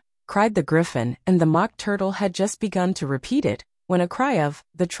again, cried the Gryphon, and the Mock Turtle had just begun to repeat it, when a cry of,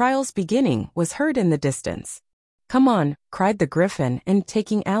 the trial's beginning, was heard in the distance. Come on, cried the Gryphon, and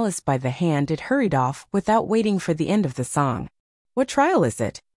taking Alice by the hand it hurried off without waiting for the end of the song. What trial is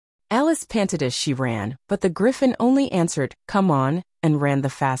it? Alice panted as she ran, but the Gryphon only answered, come on, and ran the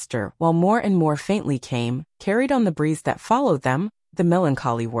faster, while more and more faintly came, carried on the breeze that followed them, the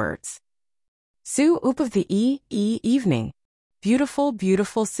melancholy words. Soup of the evening. Beautiful,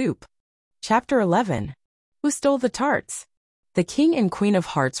 beautiful soup. Chapter 11. Who stole the tarts? The King and Queen of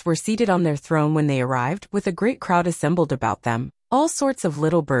Hearts were seated on their throne when they arrived, with a great crowd assembled about them, all sorts of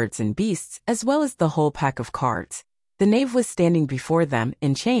little birds and beasts, as well as the whole pack of cards. The knave was standing before them,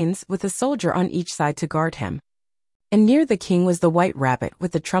 in chains, with a soldier on each side to guard him. And near the king was the White Rabbit,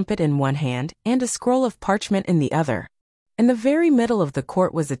 with a trumpet in one hand, and a scroll of parchment in the other. In the very middle of the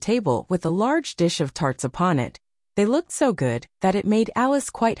court was a table, with a large dish of tarts upon it. They looked so good, that it made Alice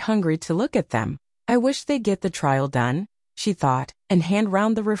quite hungry to look at them. I wish they'd get the trial done, she thought, and hand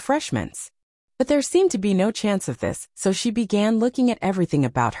round the refreshments. But there seemed to be no chance of this, so she began looking at everything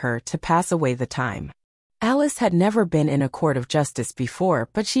about her to pass away the time. Alice had never been in a court of justice before,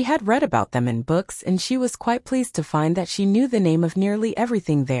 but she had read about them in books, and she was quite pleased to find that she knew the name of nearly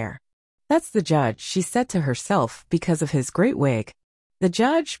everything there. That's the judge, she said to herself, because of his great wig. The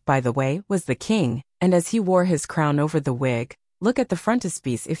judge, by the way, was the king, and as he wore his crown over the wig, look at the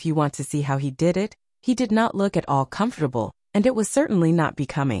frontispiece if you want to see how he did it, he did not look at all comfortable, and it was certainly not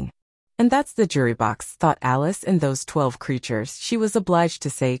becoming. And that's the jury box, thought Alice, and those 12 creatures. She was obliged to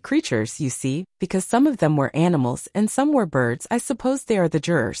say creatures, you see, because some of them were animals and some were birds. I suppose they are the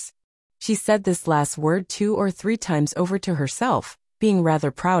jurors. She said this last word 2 or 3 times over to herself, being rather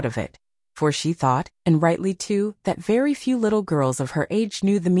proud of it. For she thought, and rightly too, that very few little girls of her age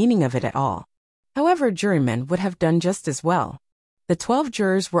knew the meaning of it at all. However, jurymen would have done just as well. The 12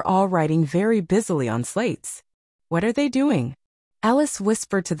 jurors were all writing very busily on slates. What are they doing? Alice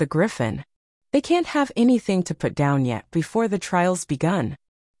whispered to the Gryphon. They can't have anything to put down yet before the trial's begun.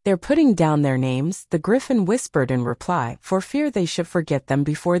 They're putting down their names, the Gryphon whispered in reply, for fear they should forget them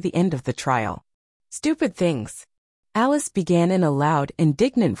before the end of the trial. Stupid things. Alice began in a loud,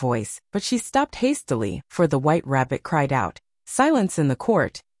 indignant voice, but she stopped hastily, for the White Rabbit cried out, silence in the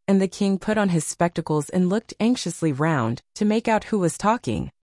court, and the king put on his spectacles and looked anxiously round, to make out who was talking.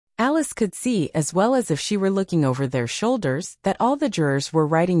 Alice could see, as well as if she were looking over their shoulders, that all the jurors were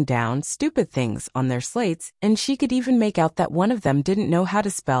writing down stupid things on their slates, and she could even make out that one of them didn't know how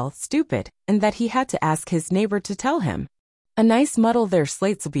to spell stupid, and that he had to ask his neighbor to tell him. A nice muddle their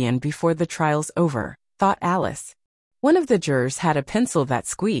slates'll be in before the trial's over, thought Alice. One of the jurors had a pencil that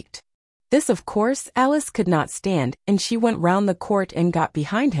squeaked. This, of course, Alice could not stand, and she went round the court and got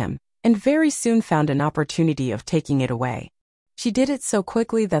behind him, and very soon found an opportunity of taking it away. She did it so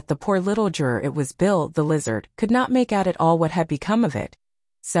quickly that the poor little juror, it was Bill, the lizard, could not make out at all what had become of it.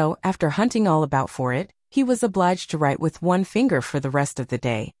 So, after hunting all about for it, he was obliged to write with one finger for the rest of the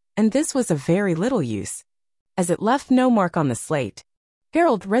day, and this was of very little use, as it left no mark on the slate.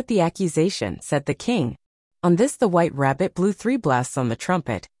 "Harold, read the accusation," said the king. On this the White Rabbit blew 3 blasts on the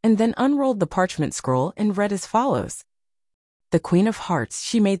trumpet, and then unrolled the parchment scroll and read as follows. "The Queen of Hearts,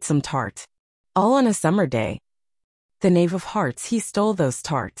 she made some tart, all on a summer day. The Knave of Hearts, he stole those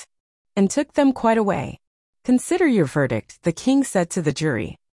tart, and took them quite away. Consider your verdict," the king said to the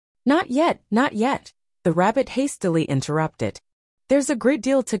jury. "Not yet, not yet," the rabbit hastily interrupted. "There's a great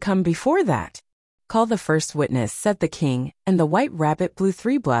deal to come before that." "Call the first witness," said the king, and the White Rabbit blew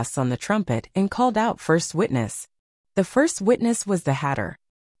 3 blasts on the trumpet and called out, "First witness." The first witness was the Hatter.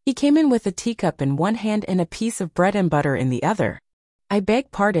 He came in with a teacup in one hand and a piece of bread and butter in the other. "I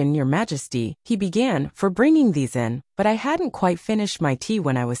beg pardon, your majesty," he began, "for bringing these in, but I hadn't quite finished my tea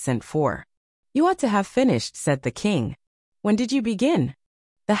when I was sent for." "You ought to have finished," said the king. "When did you begin?"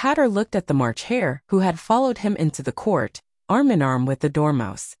 The Hatter looked at the March Hare, who had followed him into the court, arm in arm with the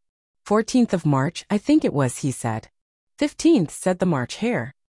Dormouse. 14th of March, I think it was, he said. 15th, said the March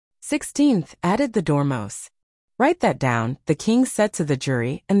Hare. 16th, added the Dormouse. "Write that down," the king said to the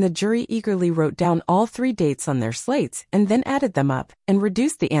jury, and the jury eagerly wrote down all 3 dates on their slates and then added them up and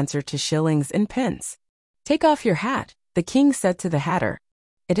reduced the answer to shillings and pence. "Take off your hat," the king said to the Hatter.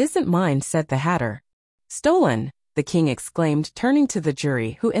 "It isn't mine," said the Hatter. "Stolen," the king exclaimed, turning to the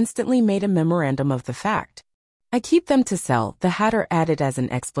jury, who instantly made a memorandum of the fact. "I keep them to sell," the Hatter added as an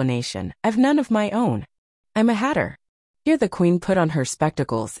explanation. "I've none of my own. I'm a Hatter." Here the queen put on her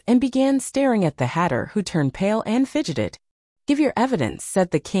spectacles and began staring at the Hatter, who turned pale and fidgeted. "Give your evidence,"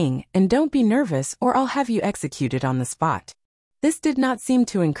 said the king, "and don't be nervous or I'll have you executed on the spot." This did not seem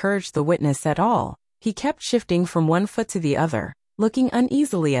to encourage the witness at all. He kept shifting from one foot to the other, looking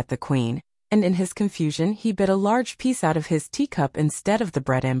uneasily at the queen, and in his confusion he bit a large piece out of his teacup instead of the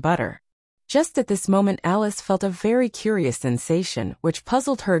bread and butter. Just at this moment Alice felt a very curious sensation, which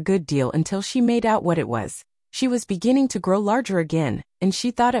puzzled her a good deal until she made out what it was. She was beginning to grow larger again, and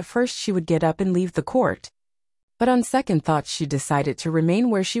she thought at first she would get up and leave the court. But on second thoughts she decided to remain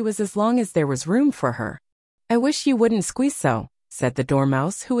where she was as long as there was room for her. "I wish you wouldn't squeeze so," said the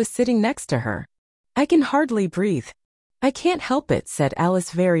Dormouse, who was sitting next to her. "I can hardly breathe." "I can't help it," said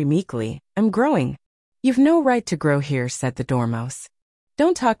Alice very meekly. "I'm growing." "You've no right to grow here," said the Dormouse.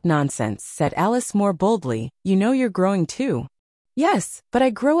 "Don't talk nonsense," said Alice more boldly. "You know you're growing too." "Yes, but I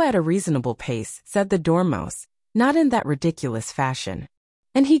grow at a reasonable pace," said the Dormouse, "not in that ridiculous fashion."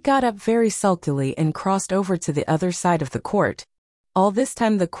 And he got up very sulkily and crossed over to the other side of the court. All this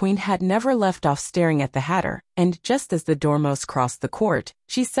time the queen had never left off staring at the Hatter, and just as the Dormouse crossed the court,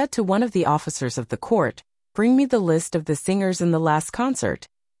 she said to one of the officers of the court, "Bring me the list of the singers in the last concert,"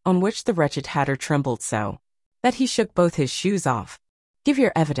 on which the wretched Hatter trembled so that he shook both his shoes off. "Give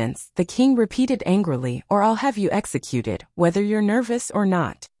your evidence," the king repeated angrily, "or I'll have you executed, whether you're nervous or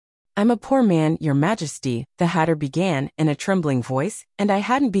not." "I'm a poor man, your majesty," the Hatter began in a trembling voice, "and I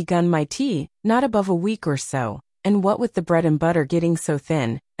hadn't begun my tea, not above a week or so, and what with the bread and butter getting so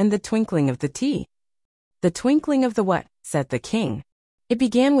thin, and the twinkling of the tea." "The twinkling of the what?" said the king. "It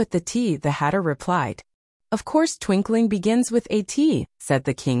began with the tea," the Hatter replied. "Of course twinkling begins with a T," said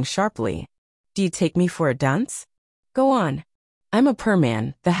the king sharply. "Do you take me for a dunce? Go on." "I'm a poor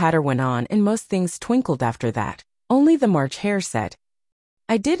man," the Hatter went on, and most things twinkled after that. Only the March Hare said,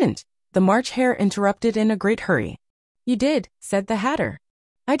 "I didn't," the March Hare interrupted in a great hurry. "You did," said the Hatter.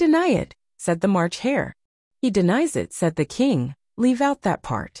 "I deny it," said the March Hare. "He denies it," said the king. "Leave out that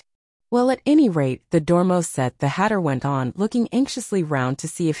part." "Well, at any rate," the Dormouse said, the Hatter went on, looking anxiously round to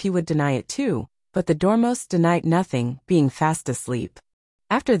see if he would deny it too, but the Dormouse denied nothing, being fast asleep.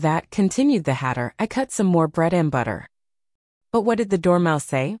 "After that," continued the Hatter, "I cut some more bread and butter." "But what did the Dormouse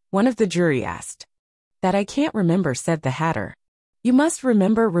say?" one of the jury asked. "That I can't remember," said the Hatter. "You must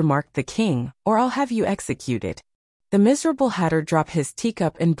remember," remarked the king, "or I'll have you executed." The miserable Hatter dropped his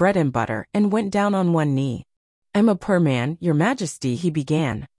teacup and bread and butter and went down on one knee. "I'm a poor man, your majesty," he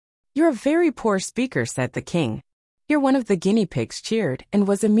began. "You're a very poor speaker," said the king. Here one of the guinea pigs cheered and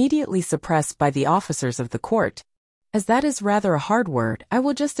was immediately suppressed by the officers of the court. "As that is rather a hard word, I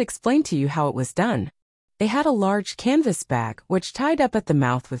will just explain to you how it was done." They had a large canvas bag, which tied up at the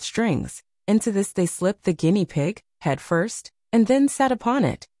mouth with strings. Into this they slipped the guinea pig, head first, and then sat upon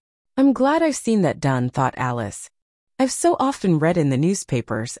it. "I'm glad I've seen that done," thought Alice. I've so often read in the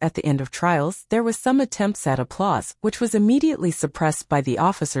newspapers at the end of trials there was some attempts at applause which was immediately suppressed by the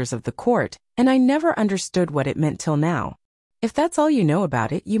officers of the court, and I never understood what it meant till now. If that's all you know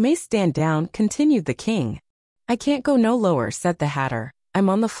about it, you may stand down, continued the king. I can't go no lower, said the hatter. I'm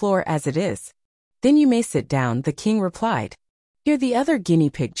on the floor as it is. Then you may sit down, the king replied. Here the other guinea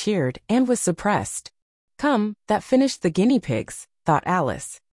pig cheered and was suppressed. Come, that finished the guinea pigs, thought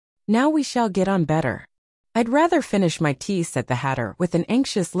Alice. Now we shall get on better. I'd rather finish my tea, said the hatter with an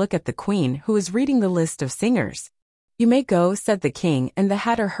anxious look at the queen who was reading the list of singers. You may go, said the king, and the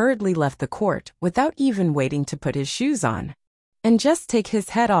hatter hurriedly left the court without even waiting to put his shoes on. And just take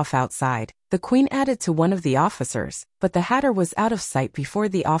his head off outside, the queen added to one of the officers, but the hatter was out of sight before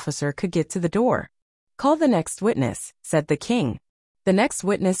the officer could get to the door. Call the next witness, said the king. The next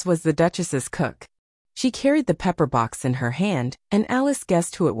witness was the duchess's cook. She carried the pepper box in her hand, and Alice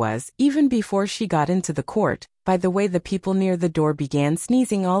guessed who it was even before she got into the court, by the way the people near the door began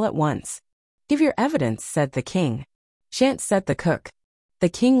sneezing all at once. Give your evidence, said the king. Shan't, said the cook. The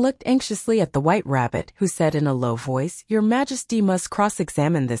king looked anxiously at the white rabbit, who said in a low voice, Your Majesty must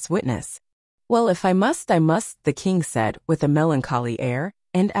cross-examine this witness. Well, if I must, I must, the king said, with a melancholy air,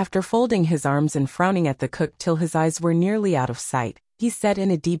 and after folding his arms and frowning at the cook till his eyes were nearly out of sight, he said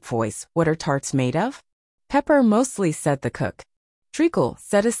in a deep voice, What are tarts made of? Pepper mostly, said the cook. Treacle,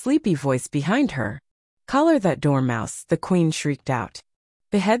 said a sleepy voice behind her. Collar that dormouse, the queen shrieked out.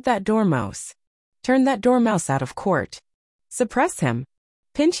 Behead that dormouse. Turn that dormouse out of court. Suppress him.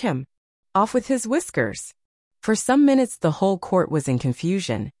 Pinch him. Off with his whiskers. For some minutes the whole court was in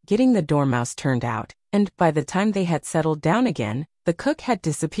confusion, getting the dormouse turned out, and by the time they had settled down again, the cook had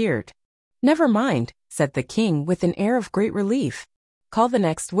disappeared. Never mind, said the king with an air of great relief. Call the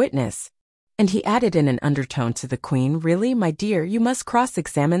next witness. And he added in an undertone to the queen, Really, my dear, you must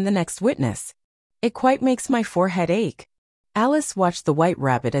cross-examine the next witness. It quite makes my forehead ache. Alice watched the white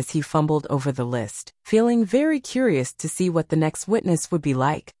rabbit as he fumbled over the list, feeling very curious to see what the next witness would be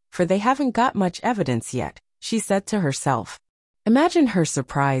like, for they haven't got much evidence yet, she said to herself. Imagine her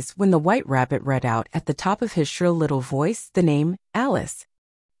surprise when the white rabbit read out at the top of his shrill little voice the name, Alice.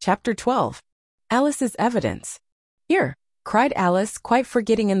 Chapter 12. Alice's Evidence. Here, cried Alice, quite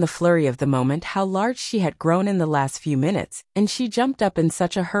forgetting in the flurry of the moment how large she had grown in the last few minutes, and she jumped up in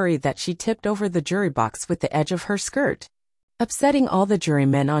such a hurry that she tipped over the jury box with the edge of her skirt, upsetting all the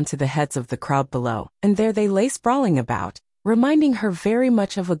jurymen onto the heads of the crowd below, and there they lay sprawling about, reminding her very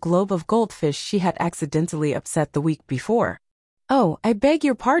much of a globe of goldfish she had accidentally upset the week before. Oh, I beg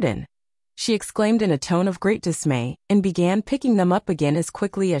your pardon, she exclaimed in a tone of great dismay, and began picking them up again as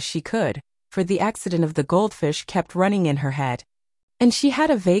quickly as she could, for the accident of the goldfish kept running in her head, and she had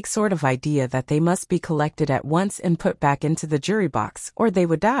a vague sort of idea that they must be collected at once and put back into the jury box, or they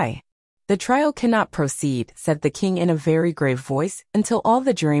would die. The trial cannot proceed, said the king in a very grave voice, until all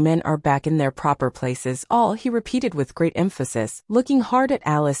the jurymen are back in their proper places. All, he repeated with great emphasis, looking hard at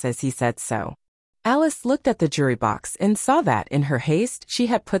Alice as he said so. Alice looked at the jury box and saw that, in her haste, she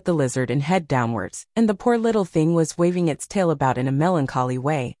had put the lizard in head downwards, and the poor little thing was waving its tail about in a melancholy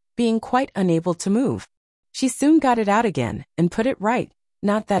way, being quite unable to move. She soon got it out again, and put it right.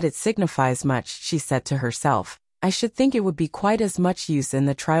 Not that it signifies much, she said to herself. I should think it would be quite as much use in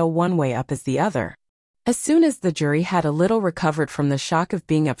the trial one way up as the other. As soon as the jury had a little recovered from the shock of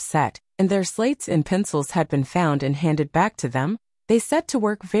being upset, and their slates and pencils had been found and handed back to them, they set to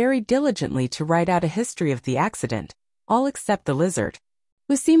work very diligently to write out a history of the accident, all except the lizard,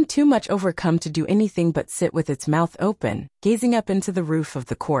 who seemed too much overcome to do anything but sit with its mouth open, gazing up into the roof of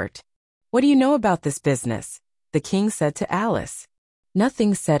the court. What do you know about this business? The king said to Alice.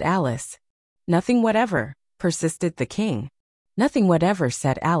 Nothing, said Alice. Nothing whatever, persisted the king. Nothing whatever,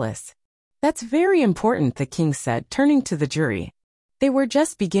 said Alice. That's very important, the king said, turning to the jury. They were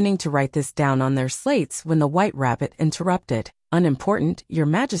just beginning to write this down on their slates when the white rabbit interrupted. Unimportant, your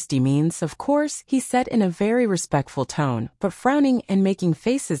majesty means, of course, he said in a very respectful tone, but frowning and making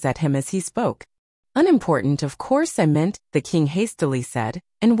faces at him as he spoke. Unimportant, of course I meant, the king hastily said,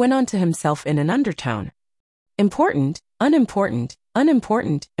 and went on to himself in an undertone. Important, unimportant,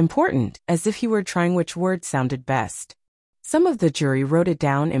 unimportant, important, as if he were trying which word sounded best. Some of the jury wrote it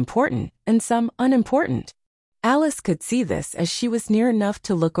down important, and some unimportant. Alice could see this as she was near enough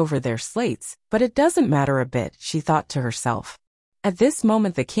to look over their slates, but it doesn't matter a bit, she thought to herself. At this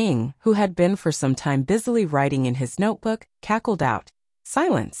moment the king, who had been for some time busily writing in his notebook, cackled out,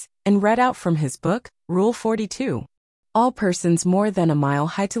 "Silence," and read out from his book, Rule 42. All persons more than a mile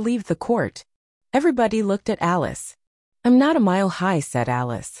high to leave the court. Everybody looked at Alice. I'm not a mile high, said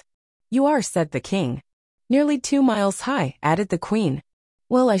Alice. You are, said the king. Nearly 2 miles high, added the queen.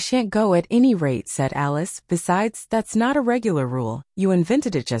 Well, I shan't go at any rate, said Alice. Besides, that's not a regular rule. You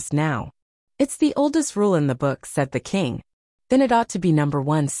invented it just now. It's the oldest rule in the book, said the king. Then it ought to be number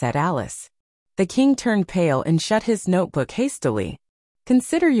 1, said Alice. The king turned pale and shut his notebook hastily.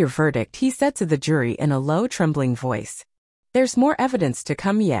 Consider your verdict, he said to the jury in a low, trembling voice. There's more evidence to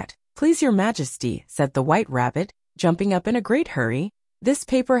come yet. Please your majesty, said the White Rabbit, jumping up in a great hurry. This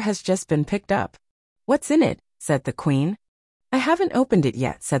paper has just been picked up. What's in it? Said the queen. I haven't opened it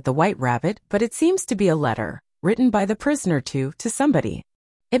yet, said the White Rabbit, but it seems to be a letter, written by the prisoner to somebody.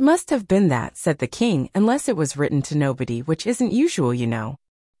 It must have been that, said the king, unless it was written to nobody, which isn't usual, you know.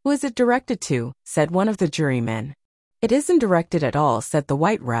 Who is it directed to? Said one of the jurymen. It isn't directed at all, said the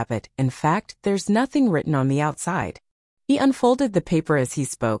White Rabbit. In fact, there's nothing written on the outside. He unfolded the paper as he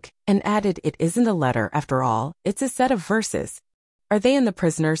spoke, and added, it isn't a letter, after all, it's a set of verses. Are they in the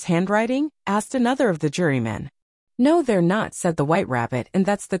prisoner's handwriting? Asked another of the jurymen. No, they're not, said the White Rabbit, and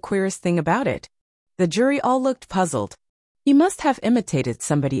that's the queerest thing about it. The jury all looked puzzled. He must have imitated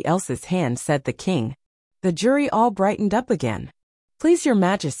somebody else's hand, said the king. The jury all brightened up again. Please your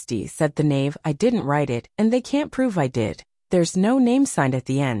majesty, said the knave, I didn't write it, and they can't prove I did. There's no name signed at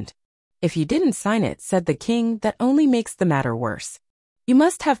the end. If you didn't sign it, said the king, that only makes the matter worse. You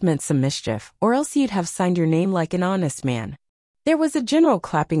must have meant some mischief, or else you'd have signed your name like an honest man. There was a general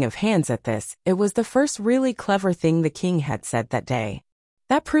clapping of hands at this. It was the first really clever thing the king had said that day.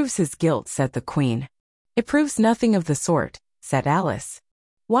 That proves his guilt, said the queen. It proves nothing of the sort, said Alice.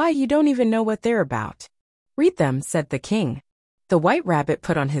 Why, you don't even know what they're about. Read them, said the king. The White Rabbit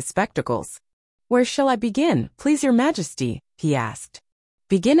put on his spectacles. Where shall I begin, please your majesty? He asked.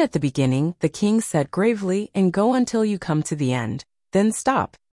 Begin at the beginning, the king said gravely, and go until you come to the end. Then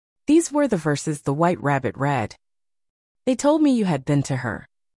stop. These were the verses the White Rabbit read. They told me you had been to her,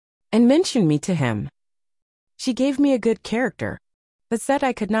 and mentioned me to him. She gave me a good character, but said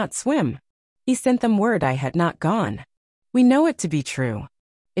I could not swim. He sent them word I had not gone. We know it to be true.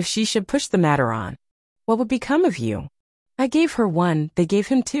 If she should push the matter on, what would become of you? I gave her 1, they gave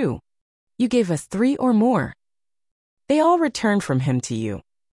him 2. You gave us 3 or more. They all returned from him to you,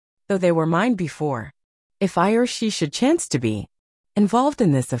 though they were mine before. If I or she should chance to be involved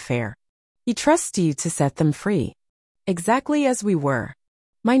in this affair, he trusts to you to set them free. Exactly as we were.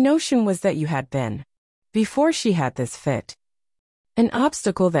 My notion was that you had been, before she had this fit, an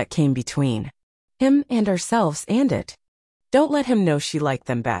obstacle that came between him and ourselves and it. Don't let him know she liked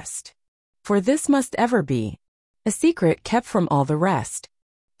them best. For this must ever be a secret kept from all the rest.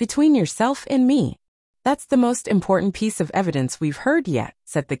 Between yourself and me. That's the most important piece of evidence we've heard yet,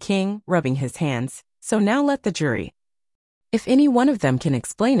 said the king, rubbing his hands. So now let the jury. If any one of them can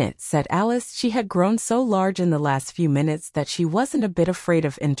explain it, said Alice. She had grown so large in the last few minutes that she wasn't a bit afraid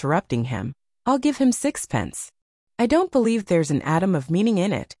of interrupting him. I'll give him 6 pence. I don't believe there's an atom of meaning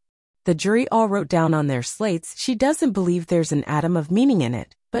in it. The jury all wrote down on their slates, she doesn't believe there's an atom of meaning in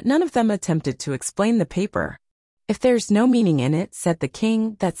it, but none of them attempted to explain the paper. If there's no meaning in it, said the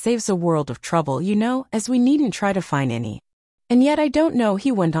king, that saves a world of trouble, you know, as we needn't try to find any. And yet I don't know, he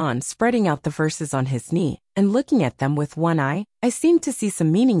went on, spreading out the verses on his knee, and looking at them with one eye. I seem to see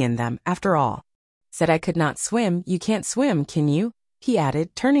some meaning in them, after all. Said I could not swim, you can't swim, can you? He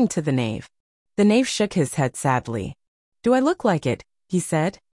added, turning to the knave. The knave shook his head sadly. Do I look like it? He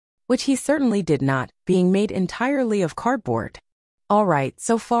said. Which he certainly did not, being made entirely of cardboard. All right,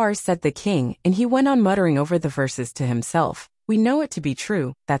 so far, said the king, and he went on muttering over the verses to himself. We know it to be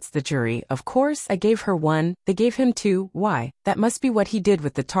true, that's the jury. Of course, I gave her 1, they gave him 2, why, that must be what he did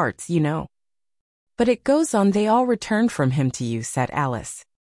with the tarts, you know. But it goes on, they all returned from him to you, said Alice.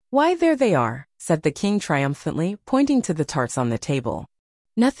 Why, there they are, said the king triumphantly, pointing to the tarts on the table.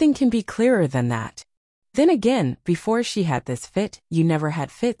 Nothing can be clearer than that. Then again, before she had this fit, you never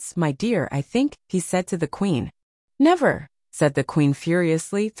had fits, my dear, I think, he said to the queen. Never, said the queen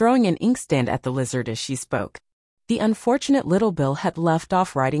furiously, throwing an inkstand at the lizard as she spoke. The unfortunate little Bill had left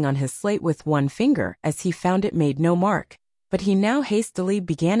off writing on his slate with 1 finger, as he found it made no mark, but he now hastily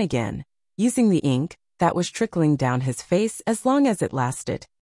began again, using the ink that was trickling down his face as long as it lasted.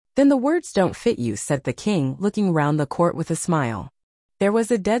 Then the words don't fit you, said the king, looking round the court with a smile. There was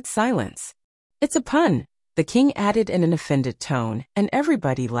a dead silence. It's a pun, the king added in an offended tone, and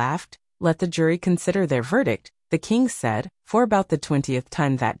everybody laughed. Let the jury consider their verdict, the king said, for about the 20th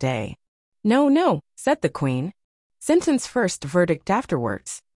time that day. No, no, said the queen. Sentence first, verdict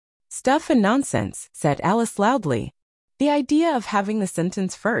afterwards. Stuff and nonsense, said Alice loudly. The idea of having the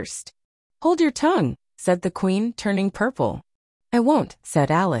sentence first. Hold your tongue, said the queen, turning purple. I won't,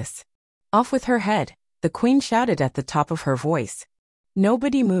 said Alice. Off with her head, the queen shouted at the top of her voice.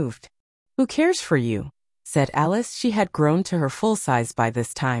 Nobody moved. Who cares for you? said Alice. She had grown to her full size by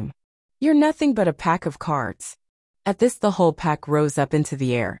this time. "You're nothing but a pack of cards." At this the whole pack rose up into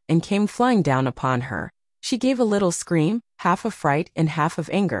the air and came flying down upon her. She gave a little scream, half of fright and half of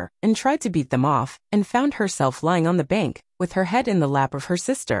anger, and tried to beat them off, and found herself lying on the bank, with her head in the lap of her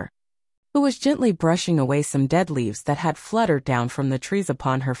sister, who was gently brushing away some dead leaves that had fluttered down from the trees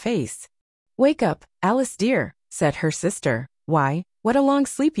upon her face. "Wake up, Alice dear," said her sister. "Why, what a long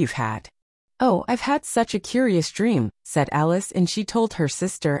sleep you've had." "Oh, I've had such a curious dream," said Alice, and she told her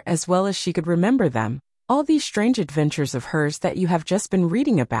sister, as well as she could remember them, all these strange adventures of hers that you have just been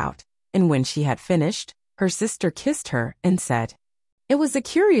reading about. And when she had finished, her sister kissed her and said, "It was a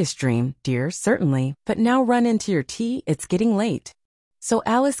curious dream, dear, certainly, but now run into your tea, it's getting late." So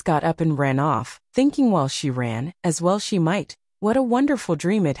Alice got up and ran off, thinking while she ran, as well she might, what a wonderful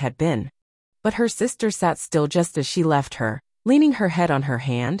dream it had been. But her sister sat still just as she left her, leaning her head on her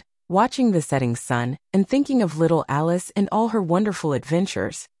hand, watching the setting sun, and thinking of little Alice and all her wonderful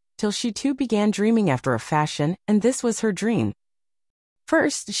adventures, till she too began dreaming after a fashion, and this was her dream.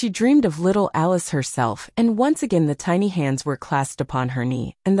 First, she dreamed of little Alice herself, and once again the tiny hands were clasped upon her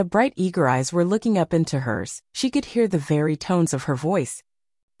knee, and the bright eager eyes were looking up into hers. She could hear the very tones of her voice,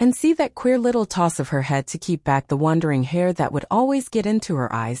 and see that queer little toss of her head to keep back the wandering hair that would always get into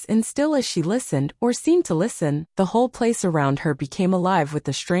her eyes, and still as she listened, or seemed to listen, the whole place around her became alive with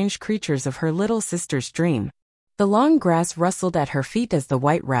the strange creatures of her little sister's dream. The long grass rustled at her feet as the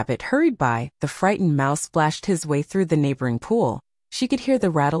white rabbit hurried by, the frightened mouse splashed his way through the neighboring pool. She could hear the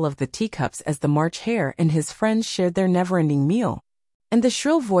rattle of the teacups as the March Hare and his friends shared their never-ending meal, and the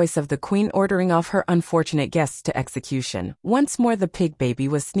shrill voice of the Queen ordering off her unfortunate guests to execution. Once more the pig baby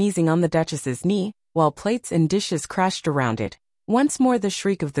was sneezing on the Duchess's knee, while plates and dishes crashed around it. Once more the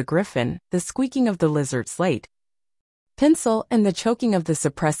shriek of the griffin, the squeaking of the lizard slate pencil, and the choking of the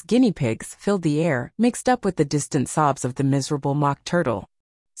suppressed guinea pigs filled the air, mixed up with the distant sobs of the miserable mock turtle.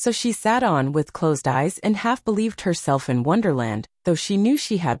 So she sat on with closed eyes and half believed herself in Wonderland, though she knew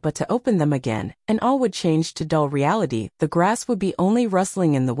she had but to open them again, and all would change to dull reality. The grass would be only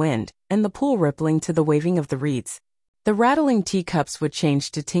rustling in the wind, and the pool rippling to the waving of the reeds. The rattling teacups would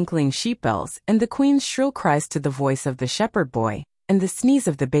change to tinkling sheep bells, and the Queen's shrill cries to the voice of the shepherd boy, and the sneeze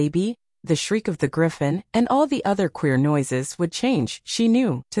of the baby, the shriek of the griffin, and all the other queer noises would change, she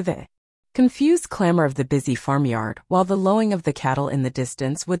knew, to the confused clamor of the busy farmyard, while the lowing of the cattle in the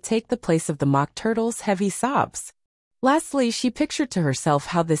distance would take the place of the mock turtle's heavy sobs. Lastly, she pictured to herself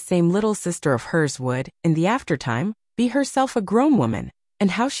how this same little sister of hers would, in the aftertime, be herself a grown woman,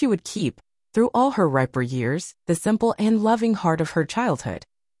 and how she would keep, through all her riper years, the simple and loving heart of her childhood,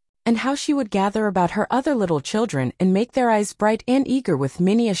 and how she would gather about her other little children and make their eyes bright and eager with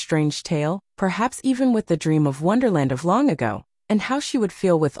many a strange tale, perhaps even with the dream of Wonderland of long ago, and how she would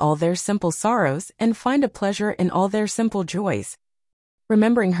feel with all their simple sorrows and find a pleasure in all their simple joys,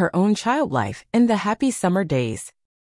 remembering her own child life and the happy summer days.